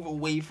kind of move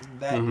away from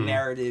that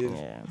narrative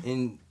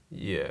in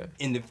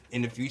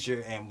the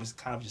future, and was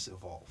kind of just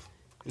evolve.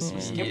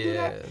 And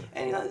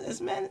you know, this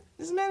man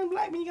and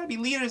black man, you gotta be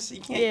leaders.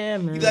 You can't. Yeah,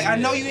 man. You be like, I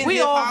know you in we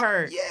hip-hop. all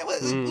hurt. Yeah,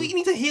 but we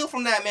need to heal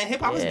from that, man.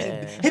 Hip hop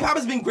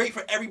has been great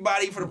for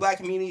everybody, for the black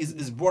community.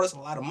 It's brought us a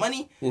lot of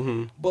money.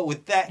 But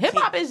with that, hip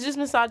hop is just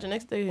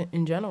misogynistic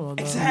in general,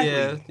 though.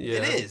 Exactly. Yeah.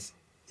 It is.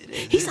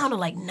 He sounded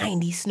like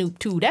 90s Snoop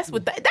too. That's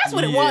what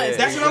it was.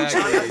 That's what I'm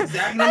trying to.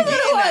 That's what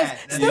it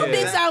was. Snoop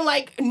didn't sound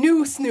like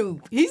new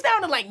Snoop. He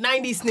sounded like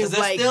 90s Snoop. Because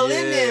they're still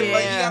in there.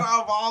 Like, you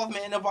gotta evolve,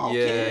 man. Evolve.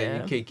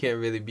 Yeah, you can't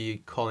really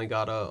be calling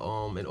out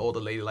an older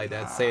lady like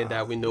that, saying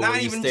that we know where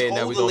you stand,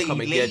 that we gonna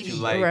come and get you.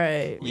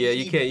 Like, yeah,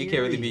 you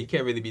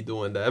can't really be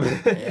doing that.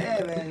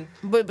 Yeah, man.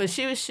 But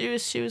she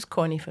was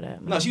corny for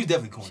that, man. No, she was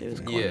definitely corny. She was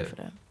corny for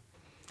that.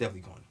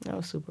 Definitely corny. That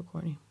was super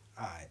corny.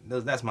 All right,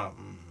 that's my.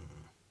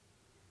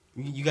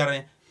 You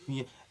gotta.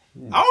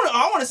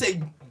 I want to say,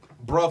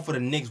 bruh, for the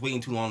Knicks waiting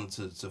too long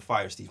to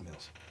fire Steve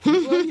Mills.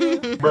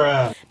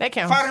 Bruh. That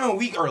counts. Fired him a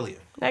week earlier.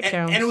 That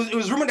counts. And it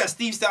was rumored that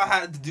Steve Stout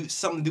had to do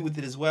something to do with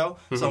it as well.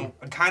 So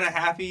I'm kind of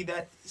happy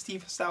that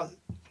Steve Stout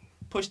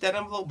pushed that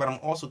envelope, but I'm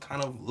also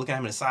kind of looking at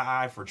him in the side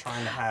eye for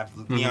trying to have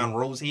Leon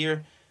Rose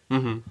here.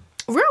 Real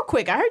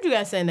quick, I heard you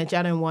guys saying that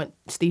y'all didn't want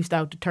Steve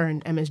Stout to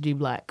turn MSG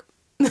black.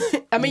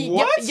 I mean,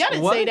 y'all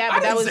didn't say that,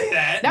 but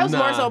that was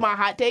more so my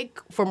hot take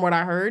from what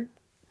I heard.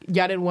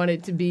 Y'all didn't want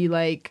it to be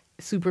like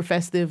super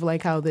festive,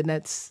 like how the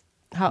Nets,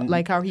 how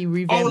he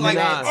revamped. You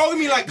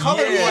mean like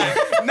color black?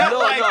 Not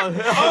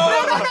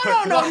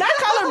No, not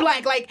color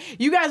black. Like,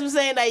 you guys were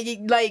saying that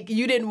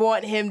you didn't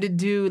want him to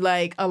do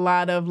like a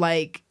lot of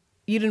like,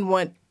 you didn't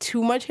want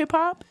too much hip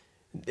hop.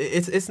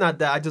 It's not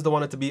that. I just don't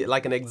want it to be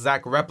like an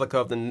exact replica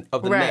of the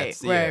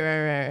Nets.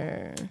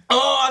 Right.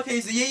 Oh,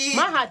 okay. So yeah.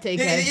 My hot take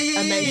has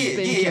a nice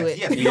spin to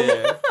it.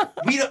 Yeah.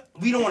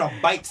 We don't want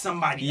to bite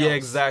somebody else. Yeah,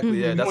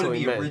 exactly. Yeah, that's what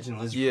we meant.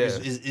 Original.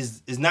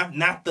 Is not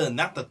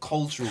the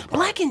cultural part.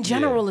 Black in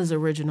general is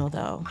original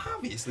though.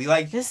 Obviously,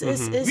 like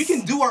we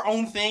can do our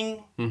own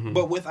thing,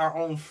 but with our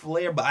own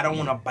flair. But I don't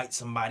want to bite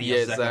somebody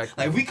else. Exactly.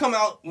 Like, if we come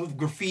out with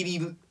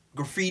graffiti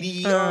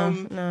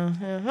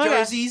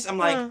jerseys, I'm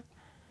like.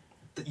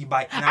 You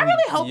bite. I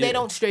really hope they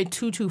don't stray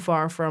too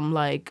far from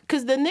like,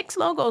 because the Knicks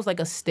logo is like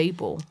a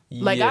staple.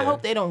 Like, I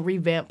hope they don't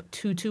revamp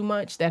too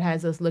much that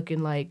has us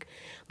looking like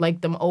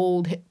them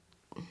old.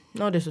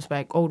 No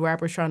disrespect, old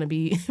rappers trying to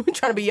be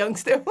young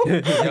still.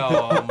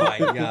 Oh my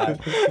God!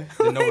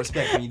 There's no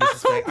respect when you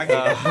disrespect. I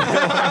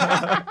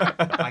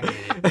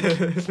get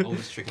it.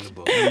 Oldest trick in the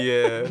book.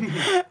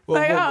 Yeah.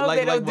 Well, I hope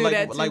they don't do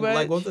that too much.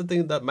 Like what's the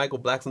thing that Michael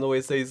Blackson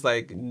always says?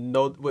 Like,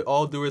 no, with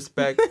all due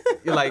respect,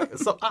 like,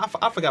 so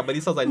I forgot, but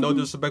he sounds like no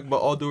disrespect, but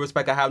all due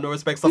respect, I have no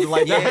respect, something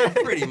like that.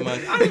 Yeah, pretty much.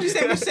 I mean,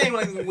 you're saying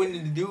like when the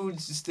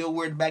dudes still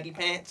wear the baggy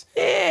pants.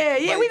 Yeah,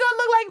 we gonna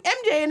look like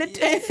MJ in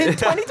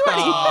 2020.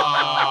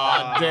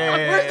 Oh, damn.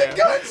 Where's the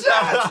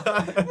gunshots?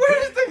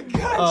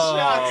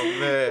 Oh,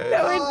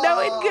 man.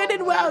 Knowing good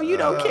and well you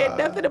don't care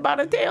nothing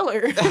about a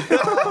tailor.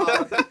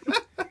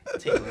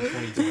 Taylor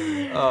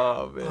 2020.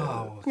 Oh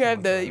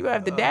man. You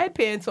have the dad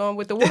pants on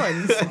with the ones.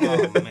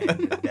 Oh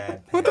man, the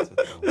dad pants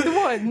with the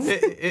ones.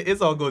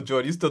 It's all good,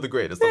 Jordan. You're still the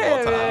greatest of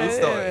all time. Man, You're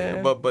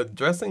still, but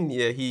dressing,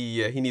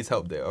 he needs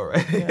help there. All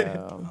right.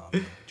 Yeah.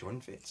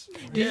 Jordan fits.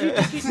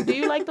 Do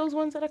you like those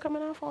ones that are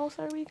coming out for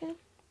All-Star Weekend?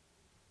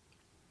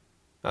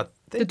 I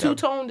think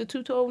The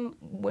two-tone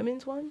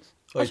women's ones?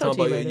 Oh, you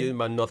talking about you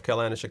in North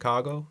Carolina,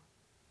 Chicago?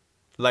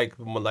 Like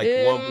one.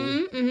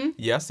 Mm-hmm.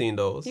 Yeah, I seen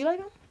those. You like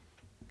them?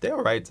 They're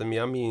all right to me.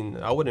 I mean,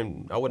 I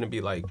wouldn't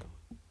be like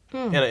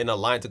in a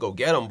line to go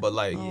get them, but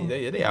like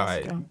they all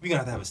right. We're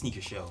gonna have a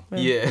sneaker show.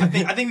 Yeah.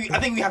 I think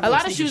we have a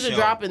lot of shoes are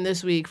dropping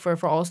this week for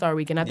All-Star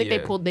Weekend. I think Yeah.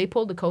 they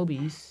pulled the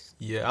Kobe's.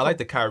 Yeah, I like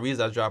the Kyries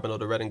that's dropping, or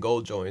the red and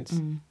gold joints.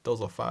 Those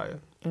are fire.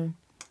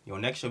 Yo,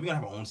 next show we're gonna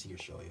have our own sneaker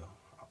show, yo.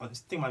 I was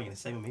thinking about making a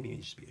segment, maybe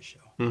it should be a show.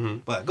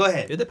 But go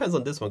ahead. It depends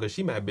on this one because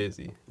she mad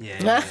busy.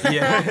 Yeah.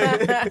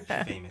 Yeah. She's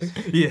famous.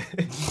 Yeah.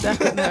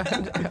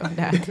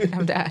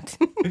 I'm that.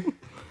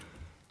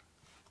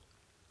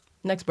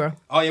 Next, bro.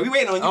 Oh yeah, we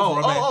waiting on you for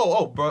a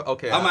minute. Bro.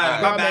 Okay.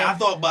 My bad. I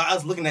thought, but I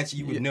was looking at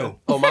you. You would know.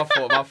 Oh, my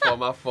fault.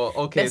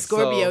 Okay. That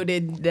Scorpio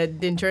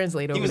didn't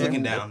translate over He was there.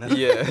 looking down.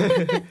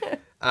 Yeah.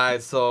 All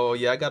right. So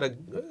yeah, I got a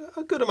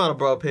good amount of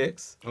bro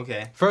picks.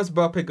 Okay. First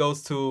bro pick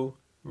goes to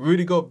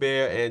Rudy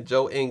Gobert and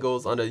Joe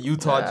Ingles on the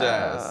Utah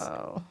Jazz.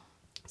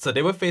 So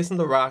they were facing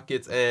the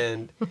Rockets,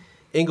 and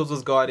Ingles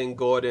was guarding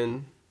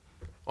Gordon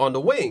on the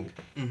wing.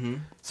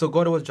 So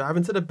Gordon was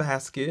driving to the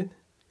basket,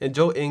 and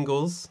Joe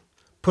Ingles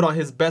put on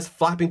his best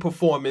flopping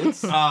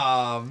performance.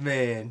 Oh,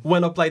 man.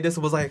 Went up like this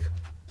and was like,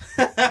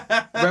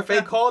 ref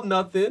ain't called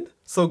nothing.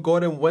 So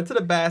Gordon went to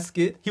the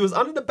basket. He was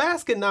under the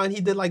basket now, and he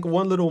did like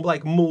one little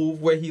like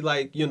move where he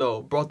like,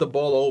 brought the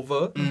ball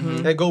over.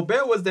 And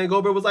Gobert was there, and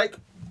Gobert was like,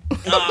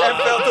 and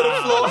fell to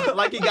the floor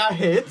like he got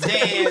hit.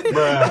 Damn.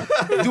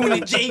 Doing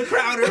the Jay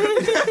Crowder.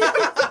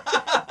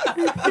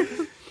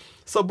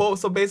 So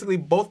basically,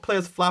 both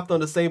players flopped on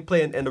the same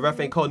play, and the ref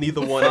ain't called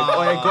neither one. And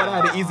Gordon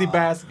had an easy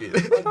basket.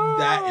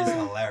 That is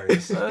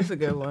hilarious. That's a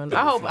good one.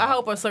 I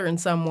hope a certain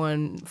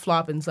someone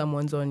flopping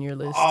someone's on your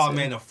list. Oh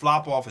man, the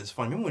flop off is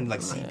fun. Remember when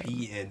like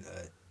CP and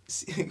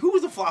who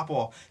was the flop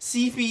off?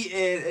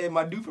 CP and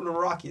my dude from the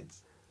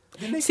Rockets.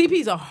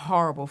 CP's a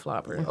horrible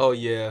flopper. Oh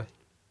yeah.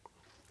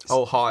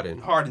 Oh,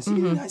 Harden.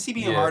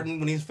 CP and Harden,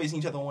 when they was facing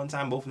each other one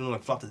time, both of them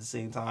like flopped at the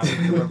same time.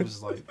 The ref was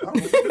just like, I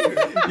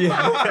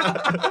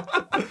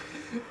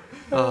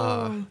don't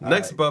know.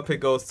 Next bro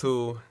pick goes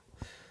to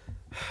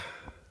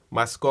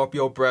my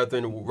Scorpio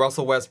brethren,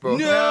 Russell Westbrook.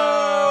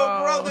 No,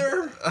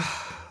 brother.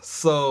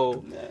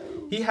 So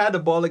he had the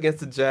ball against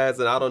the Jazz,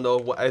 and I don't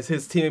know, as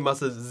his teammate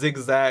must have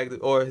zigzagged,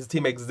 or his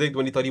teammate zigged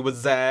when he thought he would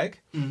zag,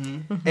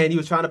 and he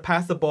was trying to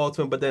pass the ball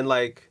to him, but then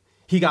like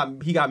he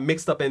got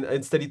mixed up, and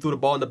instead he threw the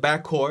ball in the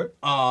backcourt.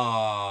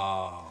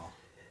 Oh.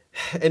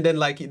 And then he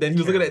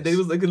was looking at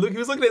his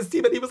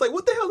team, and he was like,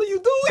 "What the hell are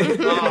you doing?"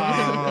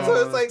 So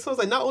it's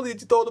like not only did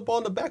you throw the ball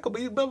in the backcourt,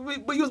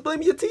 but you was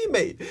blaming your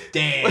teammate.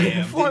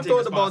 Damn. For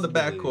throwing the ball in the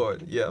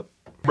backcourt. Yep.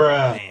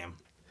 Bruh. Damn.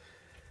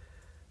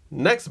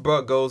 Next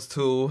bro goes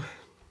to,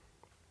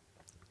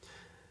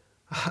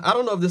 I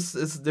don't know if this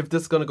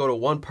is gonna go to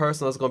one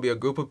person or it's gonna be a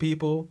group of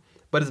people,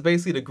 but it's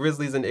basically the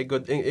Grizzlies and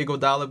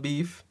Iguodala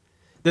beef.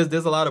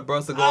 There's a lot of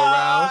bros to go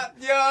around.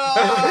 Yo!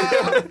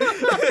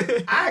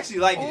 I actually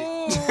like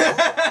it.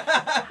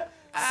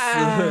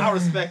 I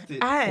respect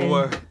it.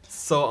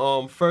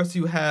 So first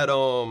you had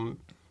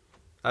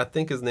I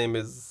think his name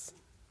is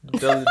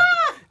Dylan.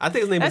 I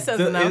think his name is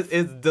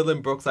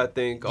Dylan Brooks. I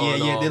think.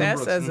 Dylan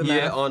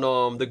Brooks.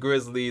 On the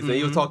Grizzlies, and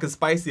he was talking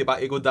spicy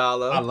about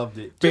Iguodala. I loved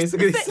it.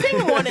 Basically,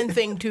 thing one and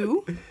thing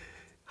two.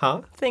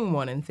 Huh? Thing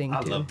one and thing two.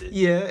 I loved it.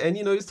 Yeah, and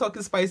he was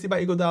talking spicy about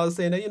Iguodala,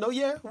 saying that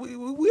we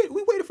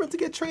waited for him to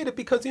get traded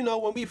because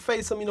when we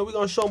face him, we're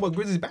gonna show him what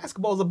Grizzlies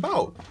basketball is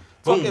about.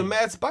 Talking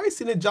mad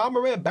spicy, and then John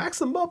Morant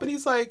backs him up, and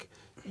he's like,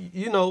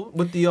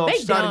 with the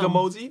shouting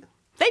emoji.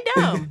 They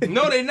dumb.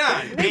 No, they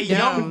not. They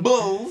young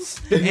bulls,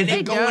 and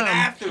they going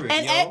after it.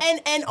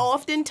 And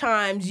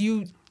oftentimes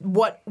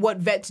what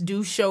vets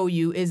do show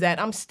you is that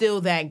I'm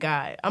still that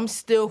guy. I'm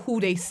still who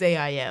they say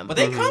I am. But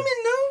they coming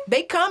though.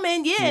 They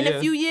coming, in a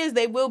few years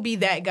they will be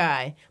that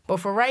guy. But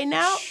for right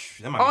now,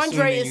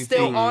 Andre is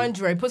still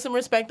Andre. Put some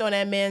respect on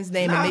that man's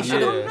name and make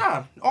sure.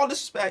 Nah, all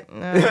disrespect.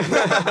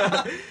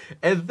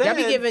 And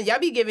then y'all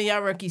be giving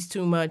y'all rookies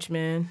too much,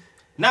 man.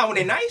 Now when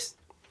they nice.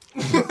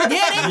 Yeah, they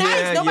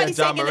nice. Nobody's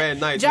John taking Morant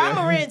it. nice. John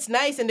Morant's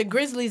nice, and the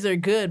Grizzlies are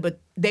good, but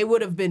they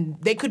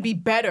could be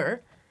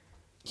better.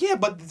 Yeah,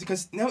 but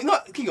because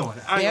keep going.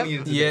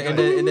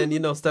 And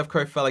then Steph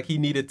Curry felt like he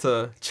needed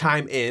to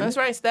chime in. That's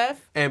right,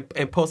 Steph. And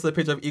posted a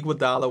picture of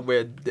Iguodala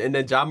and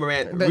then John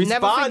Morant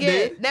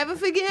responded. Never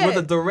forget. With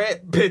a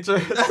Durant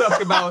picture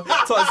talking about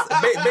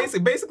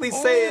basically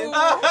saying,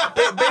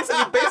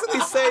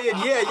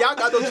 yeah, y'all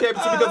got those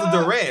championship because of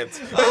Durant.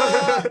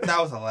 That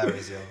was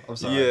hilarious, yo. I'm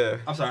sorry. Yeah.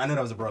 I'm sorry. I know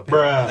that was a bro.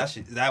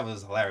 That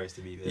was hilarious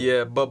to me. Man.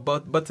 Yeah,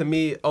 but to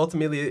me,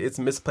 ultimately, it's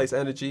misplaced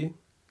energy.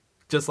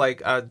 Just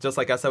like I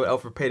said with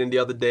Elfrid Payton the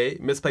other day,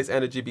 misplaced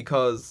energy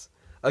because,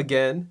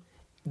 again,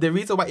 the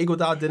reason why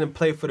Iguodala didn't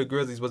play for the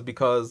Grizzlies was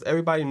because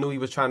everybody knew he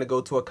was trying to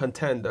go to a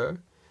contender,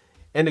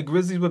 and the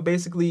Grizzlies were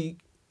basically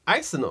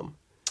icing him.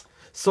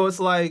 So it's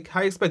like,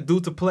 how you expect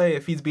dude to play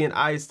if he's being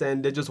iced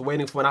and they're just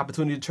waiting for an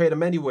opportunity to trade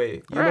him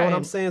anyway? You know what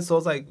I'm saying? So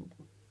it's like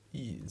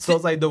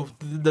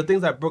the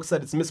things that Brooks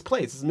said, it's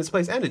misplaced. It's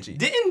misplaced energy.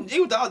 Didn't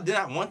Iguodala did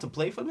not want to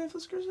play for the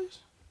Memphis Grizzlies?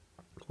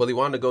 Well, he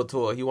wanted to go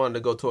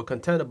to a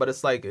contender, but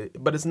it's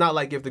not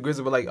like if the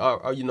Grizzlies were like,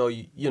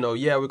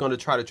 yeah, we're going to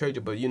try to trade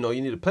you, but you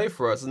need to play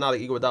for us. It's not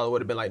like Iguodala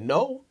would have been like,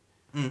 no.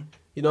 You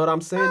know what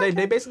I'm saying?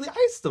 They basically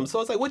iced him. So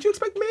it's like, what you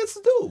expect Mans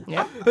to do?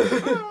 Yep.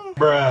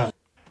 Bruh.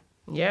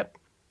 Yep.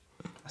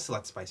 I still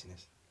like the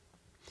spiciness.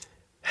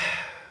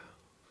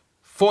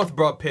 4th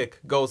bro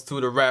pick goes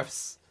to the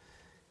refs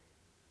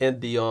in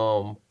the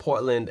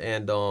Portland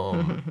and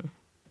the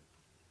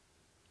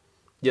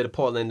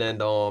Portland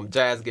and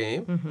Jazz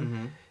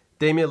game.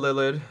 Damian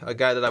Lillard, a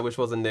guy that I wish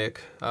was a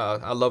Knick.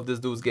 I love this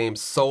dude's game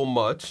so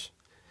much.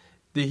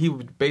 He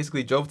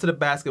basically drove to the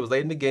basket. It was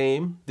late in the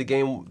game. I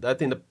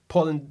think the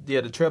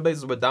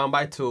Trailblazers were down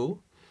by 2.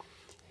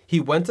 He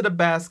went to the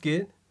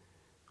basket,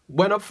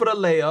 went up for the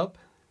layup,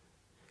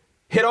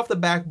 hit off the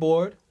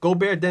backboard.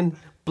 Gobert then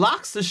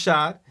blocks the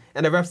shot,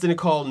 and the refs didn't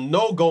call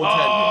no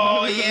goaltending.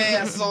 Oh, yeah,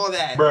 I saw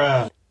that.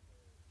 Bruh.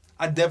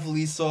 I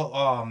definitely saw,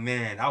 oh,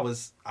 man,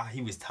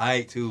 he was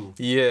tight, too.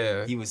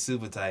 Yeah. He was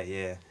super tight,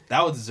 yeah.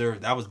 That was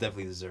deserved. That was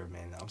definitely deserved,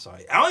 man. I'm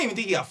sorry. I don't even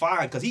think he got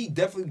fined, because he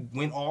definitely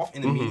went off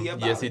in the media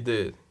about it. Yes, he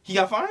did. He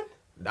got fined?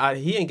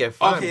 He ain't get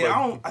fined. Okay,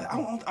 I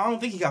don't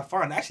think he got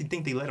fined. I actually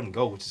think they let him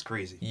go, which is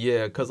crazy.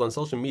 Yeah, because on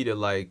social media,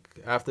 like,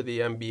 after the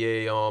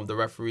NBA, the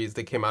referees,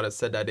 they came out and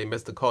said that they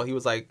missed the call. He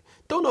was like,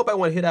 don't nobody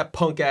want to hear that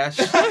punk ass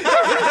shit.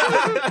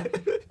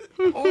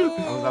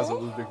 Oh, that's what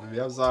ooze big for me.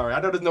 I'm sorry.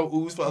 I know there's no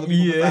ooze for other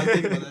people,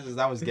 but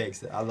that was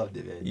gangster. I loved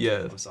it, man.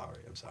 Yeah. I'm sorry.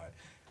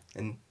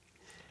 And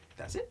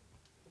that's it?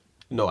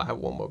 No, I have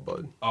one more,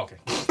 bud. Okay.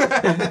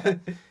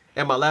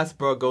 And my last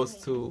bro goes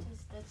to...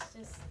 Let's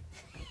just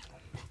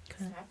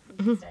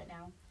start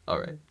now. All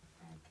right. Okay.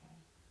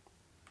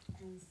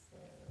 And so,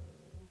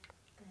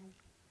 go ahead.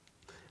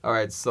 All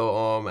right,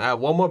 so I have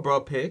one more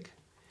bro pick.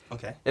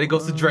 Okay. And it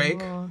goes to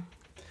Drake.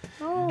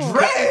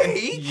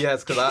 Drake?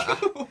 Yes, because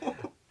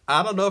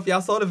I don't know if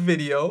y'all saw the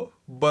video,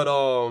 but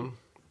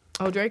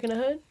Drake in the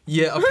Hood?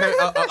 Yeah, he's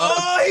at the block.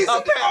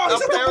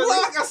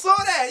 I saw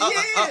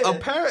that. Yeah.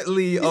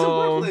 Apparently, he's in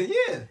Brooklyn.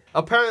 Yeah.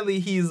 Apparently,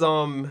 he's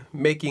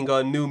making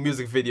a new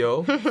music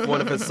video for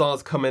one of his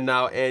songs coming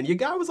out, and your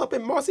guy was up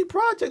in Marcy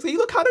Projects, and he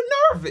looked kind of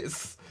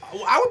nervous.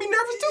 I would be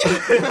nervous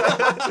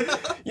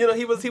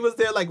too. He was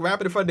there like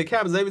rapping in front of the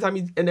cameras. Every time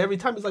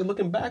he's like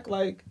looking back,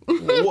 like, what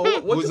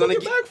you looking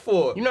back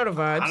for? You know the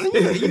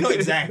vibes. You know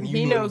exactly.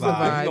 He knows the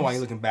vibes. You know why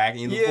you're looking back,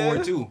 and you look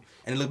forward too,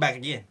 and look back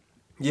again.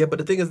 Yeah, but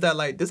the thing is that,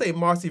 like, this ain't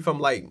Marcy from,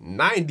 like,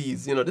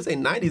 90s. This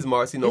ain't 90s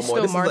Marcy no more. It's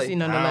still this Marcy is like,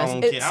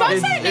 nonetheless.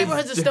 Certain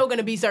neighborhoods are still going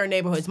to be certain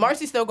neighborhoods.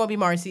 Marcy's still going to be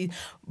Marcy.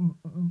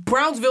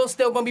 Brownsville's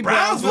still going to be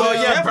Brownsville.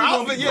 Yeah,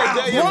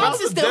 Brownsville. Bronx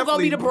is still going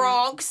to be the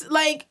Bronx.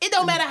 Like, it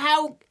don't matter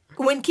how...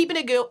 When Keeping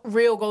It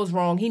Real goes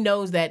wrong, he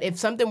knows that if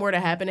something were to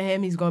happen to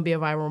him, he's going to be a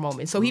viral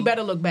moment. So he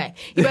better look back.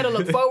 He better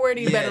look forward.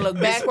 He better look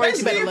backwards.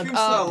 He better look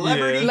up.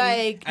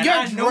 Like, and you're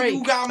I know Drake.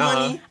 You got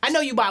money. I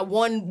know you by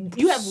one.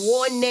 You have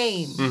one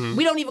name. Mm-hmm.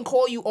 We don't even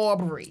call you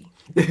Aubrey.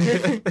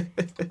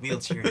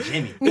 Wheelchair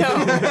Jimmy. No,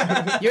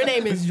 your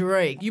name is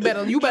Drake. You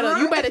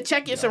better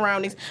check your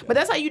surroundings. But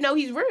that's how you know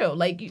he's real.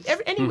 Like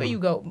anywhere you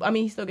go, I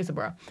mean, he still gets a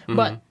bra.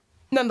 But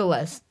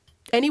nonetheless,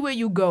 anywhere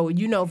you go,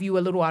 if you a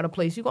little out of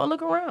place, you gonna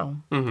look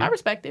around. I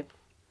respect it.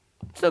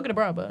 Still get a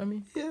bra, but I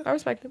mean, I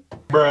respect it.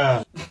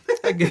 Bruh.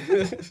 I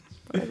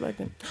respect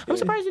it. I'm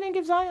surprised you didn't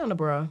give Zion a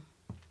bra.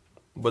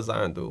 What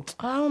Zion do?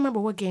 I don't remember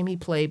what game he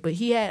played, but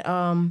he had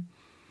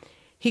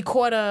he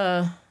caught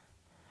a.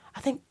 I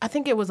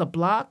think it was a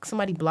block.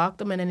 Somebody blocked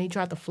him, and then he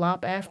tried to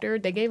flop after.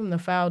 They gave him the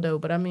foul, though.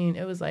 But, I mean,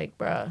 it was like,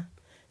 bruh,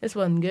 this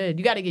wasn't good.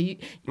 You got to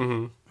get...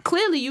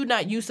 Clearly, you're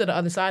not used to the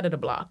other side of the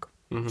block.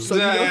 So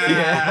you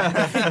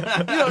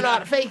don't know how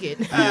to fake it.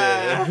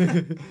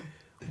 Yeah.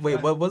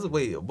 Wait, what was it?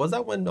 Wait, was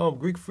that when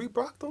Greek Freak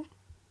blocked him?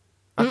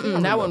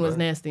 That one was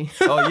nasty.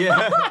 Oh,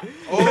 yeah.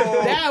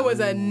 That was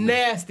a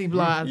nasty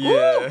block.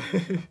 Yeah.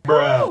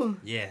 Bruh.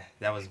 Yeah,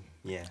 that was,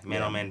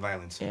 man-on-man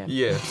violence.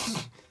 Yeah.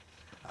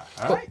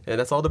 All right. And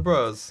that's all the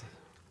bros.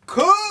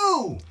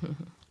 Cool.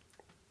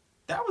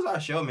 That was our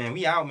show, man.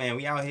 We out, man.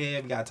 We out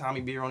here. We got Tommy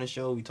Beer on the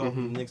show. We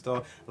talking Knicks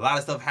talk. A lot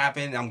of stuff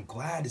happened. I'm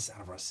glad it's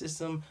out of our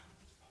system.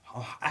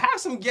 I have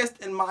some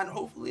guests in mind.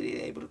 Hopefully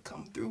they're able to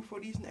come through for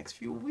these next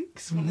few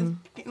weeks when it's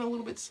getting a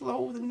little bit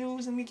slow with the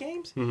news and the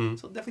games.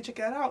 So definitely check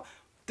that out.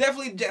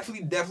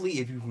 Definitely,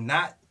 if you've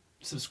not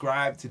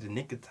subscribed to the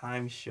Nick of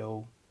Time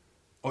show,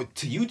 or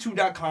to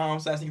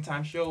youtube.com/Nick of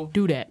Time show.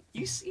 Do that.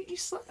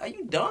 Are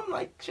you dumb?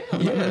 Like, chill.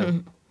 Yeah.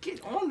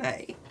 Get on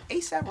that.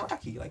 ASAP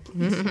Rocky. Like,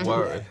 please.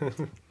 Word.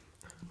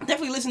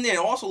 Definitely listen there.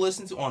 And also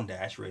listen to on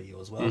Dash Radio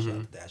as well. Shout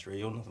out to Dash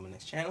Radio. Nothing but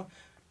next channel.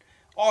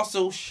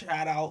 Also,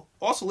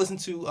 also listen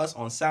to us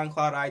on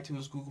SoundCloud,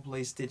 iTunes, Google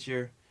Play,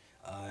 Stitcher,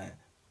 and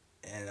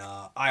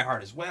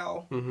iHeart as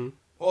well.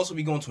 Also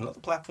be going to another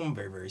platform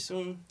very, very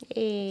soon.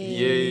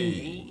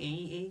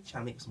 Yay.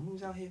 Trying to make some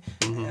moves out here.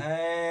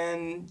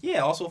 And yeah,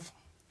 also,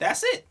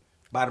 that's it.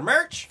 Buy the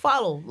merch.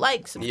 Follow,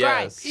 like,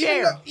 subscribe,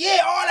 share. All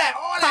that.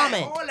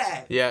 Comment. All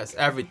that. Yes,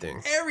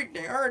 everything.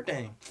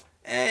 Everything.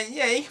 And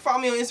yeah, you can follow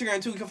me on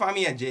Instagram too. You can find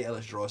me at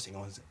J.Ellis Draws Things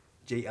on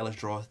J.Ellis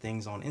Draws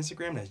Things on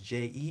Instagram. That's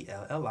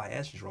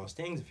J.E.L.L.I.S. Draws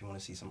Things if you want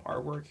to see some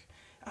artwork.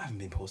 I haven't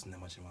been posting that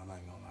much in my life,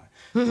 I'm not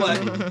gonna lie.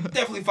 But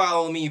definitely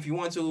follow me if you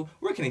want to.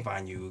 Where can they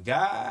find you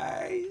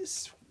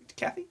guys?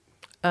 Kathy?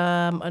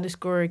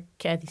 _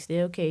 Kathy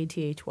Steele,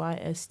 KATHYSTEELE.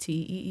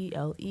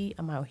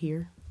 I'm out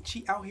here.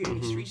 She out here in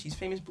the streets. She's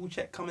famous. Blue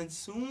check coming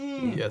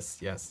soon. Yes.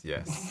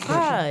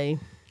 Hi.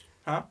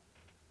 Huh?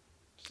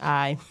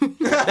 Aye.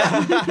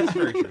 That's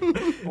very true.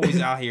 Always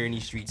out here in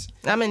these streets.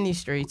 I'm in these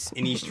streets.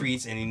 In these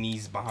streets and in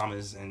these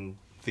Bahamas and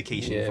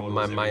vacation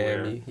photos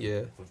Miami.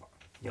 Yeah.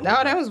 No,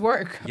 that was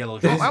work. Yellow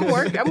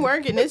I'm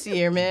working this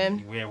year,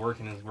 man. We're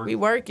working. We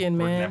working,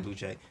 man. That blue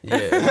check.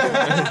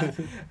 Yeah.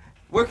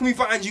 Where can we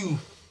find you?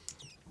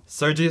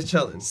 Sergi is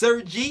chilling.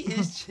 Sergi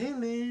is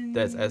chilling.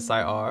 That's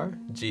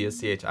SIRGSCHILLIN.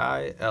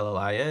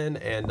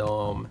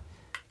 And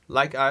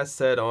like I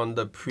said on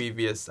the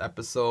previous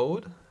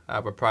episode, I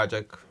have a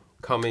project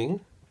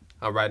coming.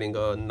 I'm writing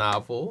a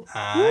novel,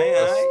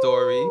 a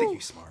story. I think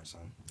you're smart,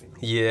 son.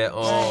 Yeah.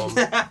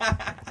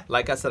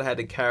 Like I said, I had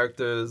the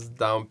characters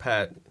down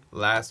pat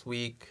last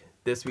week.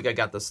 This week I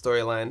got the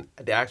storyline,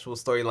 the actual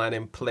storyline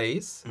in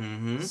place.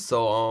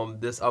 So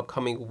this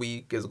upcoming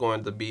week is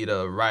going to be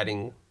the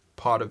writing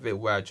part of it,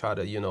 where I try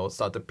to,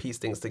 start to piece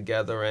things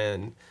together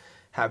and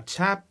have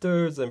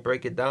chapters and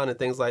break it down and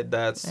things like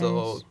that. Nice.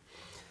 So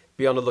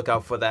be on the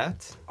lookout for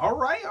that. All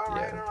right.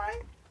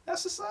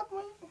 That's what's up,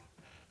 man.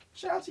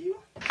 Shout out to you.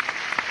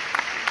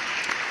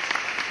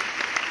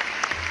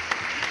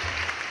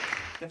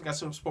 Definitely got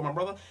to support my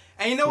brother.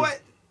 And you know what?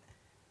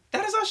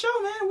 That is our show,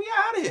 man. We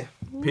out of here.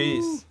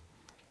 Peace.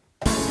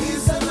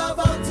 Peace and love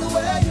out to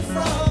where you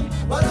from.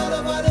 But all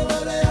about the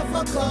world they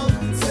ever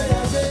come. Say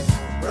again.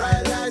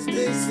 Bright lights,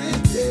 big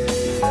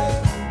city.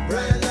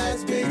 Bright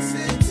lights, big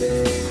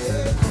city.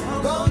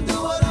 I'm gonna do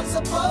what I'm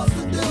supposed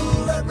to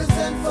do.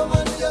 Represent for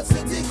my New York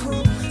City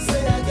crew.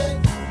 Say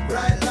again.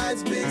 Bright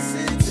lights, big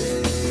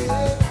city.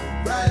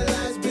 Bright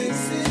lights, big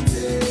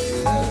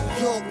city.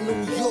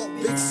 New York,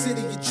 big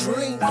city of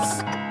dreams.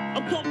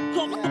 I'm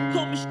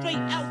coming straight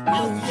out.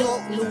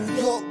 New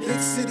York, big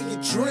city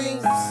of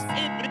dreams.